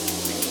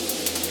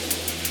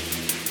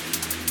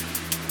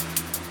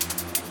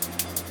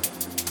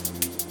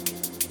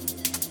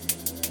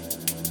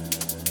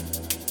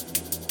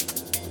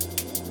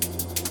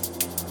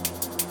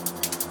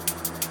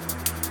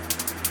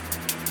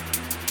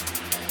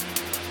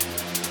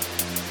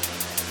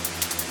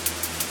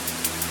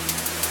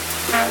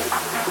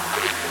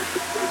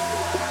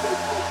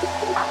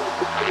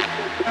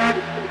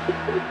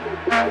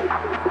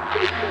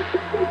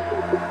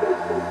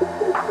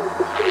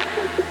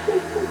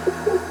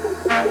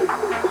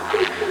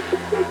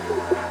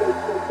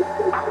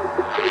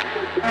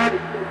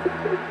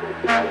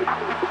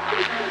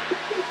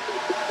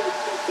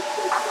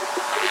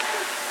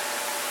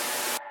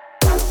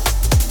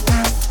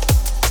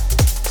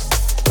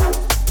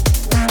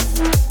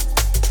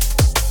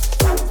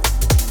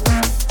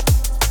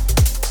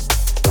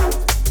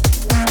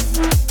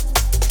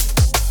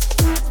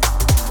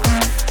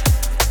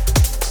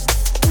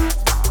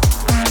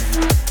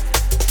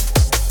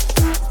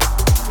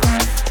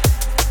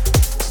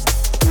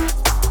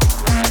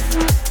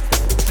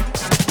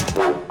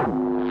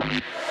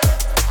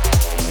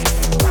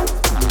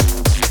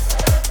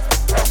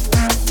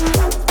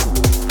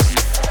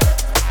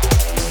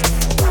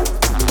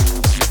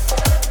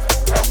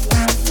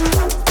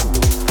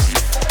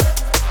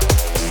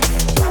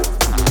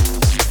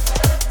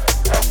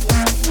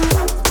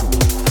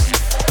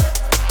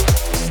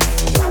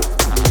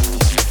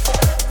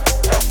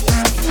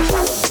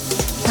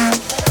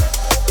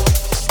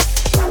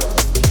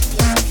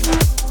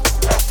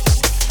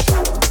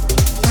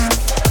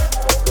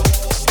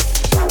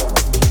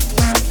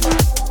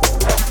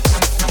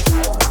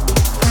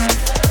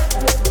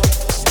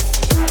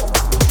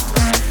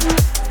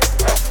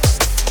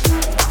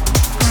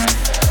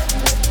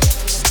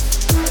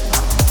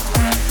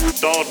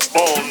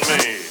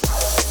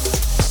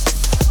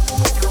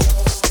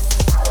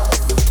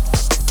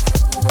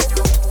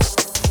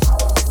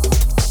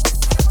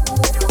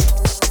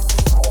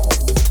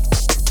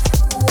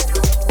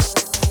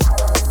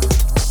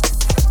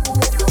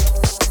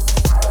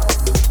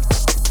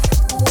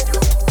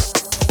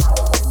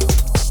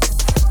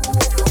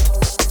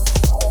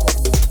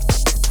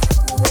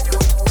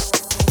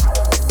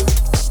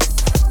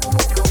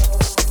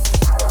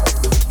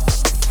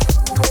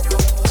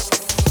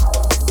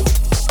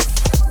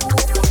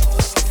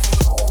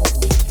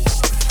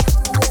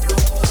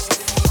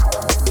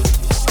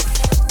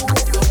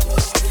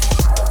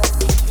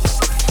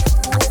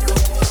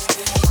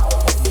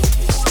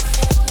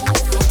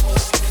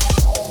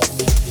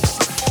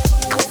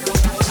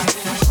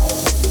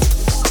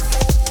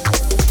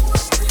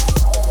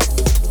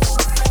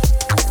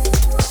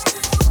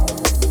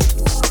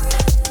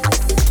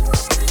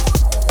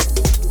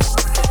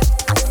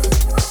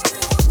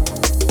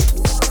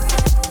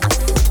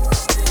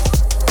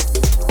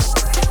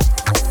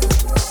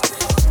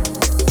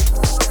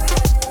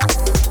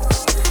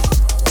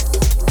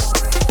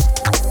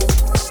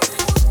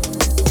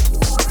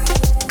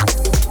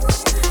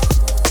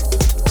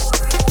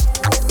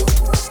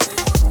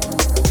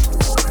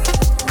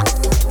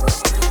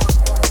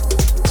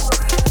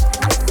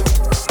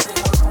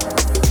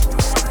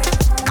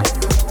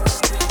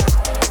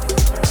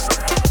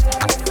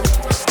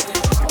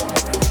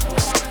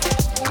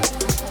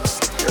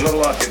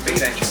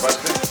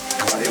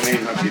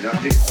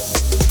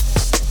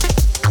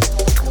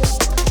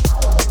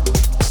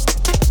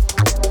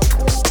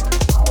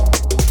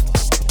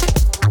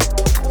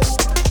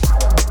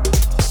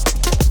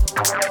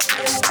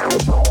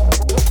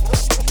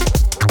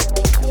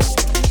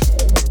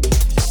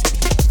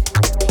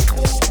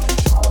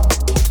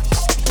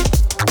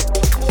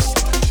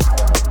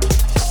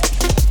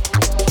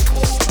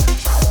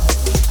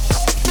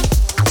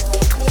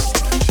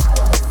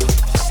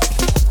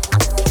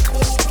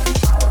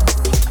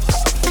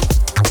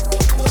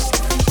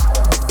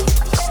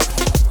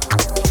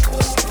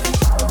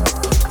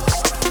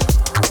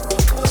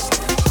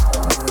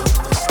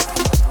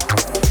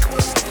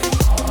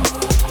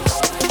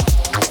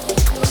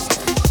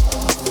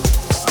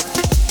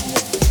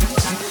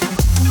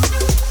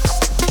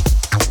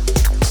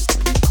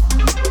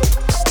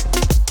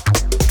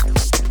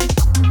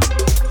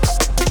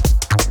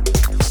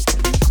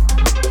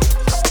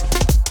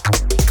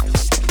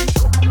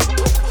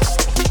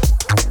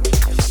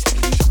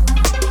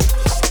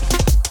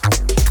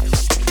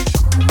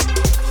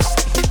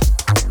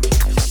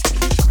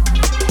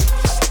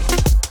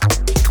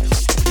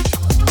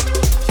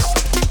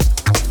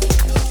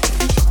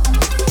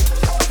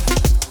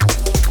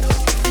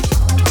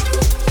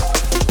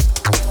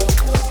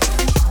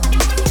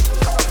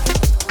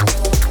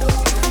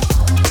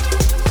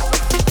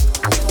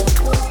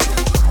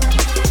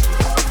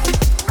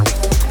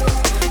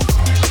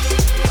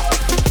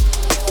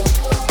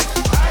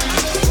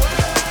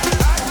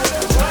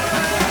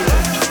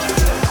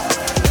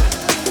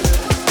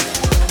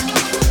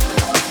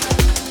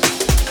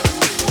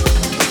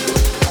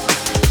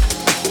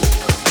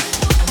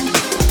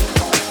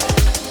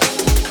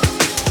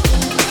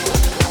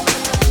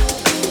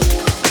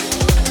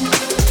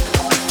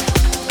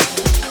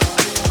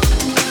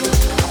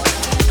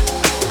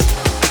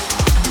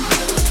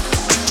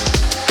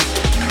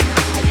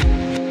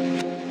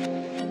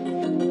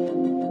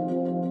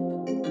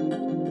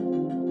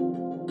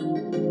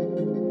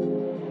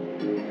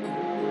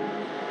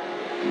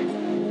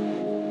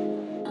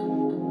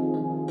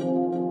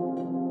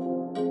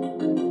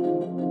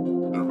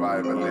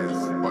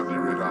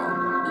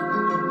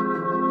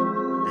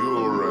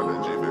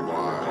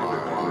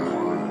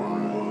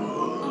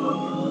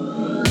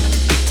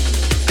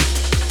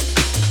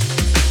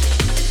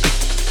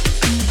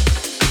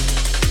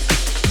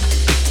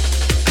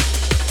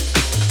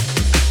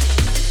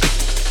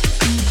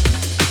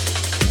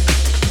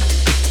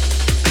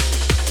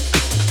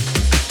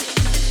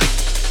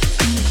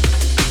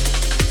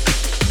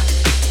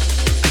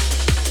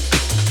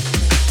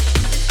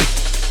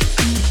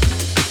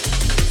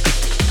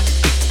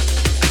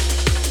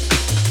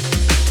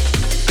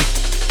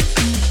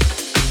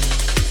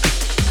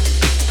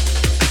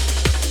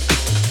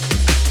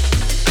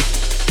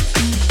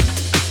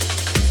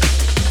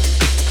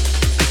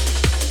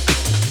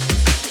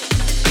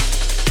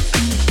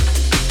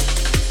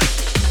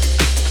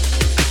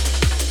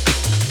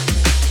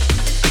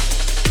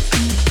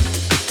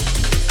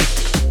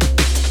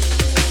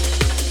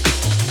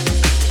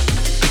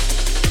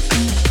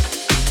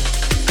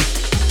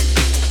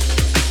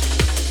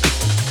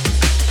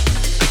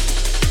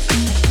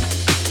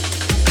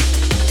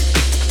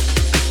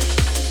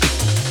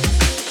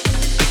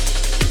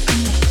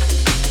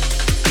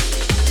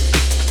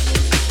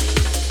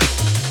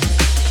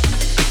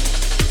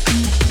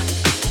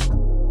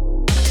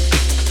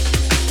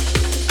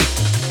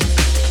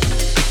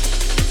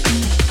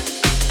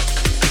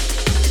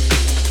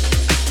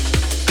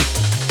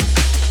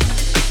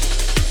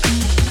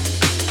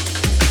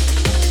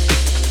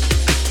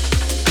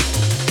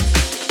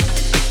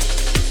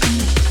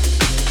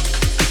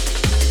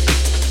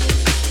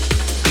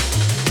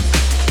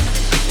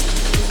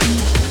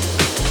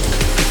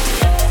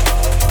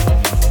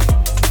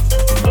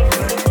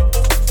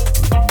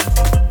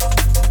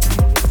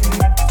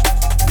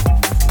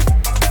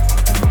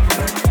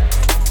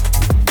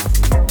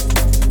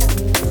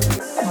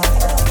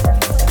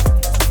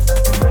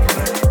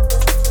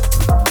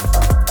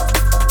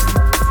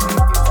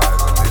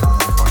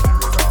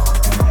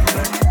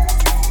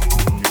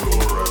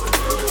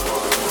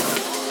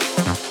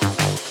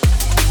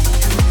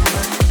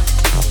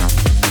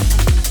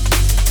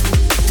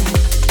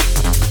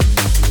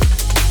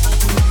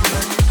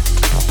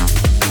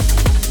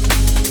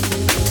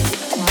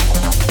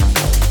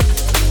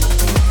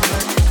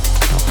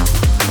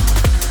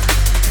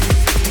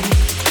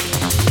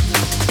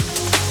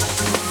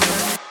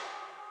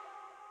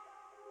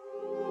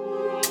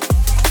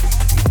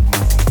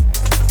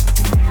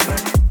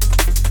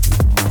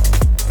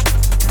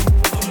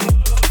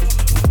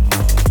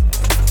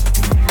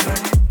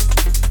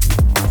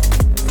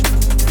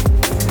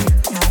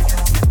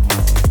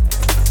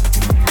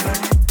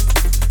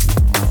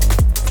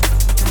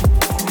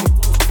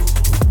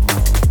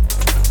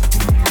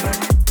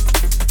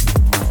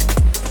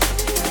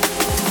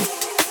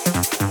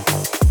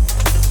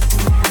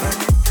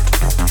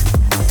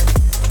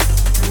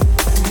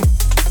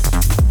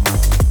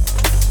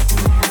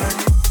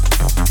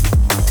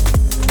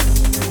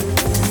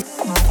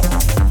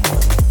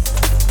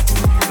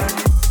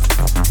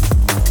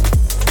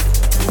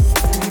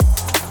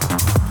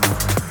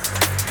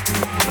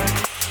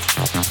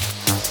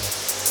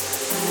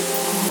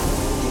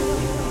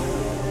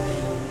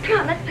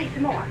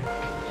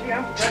 Gee,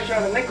 I'm fresh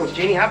out of nickels,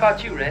 Jeannie. How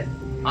about you, Red?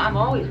 I'm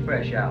always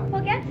fresh out.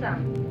 Well, get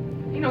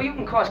some. You know, you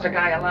can cost a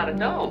guy a lot of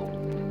dough.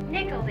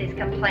 Nichols is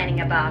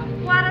complaining about.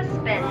 What a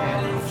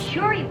spender.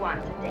 Sure he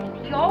wants a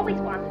date. He always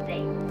wants a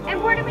date.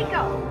 And where do we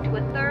go? To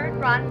a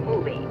third-run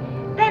movie.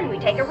 Then we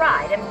take a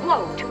ride and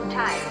blow 2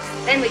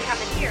 tires. Then we come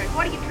in here, and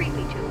what do you treat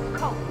me to?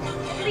 Coke.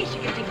 At least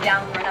you can dig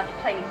down for enough to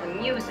play me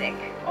some music.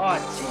 Oh,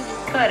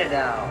 gee, cut it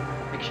out.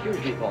 Excuse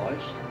me, boys.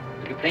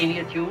 Will you play me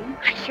a tune?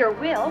 I sure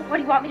will. What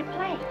do you want me to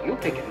play? You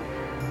pick it.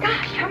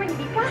 Gosh, how many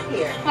have you got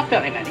here? Not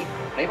very many.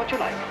 Play what you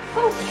like.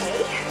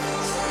 Okay.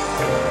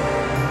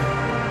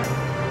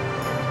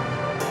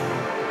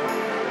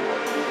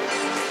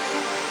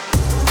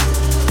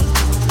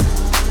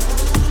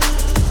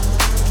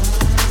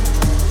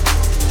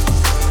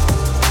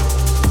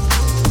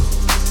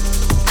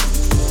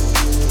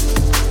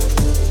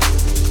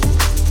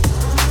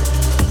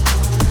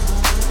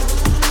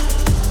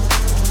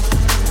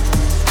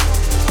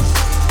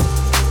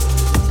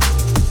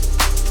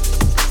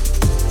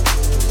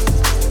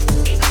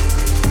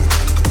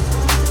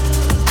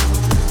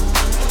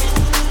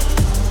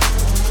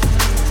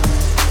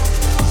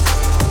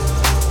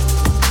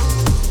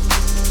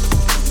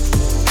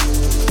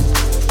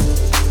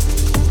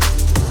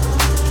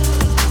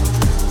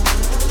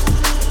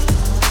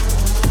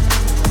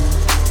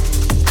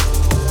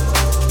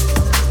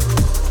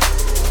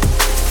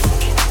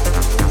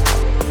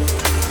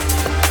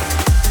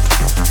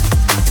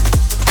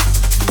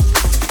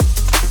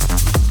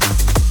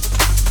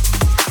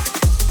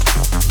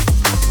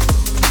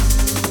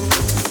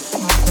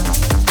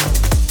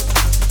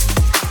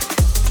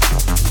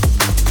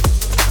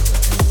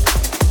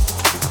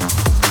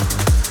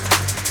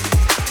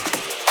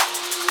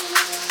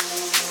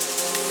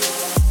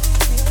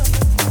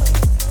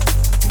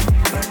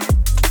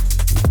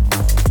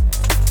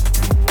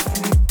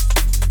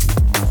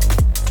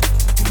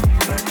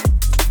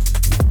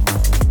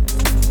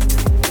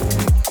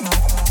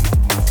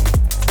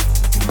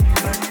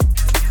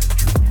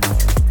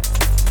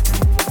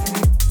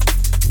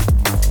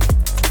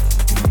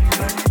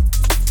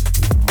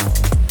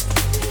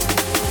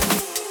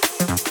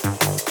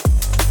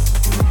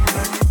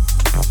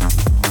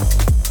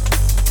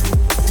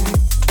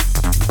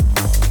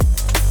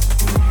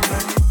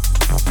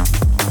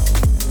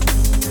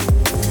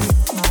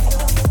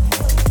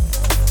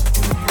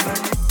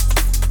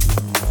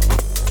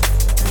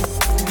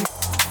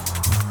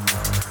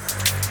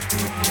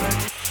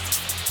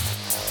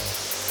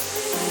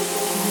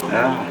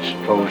 I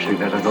suppose we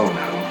better go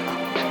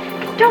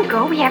now. Don't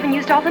go. We haven't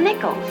used all the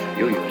nickels.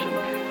 You use them.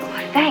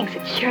 Oh, thanks.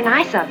 It's sure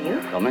nice of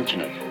you. Don't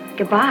mention it.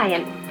 Goodbye,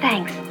 and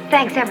thanks.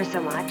 Thanks ever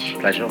so much.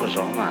 Pleasure was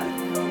all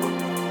mine.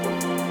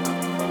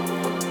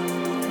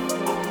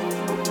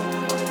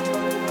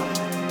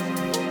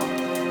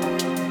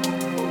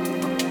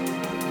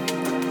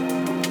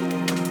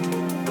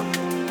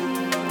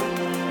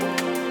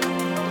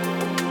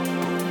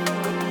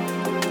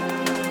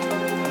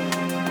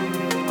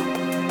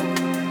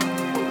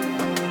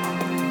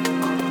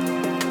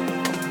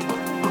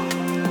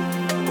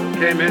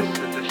 Okay, miss,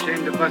 it's a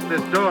shame to bust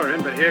this door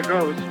in, but here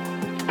goes.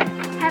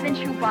 Haven't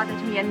you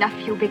bothered me enough,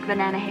 you big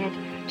banana head?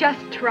 Just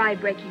try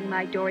breaking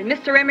my door, and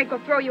Mr. Emmerich will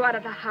throw you out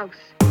of the house.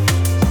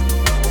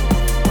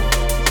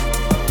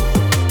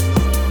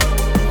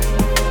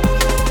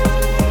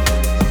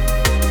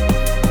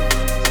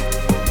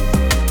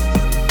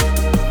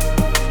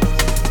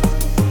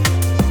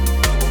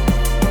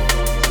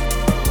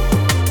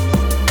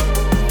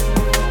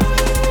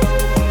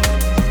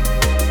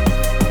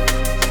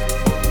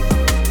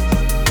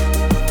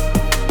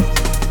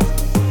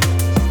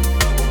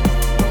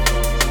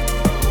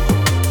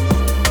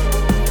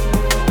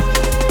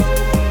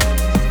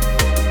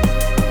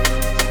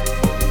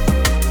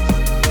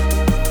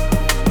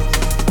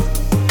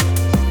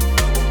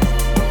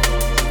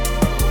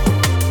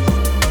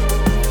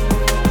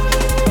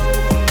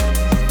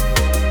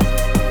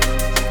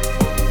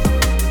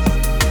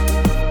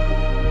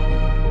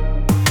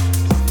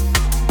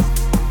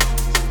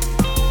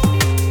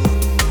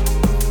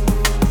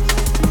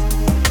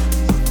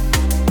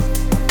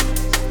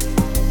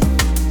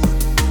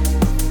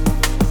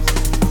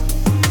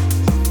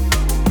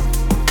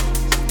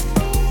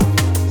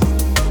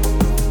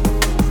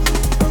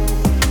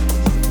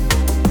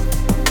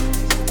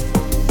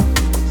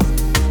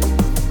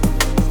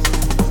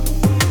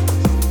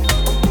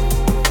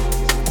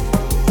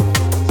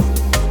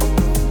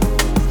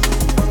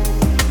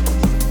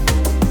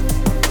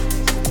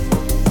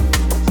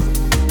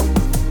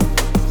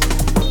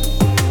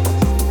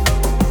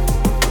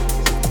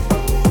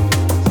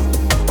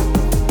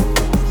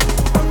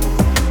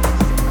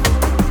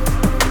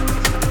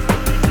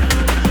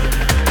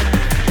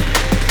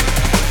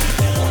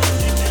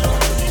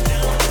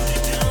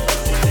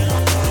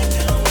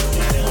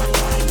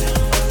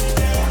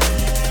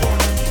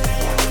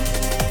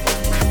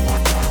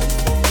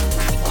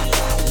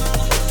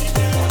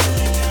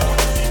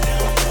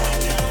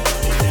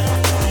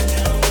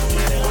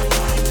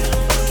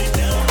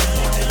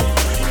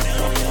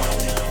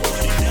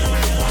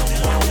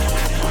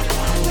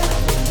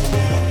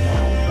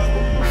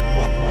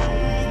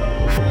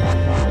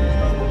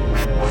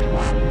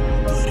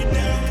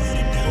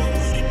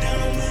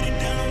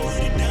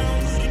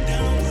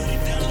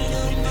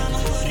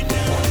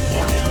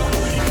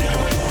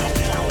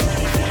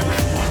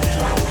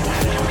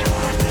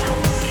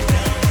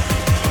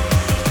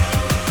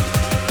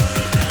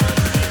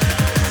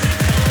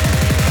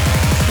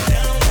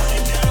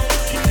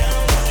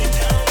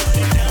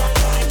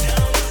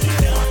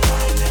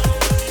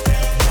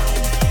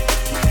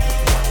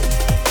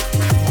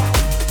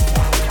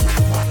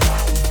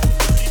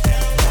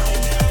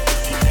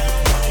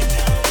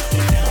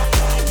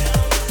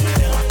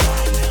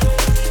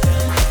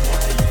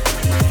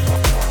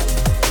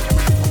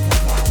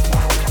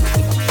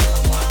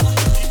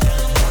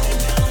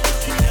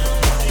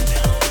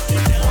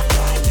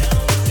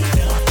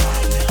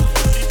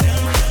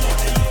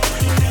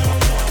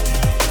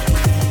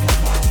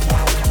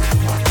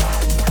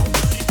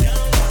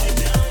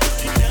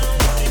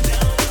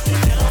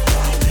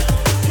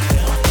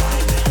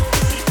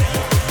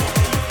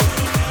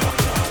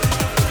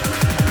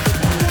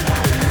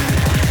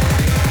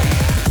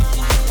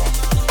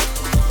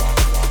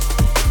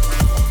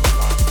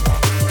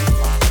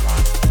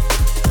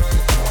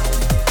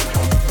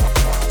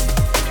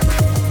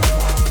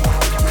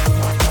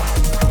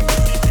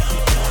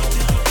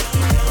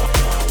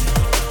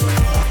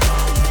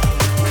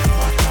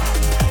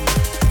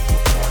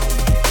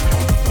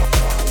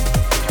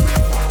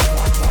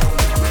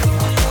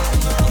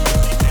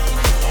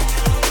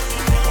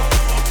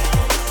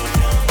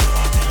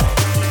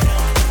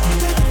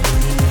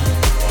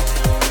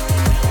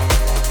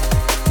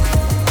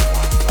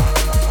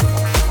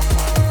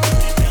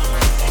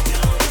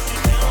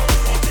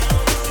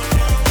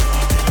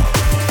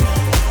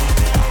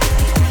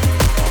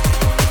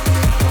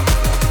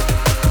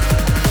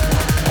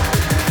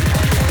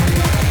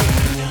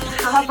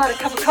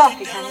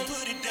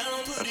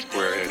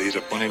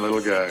 funny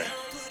little guy.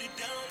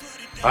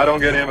 I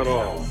don't get him at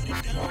all.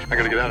 I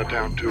gotta get out of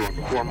town, too,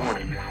 before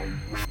morning.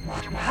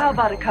 How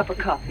about a cup of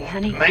coffee,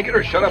 honey? Make it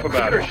or shut up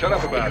about it. Shut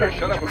up about it.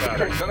 Shut up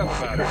about it. Shut up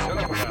about it. Shut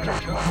up about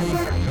it. Shut up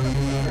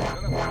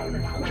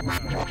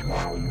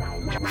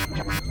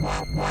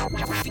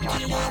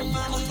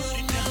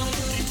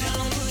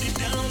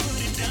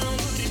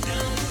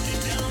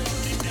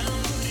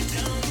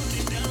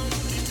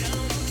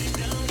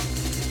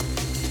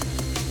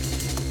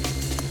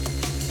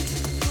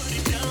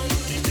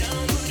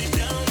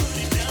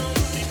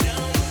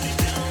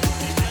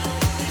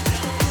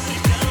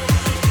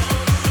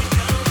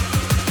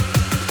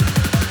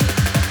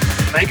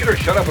Make it or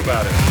shut up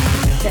about it.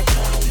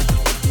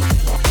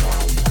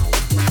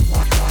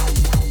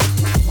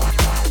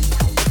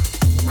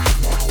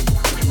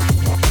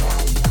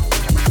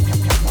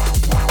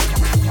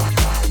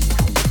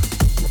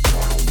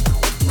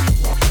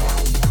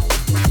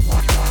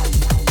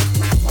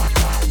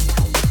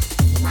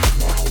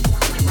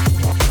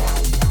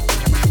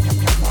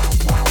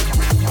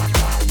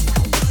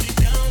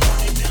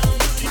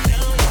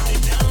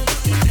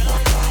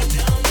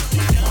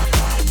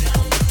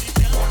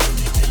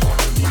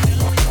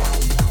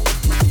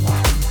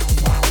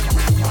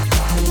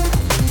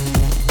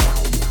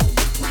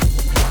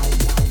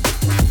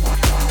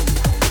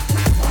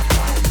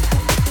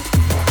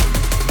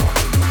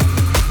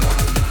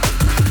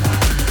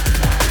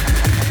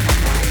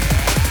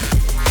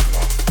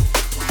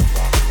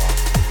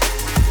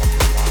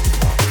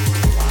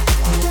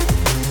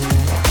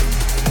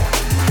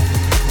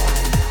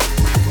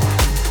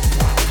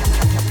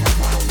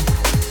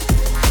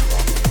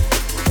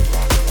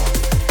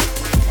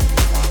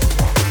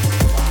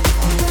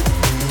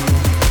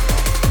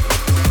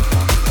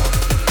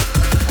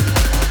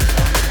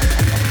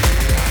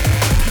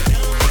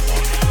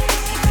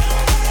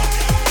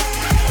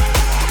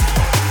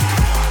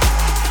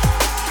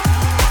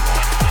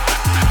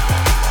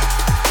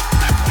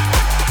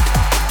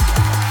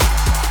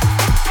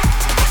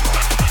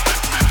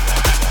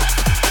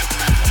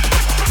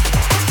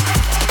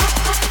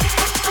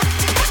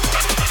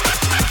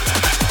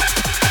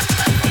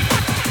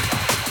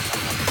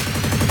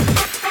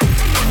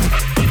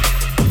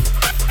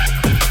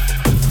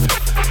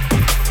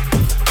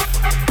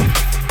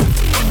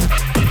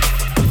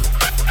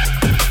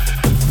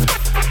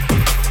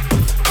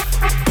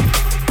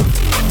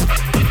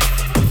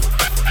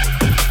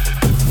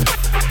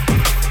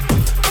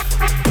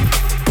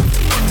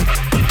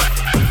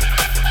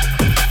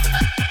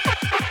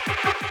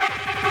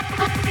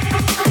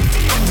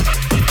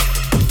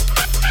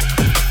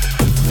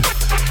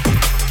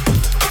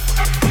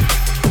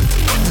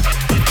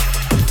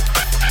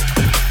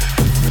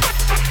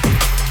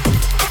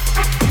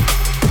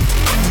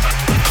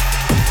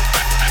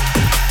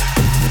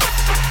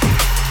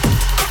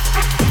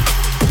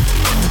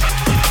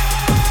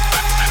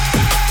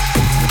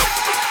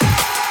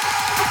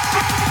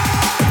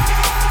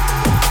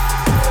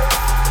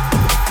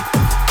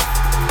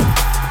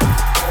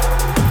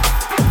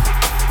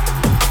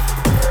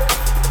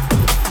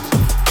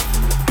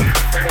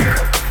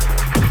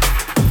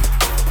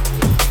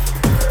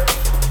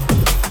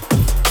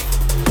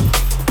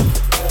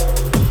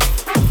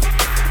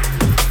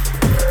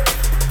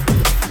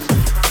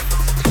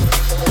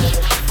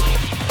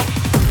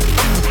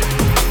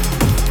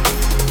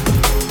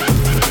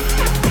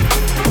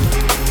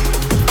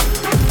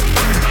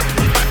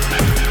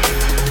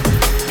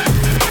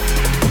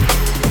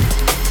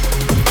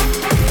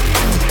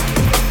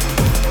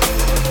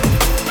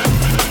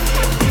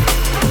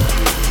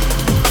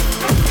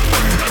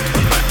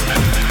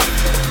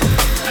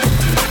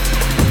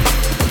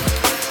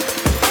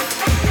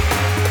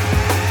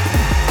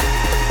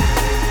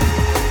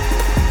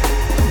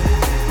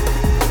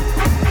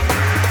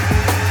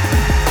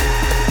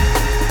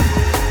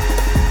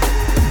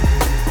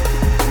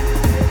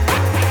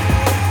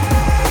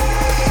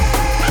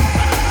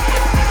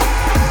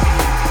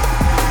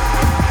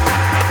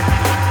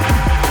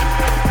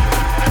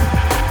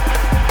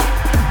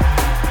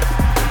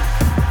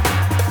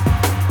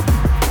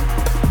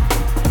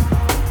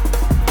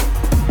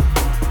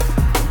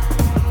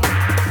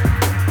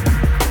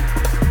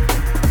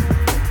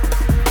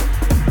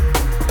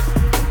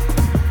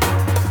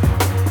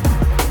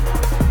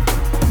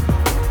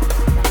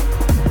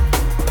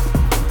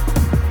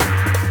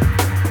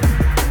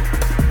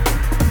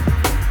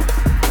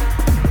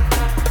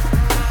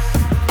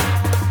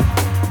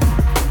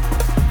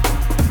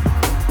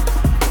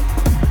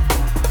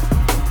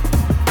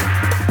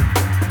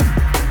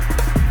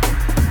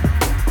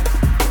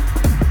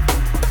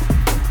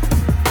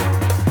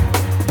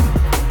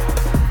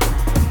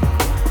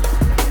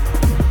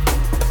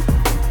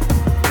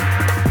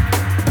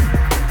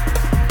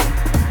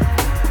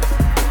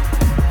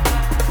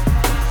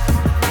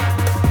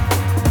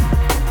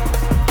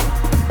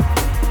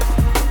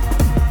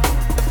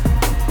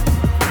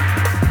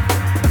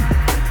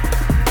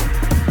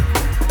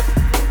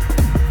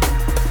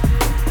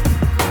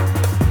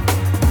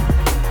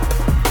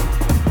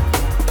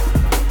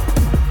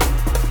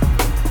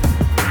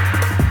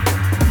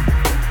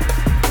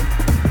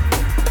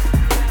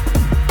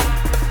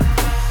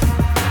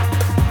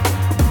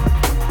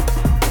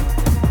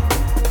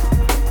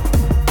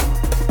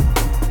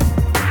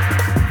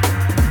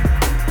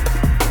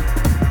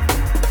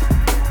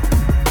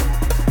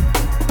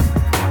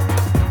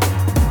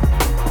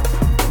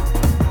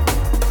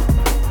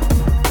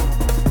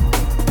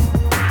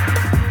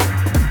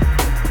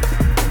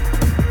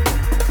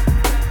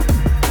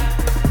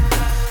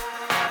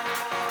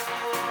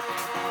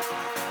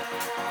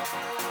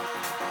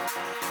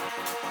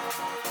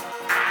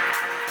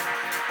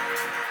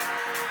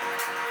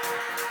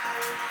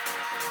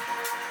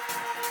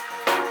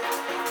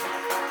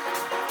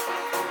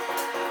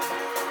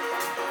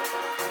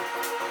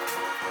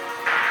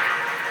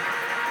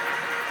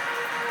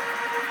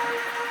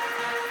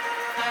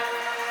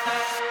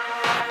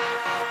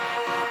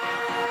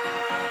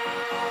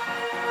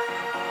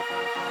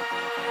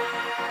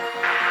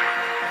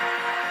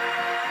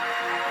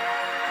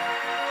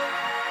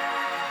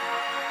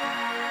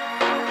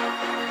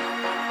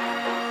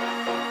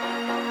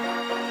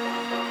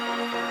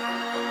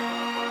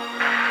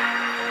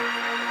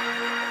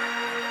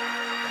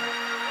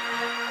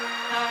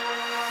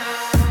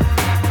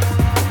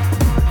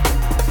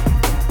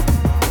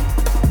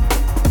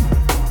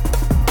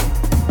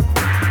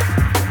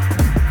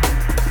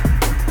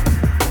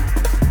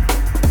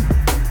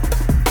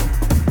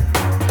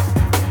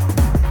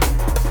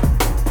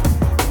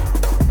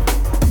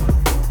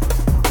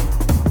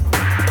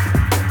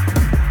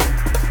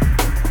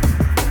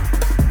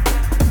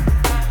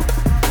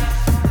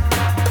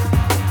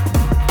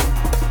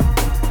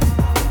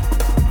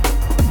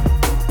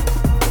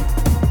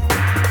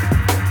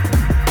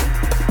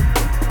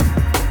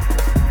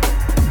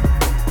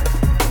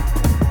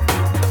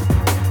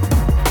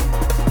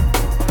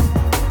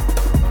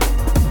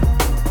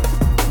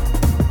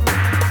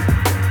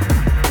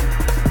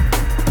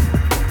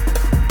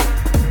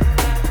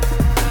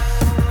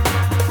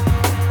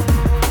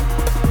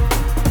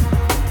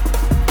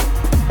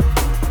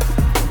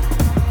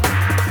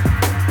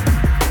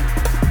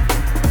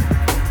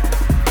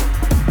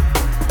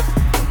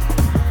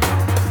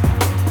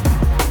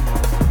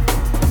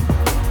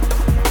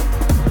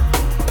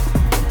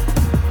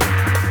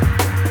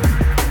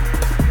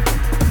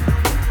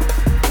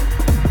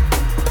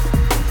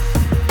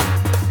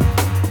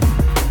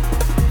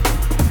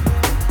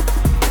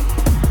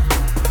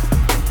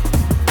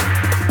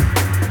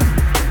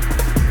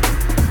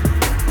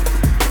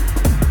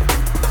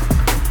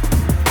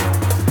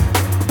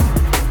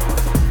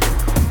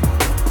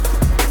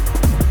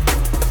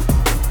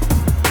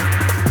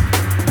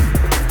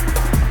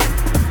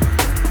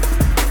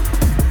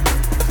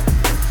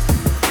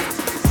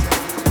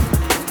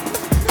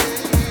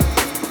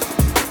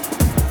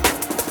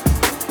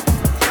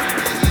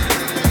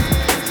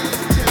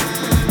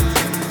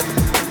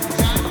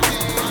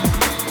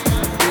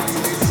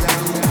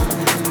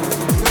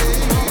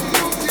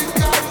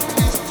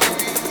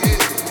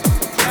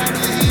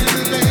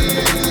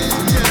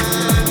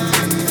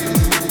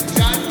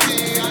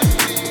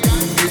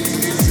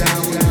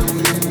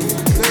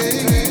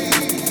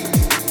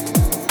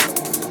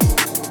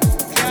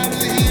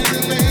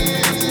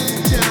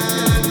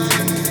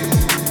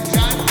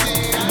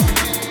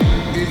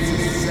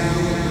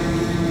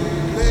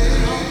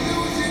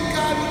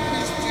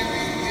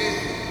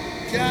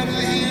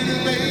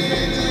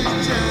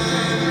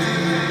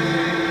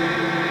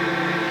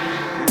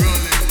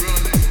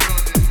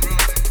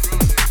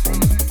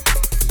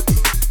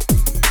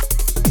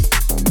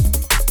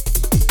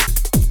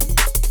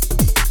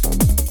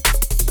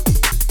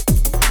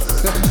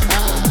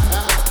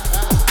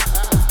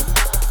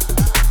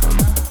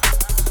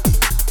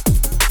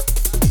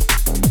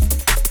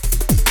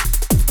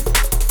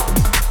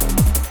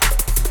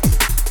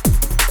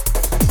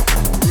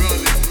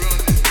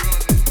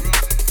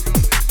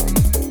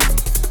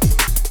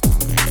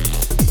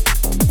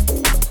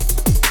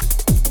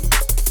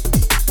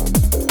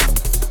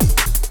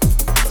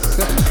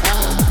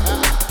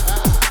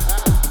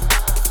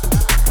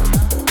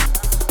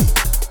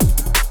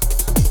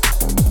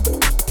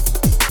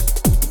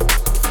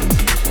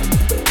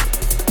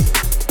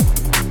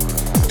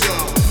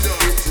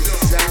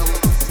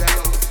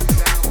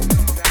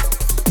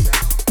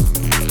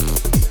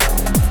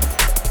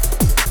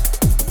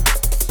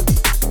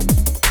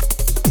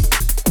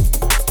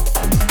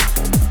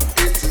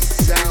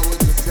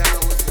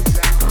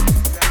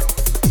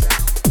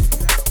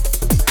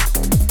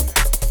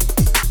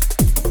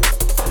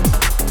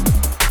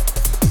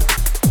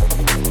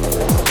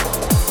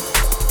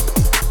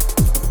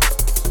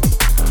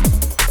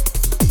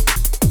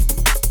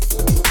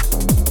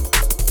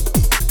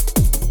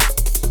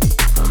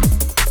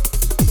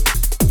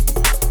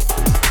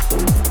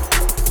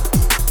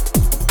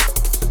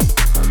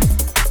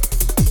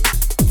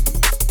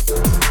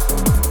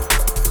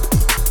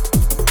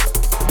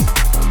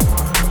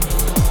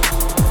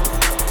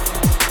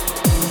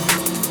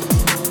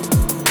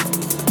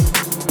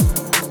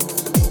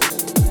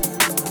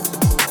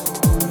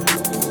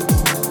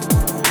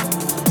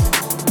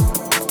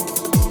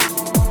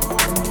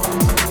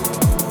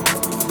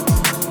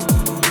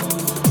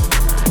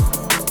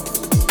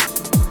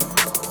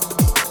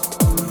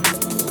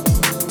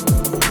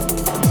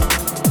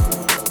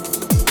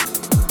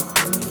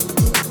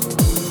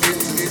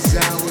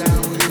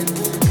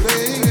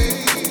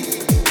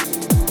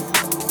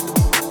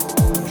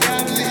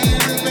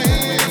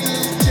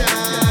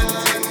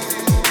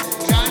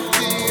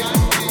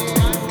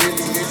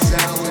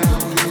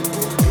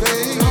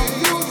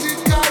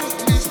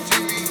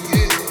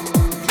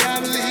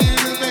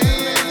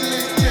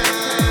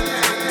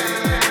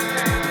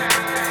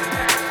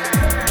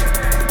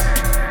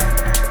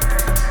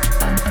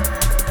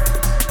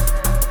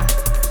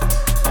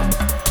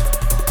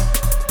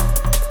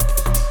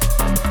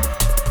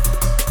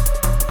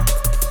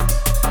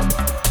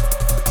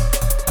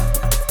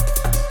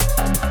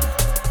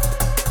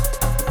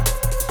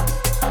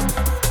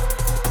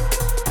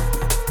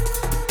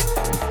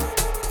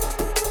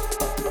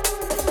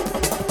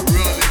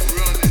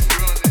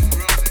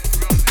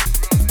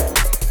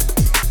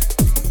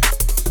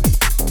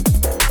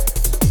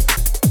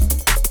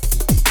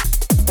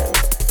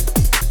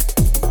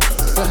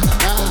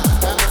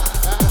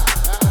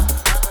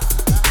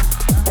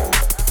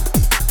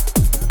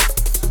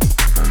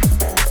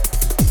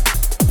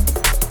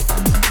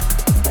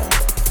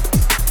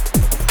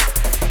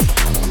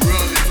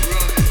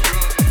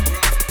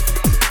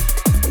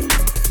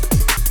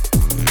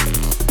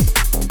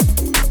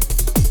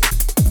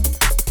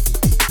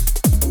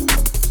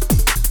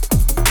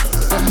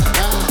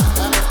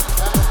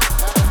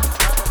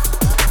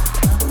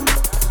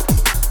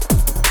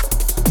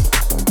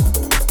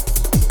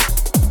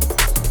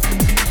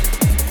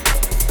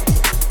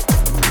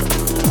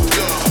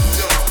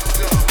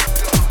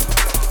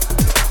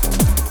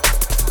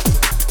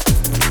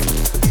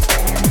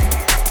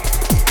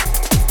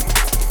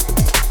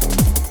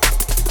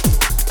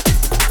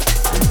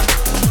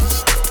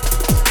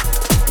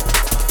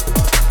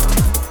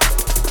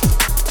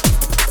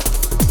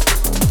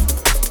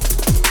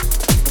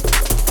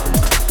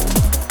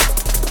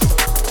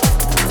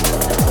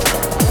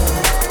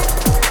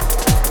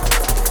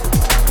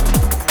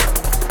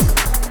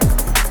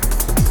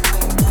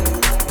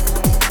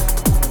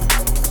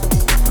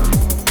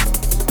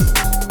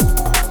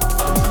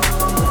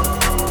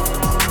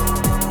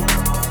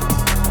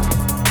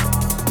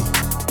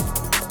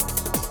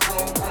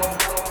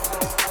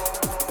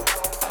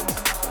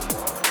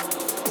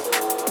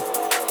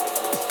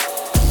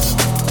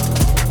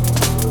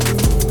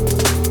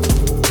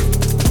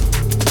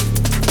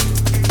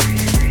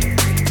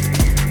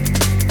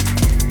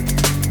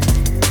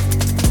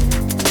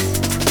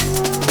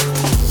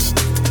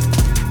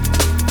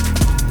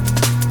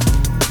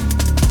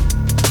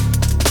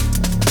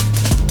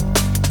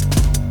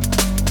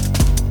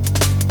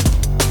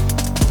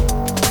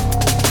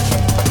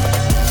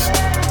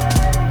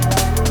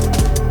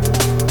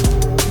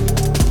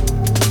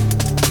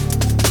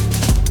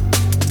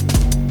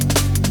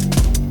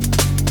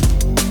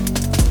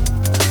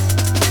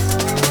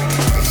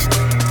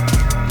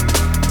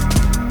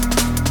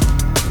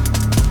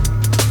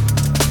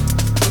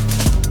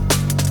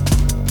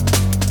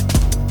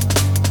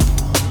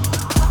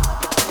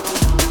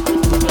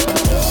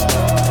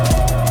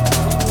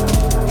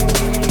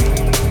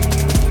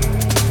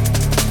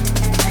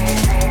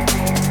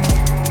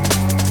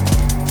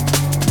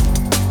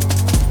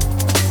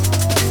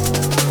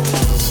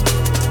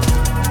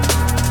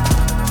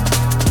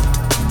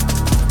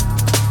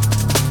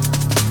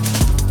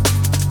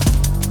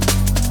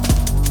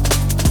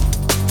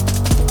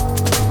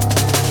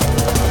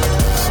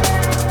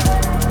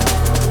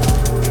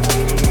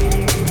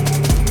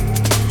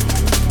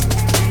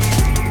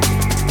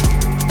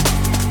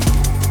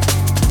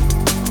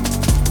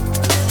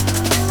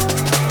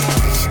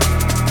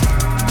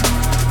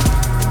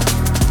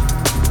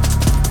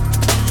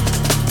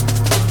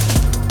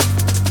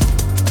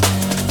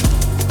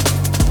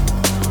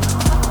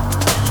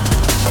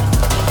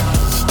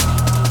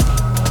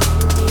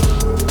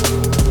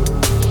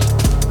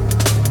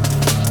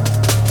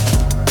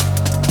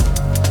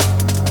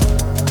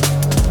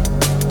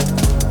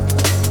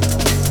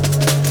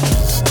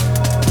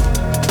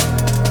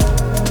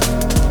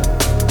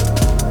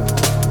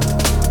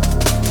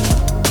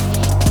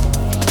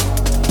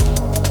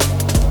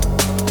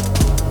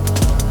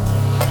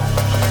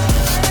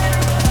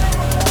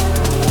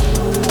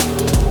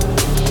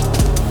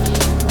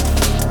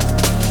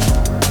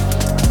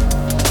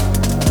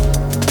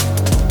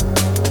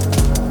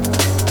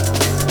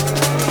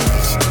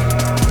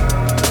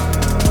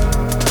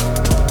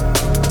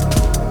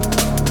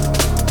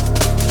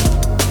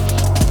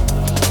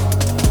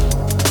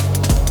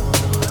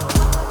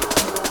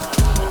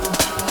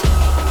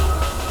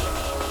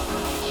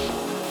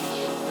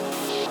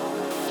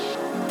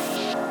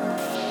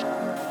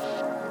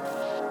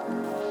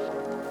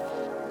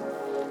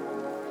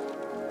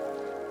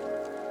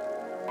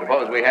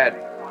 suppose we had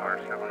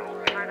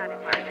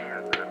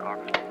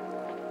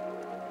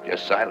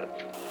just silence.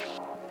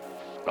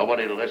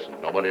 Nobody to listen,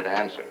 nobody to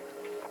answer.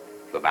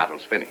 The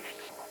battle's finished.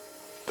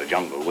 The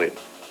jungle wins.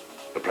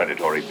 The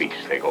predatory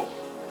beasts take over.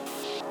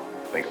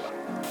 Think about it.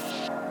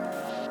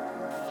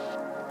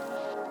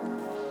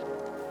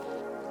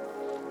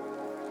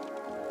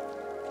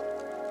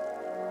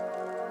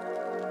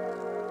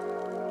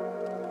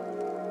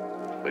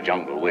 The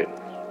jungle wins.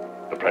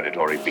 The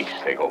predatory beasts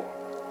take over.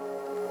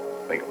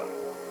 Think about it.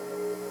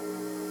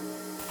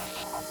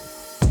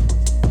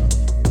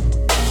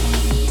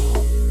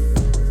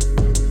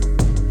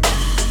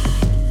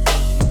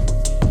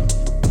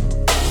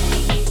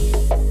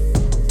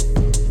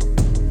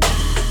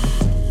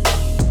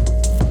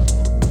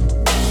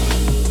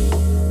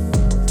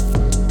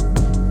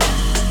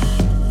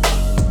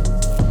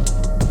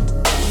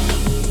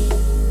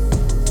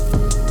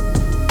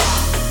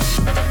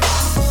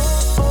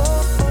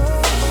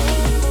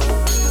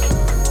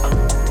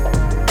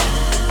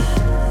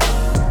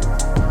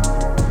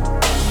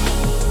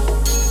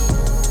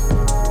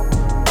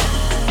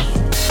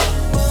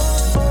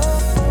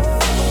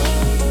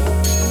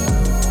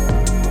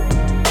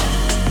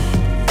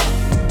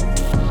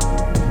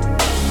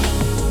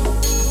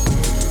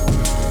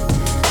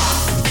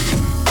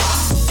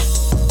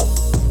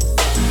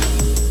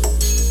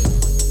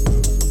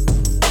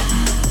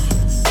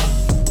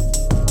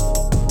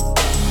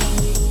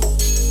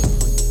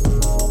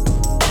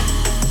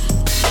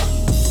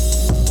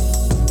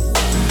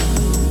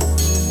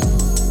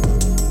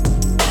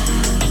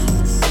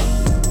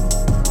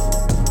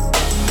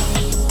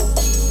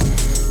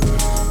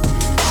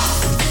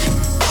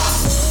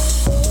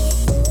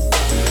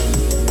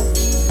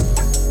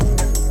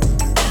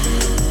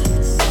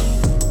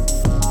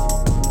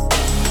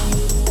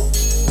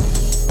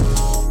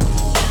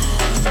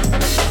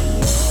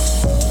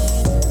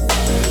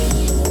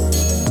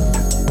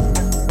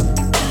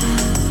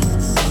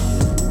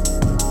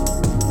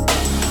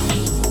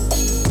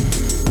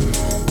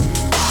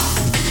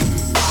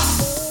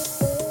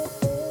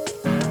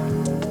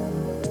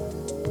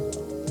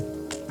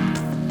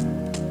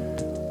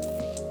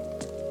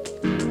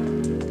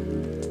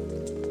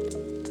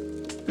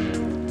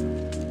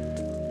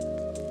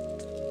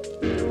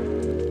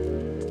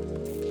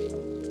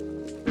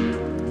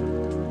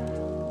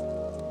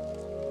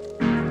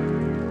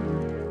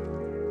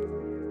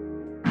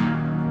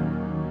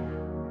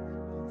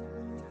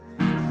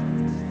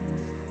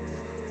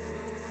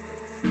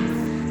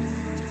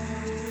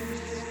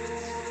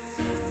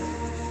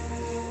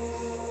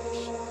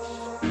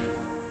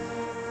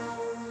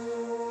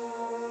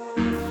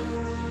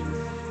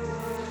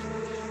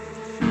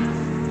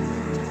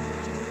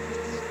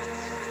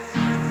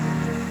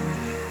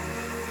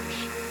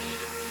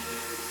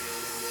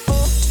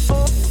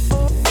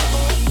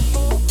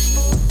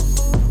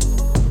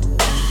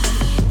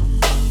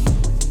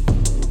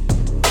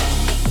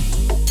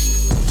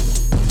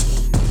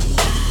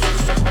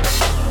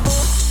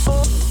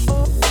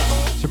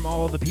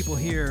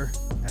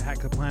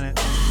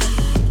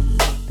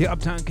 The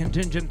Uptown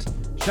Contingent,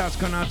 shouts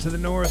going out to the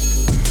north.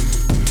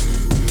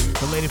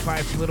 The Lady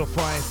Pfeif, Little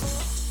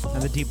Pfeif,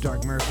 and the Deep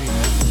Dark Murphy.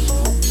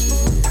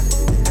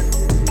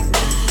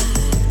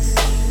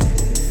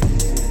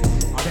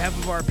 On behalf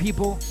of our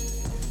people,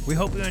 we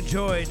hope you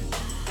enjoyed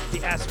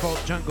the Asphalt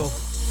Jungle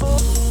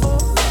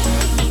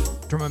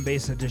Drum and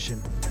Bass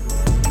Edition,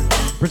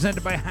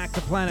 presented by Hack the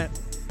Planet.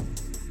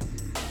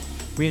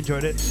 We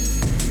enjoyed it.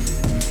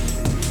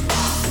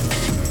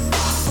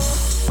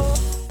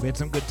 We had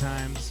some good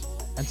times,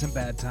 and some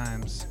bad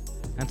times,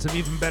 and some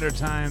even better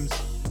times,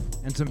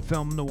 and some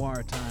film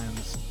noir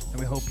times, and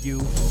we hope you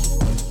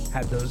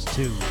had those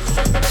too.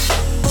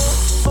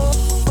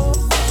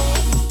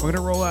 We're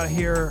gonna roll out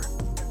here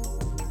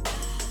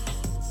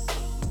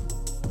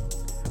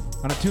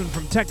on a tune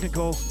from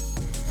Technical,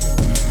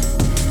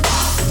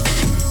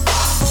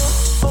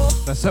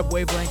 the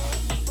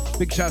Sub-Wavelength.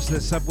 Big shouts to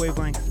the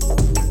Sub-Wavelength,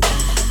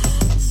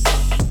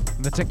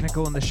 the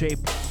Technical and the Shape,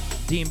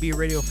 DNB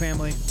Radio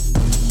family.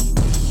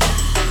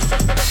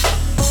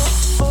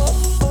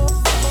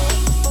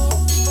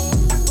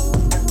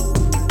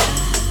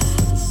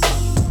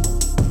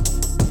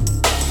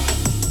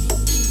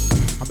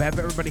 On behalf of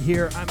everybody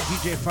here, I'm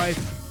DJ Pfeif,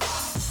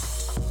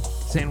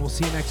 saying we'll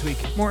see you next week.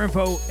 More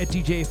info at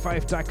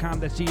djpfeif.com.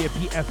 That's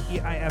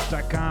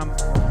djpfeif.com.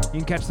 You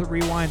can catch the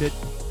rewind at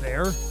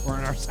there or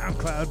on our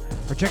SoundCloud,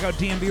 or check out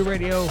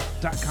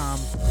dnbradio.com.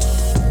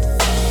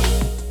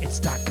 It's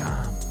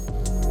 .com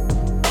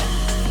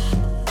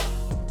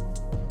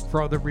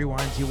for all the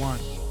rewinds you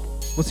want.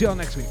 We'll see y'all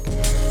next week.